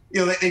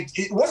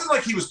 It wasn't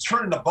like he was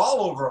turning the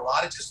ball over a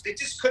lot. They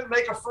just couldn't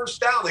make a first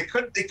down. They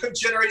couldn't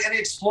generate any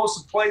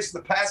explosive plays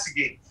in the passing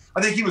game.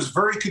 I think he was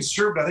very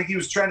conservative. I think he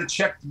was trying to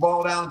check the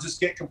ball down and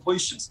just get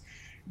completions.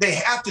 They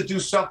have to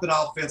do something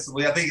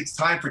offensively. I think it's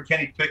time for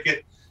Kenny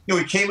Pickett.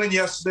 He came in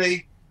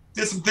yesterday,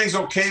 did some things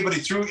okay, but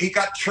he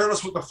got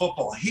careless with the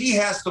football. He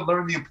has to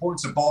learn the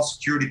importance of ball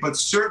security. But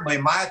certainly,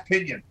 in my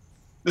opinion,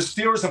 the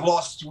Steelers have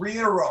lost 3 in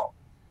a row,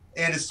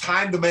 and it's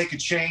time to make a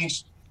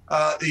change.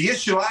 The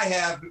issue I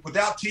have,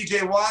 without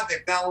T.J. Watt, they've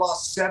now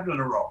lost 7 in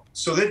a row.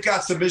 So they've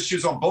got some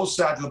issues on both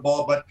sides of the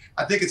ball, but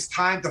I think it's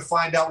time to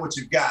find out what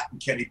you've got in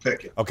Kenny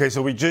Pickett. Okay,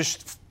 so we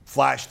just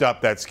flashed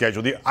up that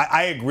schedule.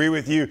 I agree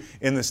with you.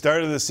 In the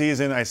start of the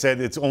season, I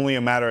said it's only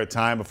a matter of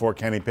time before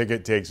Kenny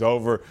Pickett takes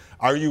over.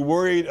 Are you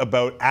worried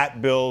about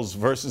at Bills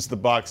versus the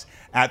Bucs,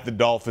 at the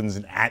Dolphins,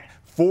 and at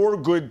 4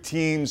 good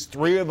teams,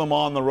 3 of them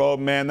on the road?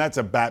 Man, that's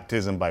a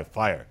baptism by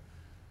fire.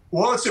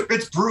 Well,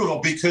 it's brutal,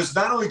 because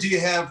not only do you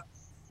have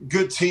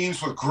good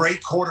teams with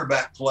great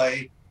quarterback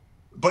play,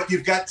 but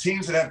you've got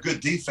teams that have good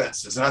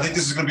defenses. And I think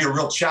this is going to be a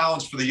real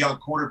challenge for the young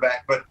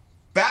quarterback. But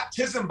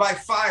baptism by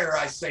fire,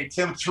 I say,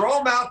 Tim. Throw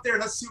him out there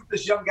and let's see what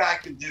this young guy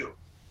can do.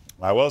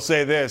 I will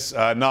say this,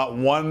 not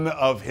one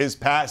of his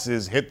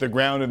passes hit the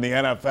ground in the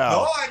NFL.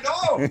 No, I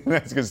know.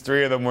 That's because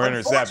 3 of them were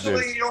intercepted.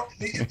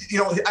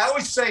 I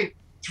always say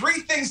 3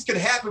 things can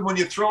happen when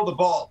you throw the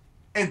ball,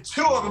 and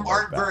 2 of them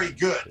aren't very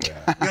good.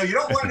 Yeah. You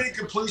don't want an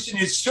incompletion.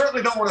 You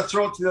certainly don't want to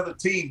throw it to the other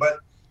team, but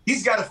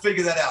he's got to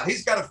figure that out.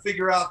 He's got to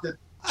figure out that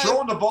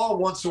throwing the ball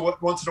once in a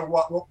while is not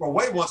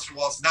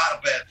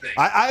a bad thing.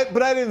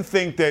 But I didn't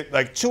think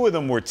that, 2 of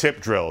them were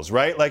tip drills,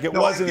 right? It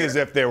wasn't as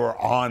if they were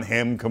on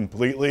him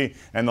completely,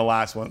 and the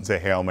last one's a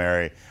Hail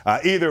Mary.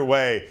 Either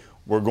way,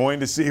 we're going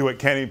to see what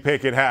Kenny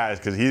Pickett has,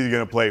 because he's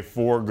going to play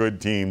 4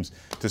 good teams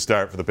to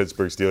start for the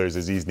Pittsburgh Steelers,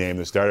 as he's named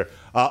the starter.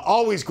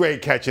 Always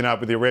great catching up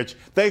with you, Rich.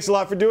 Thanks a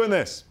lot for doing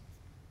this.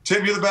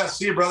 Tim, you're the best.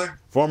 See you, brother.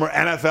 Former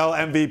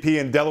NFL MVP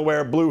and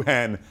Delaware Blue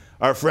Hen,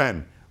 our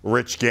friend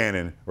Rich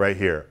Gannon, right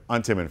here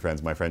on Tim and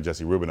Friends. My friend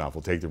Jesse Rubinoff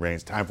will take the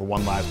reins. Time for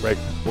one last break.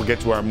 We'll get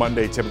to our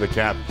Monday tip of the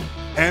cap.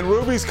 And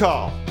Ruby's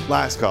call,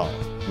 last call,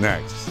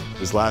 next.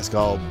 Does last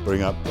call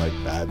bring up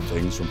bad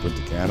things from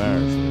Punta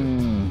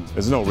Cana?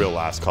 There's no real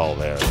last call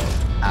there, though.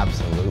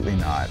 Absolutely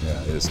not.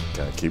 Yeah, just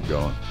kind of keep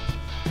going.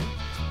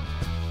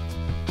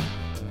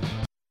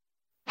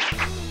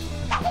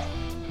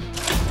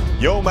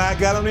 Yo,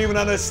 Mac, I don't even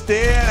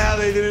understand how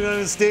they didn't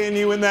understand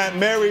you in that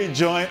Mary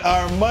joint.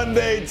 Our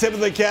Monday tip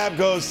of the cap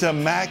goes to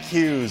Mac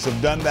Hughes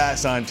of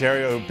Dundas,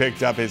 Ontario, who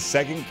picked up his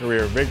second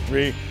career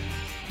victory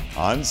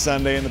on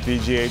Sunday in the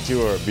PGA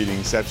Tour,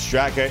 beating Sepp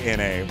Straka in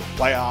a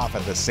playoff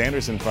at the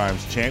Sanderson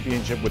Farms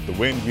Championship. With the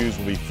win, Hughes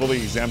will be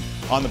fully exempt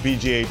on the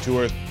PGA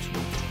Tour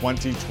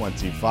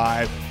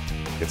 2025.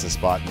 Gets a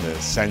spot in the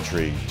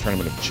Century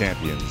Tournament of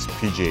Champions,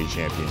 PGA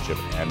Championship,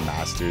 and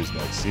Masters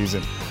next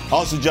season.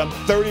 Also jumped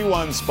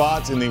 31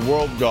 spots in the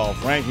World Golf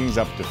Rankings,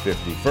 up to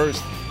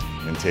 51st,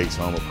 and takes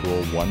home a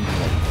cool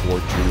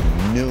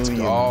 $1.42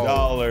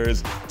 million.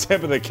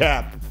 Tip of the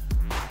cap,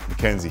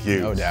 Mackenzie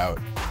Hughes. No doubt.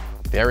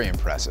 Very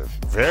impressive.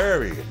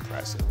 Very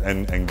impressive.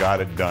 And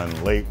got it done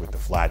late with the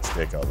flat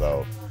stick,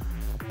 although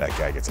that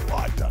guy gets a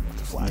lot done with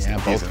the flat stick.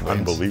 He's an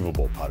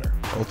unbelievable putter.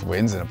 Both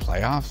wins in a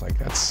playoff, like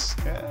that's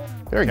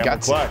very Camel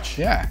gutsy. clutch.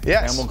 Yeah,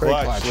 yes, Camel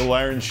very clutch. Little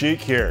Iron Sheik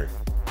here.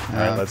 All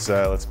right,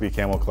 let's be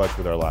camel clutch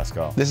with our last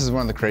call. This is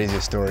one of the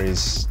craziest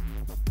stories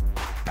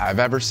I've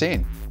ever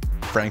seen,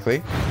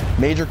 frankly.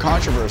 Major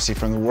controversy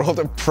from the world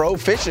of pro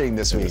fishing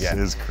this weekend.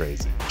 This is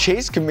crazy.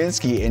 Chase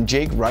Kaminsky and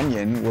Jake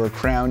Runyon were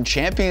crowned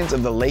champions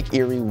of the Lake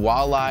Erie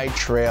Walleye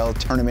Trail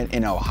Tournament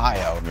in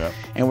Ohio,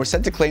 and were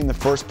set to claim the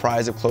first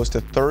prize of close to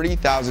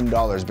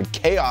 $30,000, but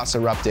chaos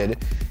erupted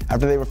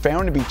after they were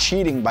found to be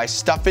cheating by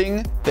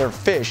stuffing their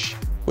fish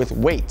with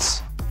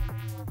weights.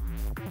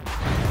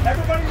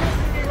 Everybody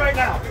listen to me right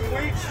now.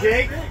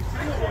 Jake,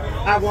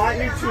 I want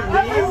you to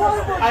leave.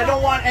 I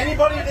don't want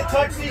anybody to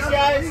touch these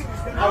guys.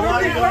 I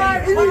want you to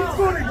leave. He's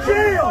going to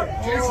jail.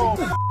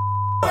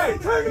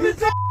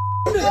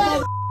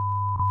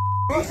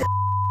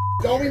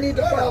 Don't we need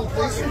to file a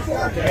police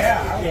report?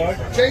 Yeah, I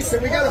would.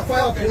 Jason, we got to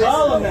file a police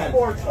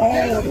report.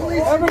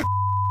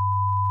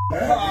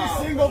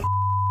 Every single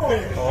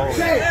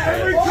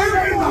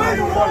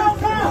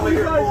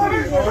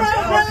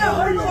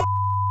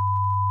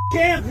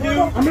can't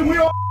do. I mean, we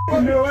all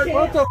can do it.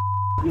 What the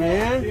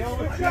man?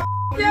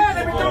 Yeah,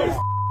 everything's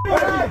you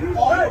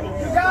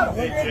got a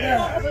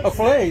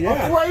fillet, yeah. A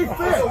fillet fish.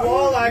 It's a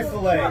walleye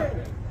fillet.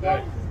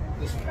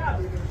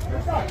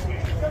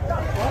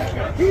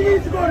 He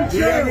needs to go to jail. Do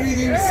you have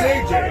anything to say,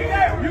 Jay?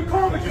 You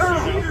call the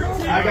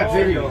cops. I got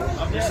video.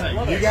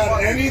 You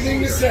got anything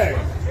to say?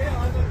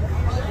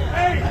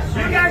 Hey,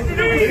 you guys need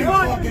to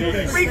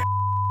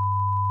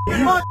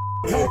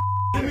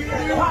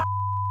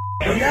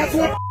and that's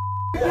what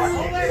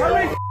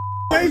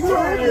you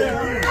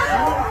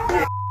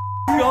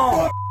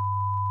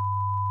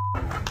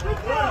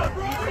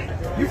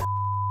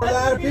a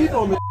lot of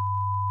people, man.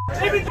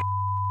 They've been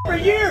for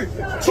years.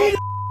 Cheating,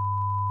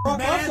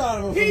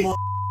 man.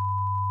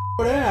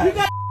 You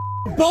got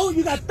a boat.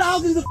 You got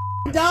thousands of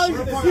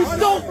dollars. You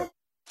stole.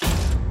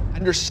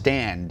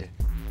 Understand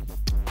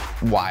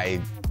why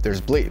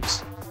there's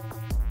bleeps,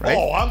 right?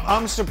 Oh,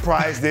 I'm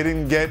surprised they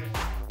didn't get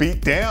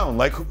beat down.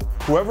 Like,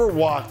 whoever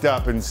walked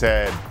up and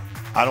said,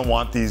 I don't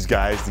want these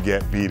guys to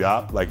get beat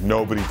up, like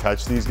nobody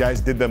touched these guys,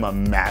 did them a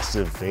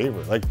massive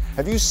favor. Like,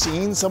 have you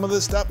seen some of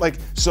this stuff? Like,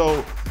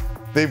 so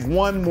they've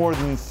won more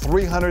than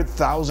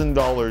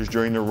 $300,000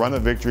 during the run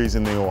of victories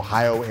in the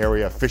Ohio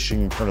area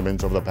fishing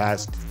tournaments over the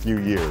past few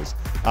years.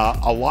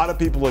 A lot of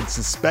people had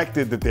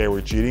suspected that they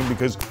were cheating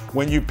because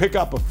when you pick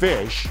up a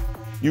fish,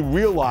 you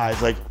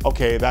realize, like,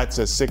 okay, that's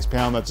a 6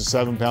 pound, that's a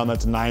 7 pound,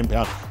 that's a 9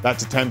 pound,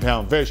 that's a 10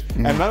 pound fish.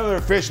 And none of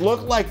their fish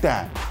looked like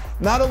that.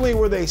 Not only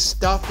were they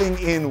stuffing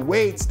in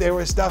weights, they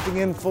were stuffing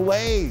in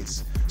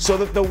fillets so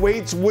that the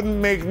weights wouldn't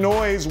make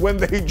noise when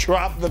they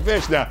dropped the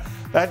fish. Now,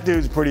 that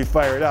dude's pretty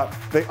fired up.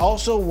 They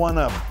also won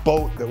a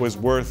boat that was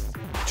worth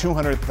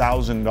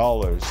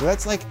 $200,000. So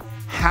that's like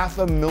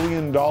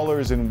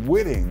 $500,000 in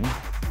winning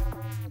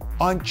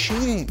on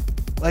cheating.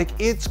 Like,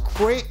 it's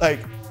great. Like,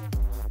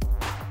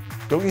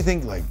 don't you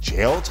think like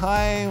jail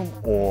time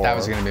or? That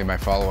was going to be my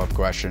follow-up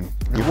question.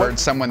 You heard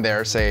someone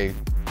there say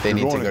they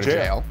need to go to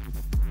jail.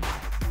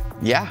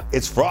 Yeah.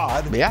 It's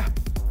fraud. Yeah.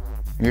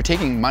 You're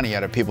taking money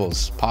out of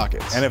people's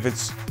pockets. And if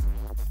it's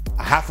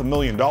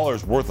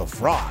 $500,000 worth of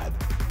fraud,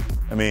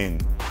 I mean,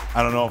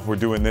 I don't know if we're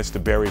doing this to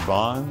Barry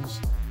Bonds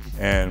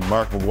and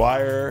Mark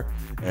McGuire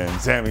and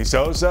Sammy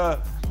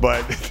Sosa,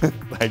 but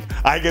like,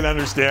 I can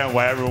understand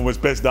why everyone was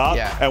pissed off.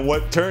 Yeah. And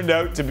what turned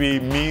out to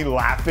be me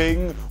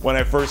laughing when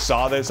I first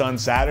saw this on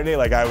Saturday,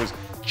 like I was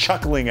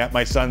chuckling at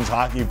my son's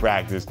hockey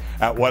practice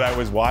at what I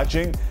was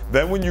watching.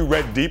 Then when you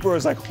read deeper, I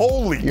was like,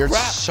 holy crap. You're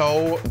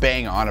so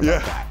bang on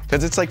about that.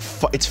 Because it's like,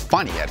 it's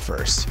funny at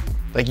first.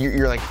 Like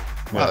you're like,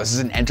 wow, this is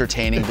an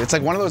entertaining. It's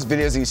like one of those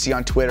videos that you see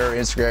on Twitter or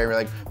Instagram. You're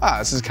like, wow,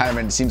 this is kind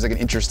of, it seems like an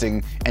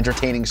interesting,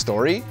 entertaining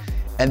story.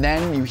 And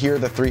then you hear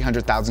the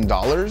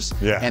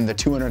 $300,000 and the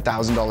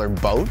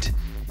 $200,000 boat,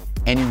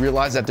 and you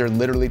realize that they're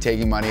literally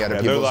taking money out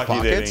of people's pockets. They're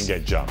lucky they didn't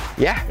get jumped.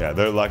 Yeah. Yeah,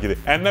 they're lucky.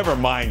 And never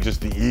mind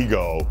just the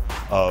ego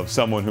of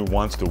someone who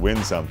wants to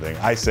win something.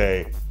 I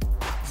say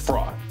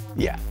fraud.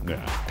 Yeah.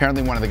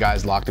 Apparently one of the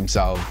guys locked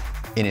himself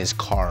in his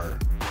car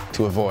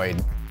to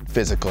avoid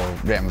physical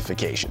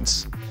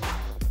ramifications.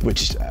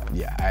 Which,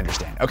 yeah, I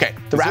understand. Okay,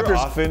 the Is Raptors. there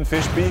often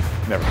fish beef?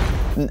 Never.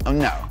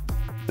 No.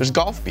 There's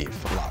golf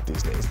beef a lot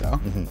these days, though.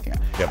 Yeah,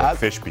 but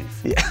fish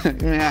beef.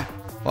 Yeah.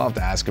 We'll have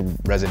to ask a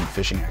resident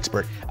fishing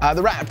expert.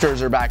 The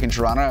Raptors are back in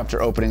Toronto after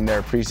opening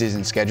their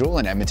preseason schedule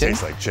in Edmonton.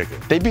 Tastes like chicken.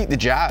 They beat the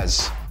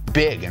Jazz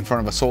big in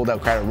front of a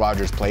sold-out crowd at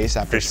Rogers Place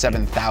after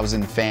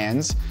 7,000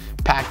 fans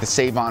packed the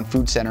Save-On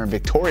Food Center in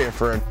Victoria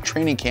for a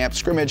training camp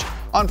scrimmage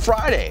on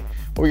Friday.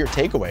 What were your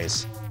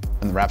takeaways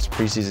from the Raps'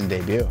 preseason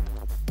debut?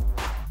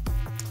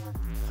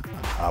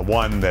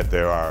 One, that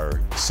there are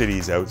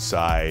cities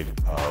outside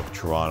of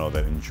Toronto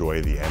that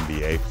enjoy the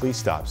NBA. Please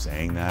stop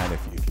saying that.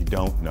 If you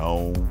don't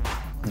know,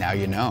 now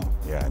you know.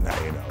 Yeah,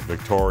 now you know.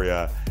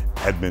 Victoria,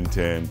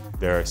 Edmonton,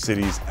 there are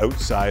cities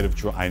outside of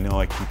Toronto. I know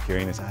I keep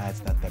hearing this,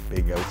 it's not that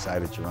big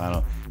outside of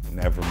Toronto.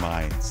 Never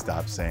mind,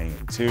 stop saying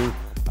it. Two,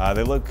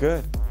 they look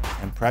good.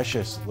 And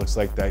Precious looks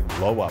like that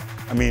glow up.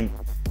 I mean,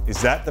 is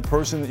that the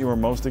person that you were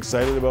most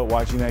excited about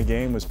watching that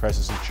game, was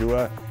Precious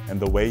Achiuwa and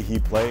the way he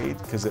played?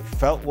 Because it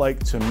felt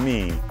like to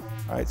me,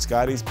 all right,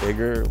 Scotty's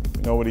bigger,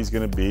 we know what he's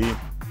gonna be.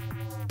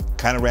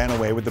 Kind of ran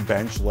away with the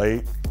bench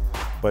late,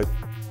 but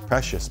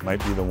Precious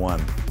might be the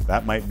one.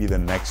 That might be the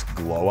next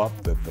glow up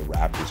that the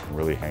Raptors can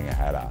really hang a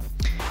hat on.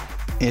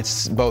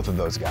 It's both of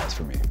those guys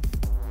for me.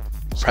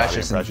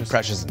 Precious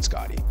and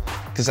Scotty.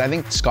 Because I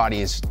think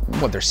Scotty is,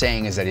 what they're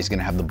saying is that he's going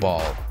to have the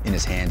ball in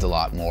his hands a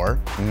lot more.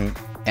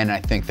 And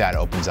I think that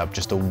opens up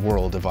just a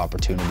world of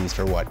opportunities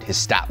for what his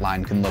stat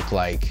line can look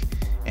like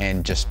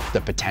and just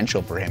the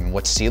potential for him and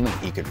what ceiling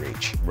he could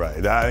reach.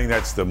 Right. I think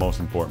that's the most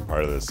important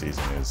part of this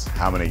season is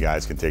how many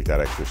guys can take that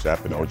extra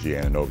step, and OG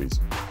Anunoby's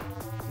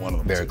one of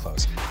them. Very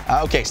close.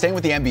 Okay, staying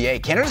with the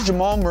NBA, Canada's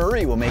Jamal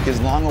Murray will make his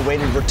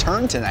long-awaited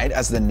return tonight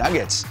as the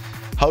Nuggets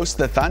host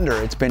the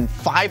Thunder. It's been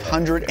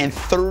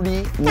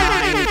 539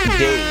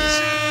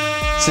 days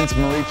since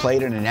Murray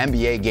played in an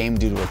NBA game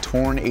due to a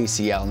torn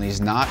ACL, and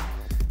he's not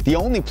the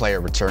only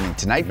player returning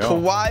tonight. No.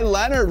 Kawhi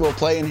Leonard will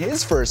play in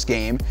his first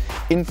game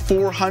in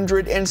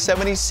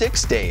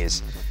 476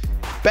 days.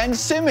 Ben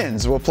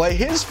Simmons will play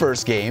his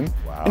first game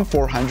in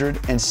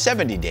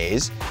 470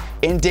 days.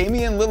 And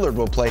Damian Lillard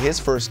will play his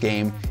first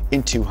game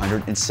in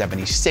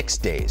 276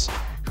 days.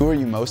 Who are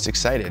you most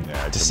excited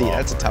to see?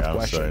 That's a tough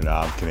question. Sorry, no,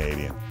 I'm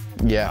Canadian.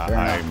 Yeah,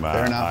 fair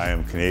enough. I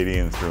am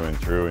Canadian through and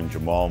through, and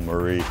Jamal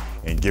Murray,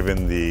 and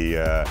given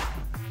the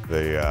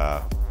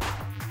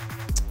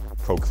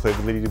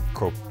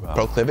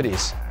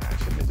proclivities. I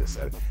shouldn't have just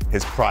said it.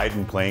 His pride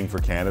in playing for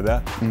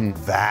Canada,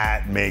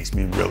 that makes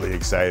me really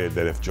excited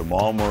that if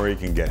Jamal Murray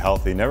can get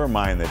healthy, never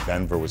mind that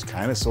Denver was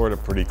kind of sort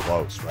of pretty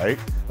close, right?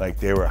 Like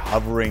they were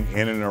hovering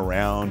in and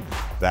around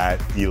that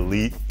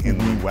elite in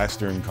the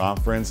Western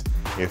Conference.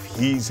 If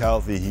he's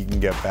healthy, he can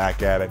get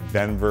back at it.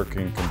 Denver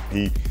can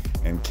compete,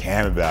 and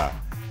Canada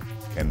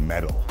can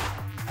medal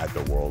at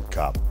the World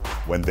Cup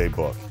when they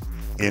book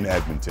in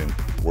Edmonton,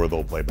 where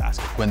they'll play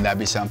basketball. Wouldn't that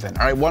be something?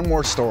 All right, one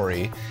more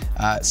story.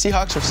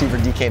 Seahawks receiver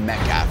DK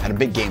Metcalf had a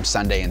big game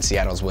Sunday in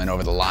Seattle's win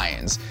over the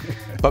Lions.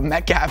 But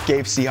Metcalf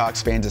gave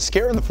Seahawks fans a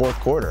scare in the fourth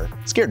quarter.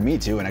 It scared me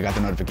too when I got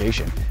the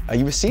notification.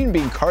 He was seen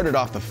being carted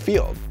off the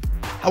field.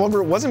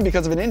 However, it wasn't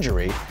because of an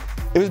injury.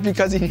 It was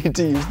because he needed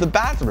to use the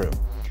bathroom.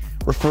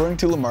 Referring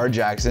to Lamar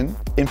Jackson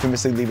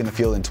infamously leaving the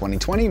field in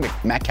 2020,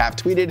 Metcalf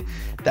tweeted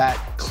that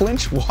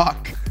clinch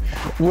walk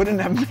wouldn't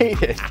have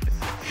made it.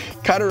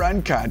 Cut or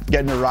uncut,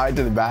 getting a ride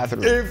to the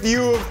bathroom. If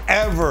you have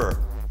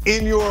ever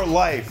in your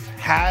life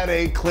had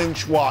a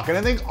clinch walk, and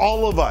I think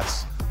all of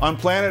us on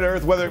planet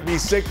Earth, whether it be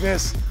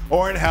sickness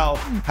or in health,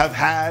 have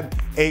had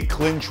a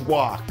clinch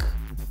walk.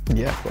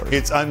 Yeah, of course.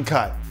 It's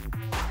uncut.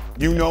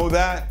 You know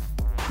that,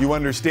 you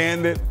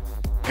understand it,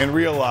 and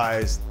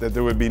realize that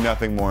there would be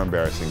nothing more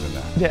embarrassing than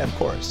that. Yeah, of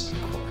course.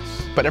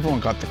 But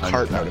everyone got the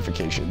cart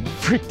notification.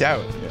 Freaked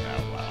out.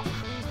 Yeah, wow.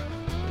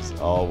 It's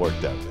all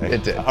worked out. Eh?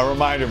 It did. A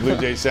reminder, Blue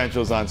Jays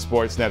Central's on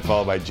Sportsnet,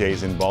 followed by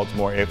Jays in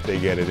Baltimore if they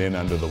get it in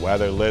under the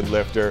weather. Lid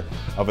lifter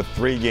of a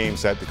 3-game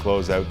set to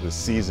close out the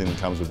season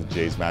comes with the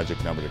Jays'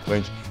 magic number to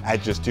clinch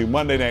at just 2.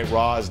 Monday Night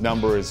Raw's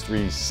number is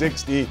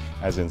 360,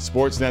 as in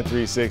Sportsnet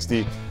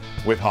 360,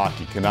 with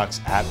hockey.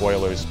 Canucks at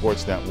Oilers,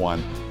 Sportsnet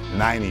 1.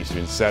 9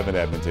 Eastern, 7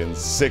 Edmonton,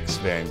 6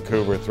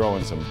 Vancouver,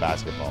 throwing some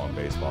basketball and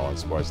baseball on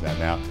Sportsnet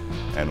now.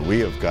 And we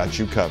have got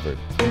you covered.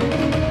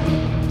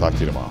 Talk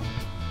to you tomorrow.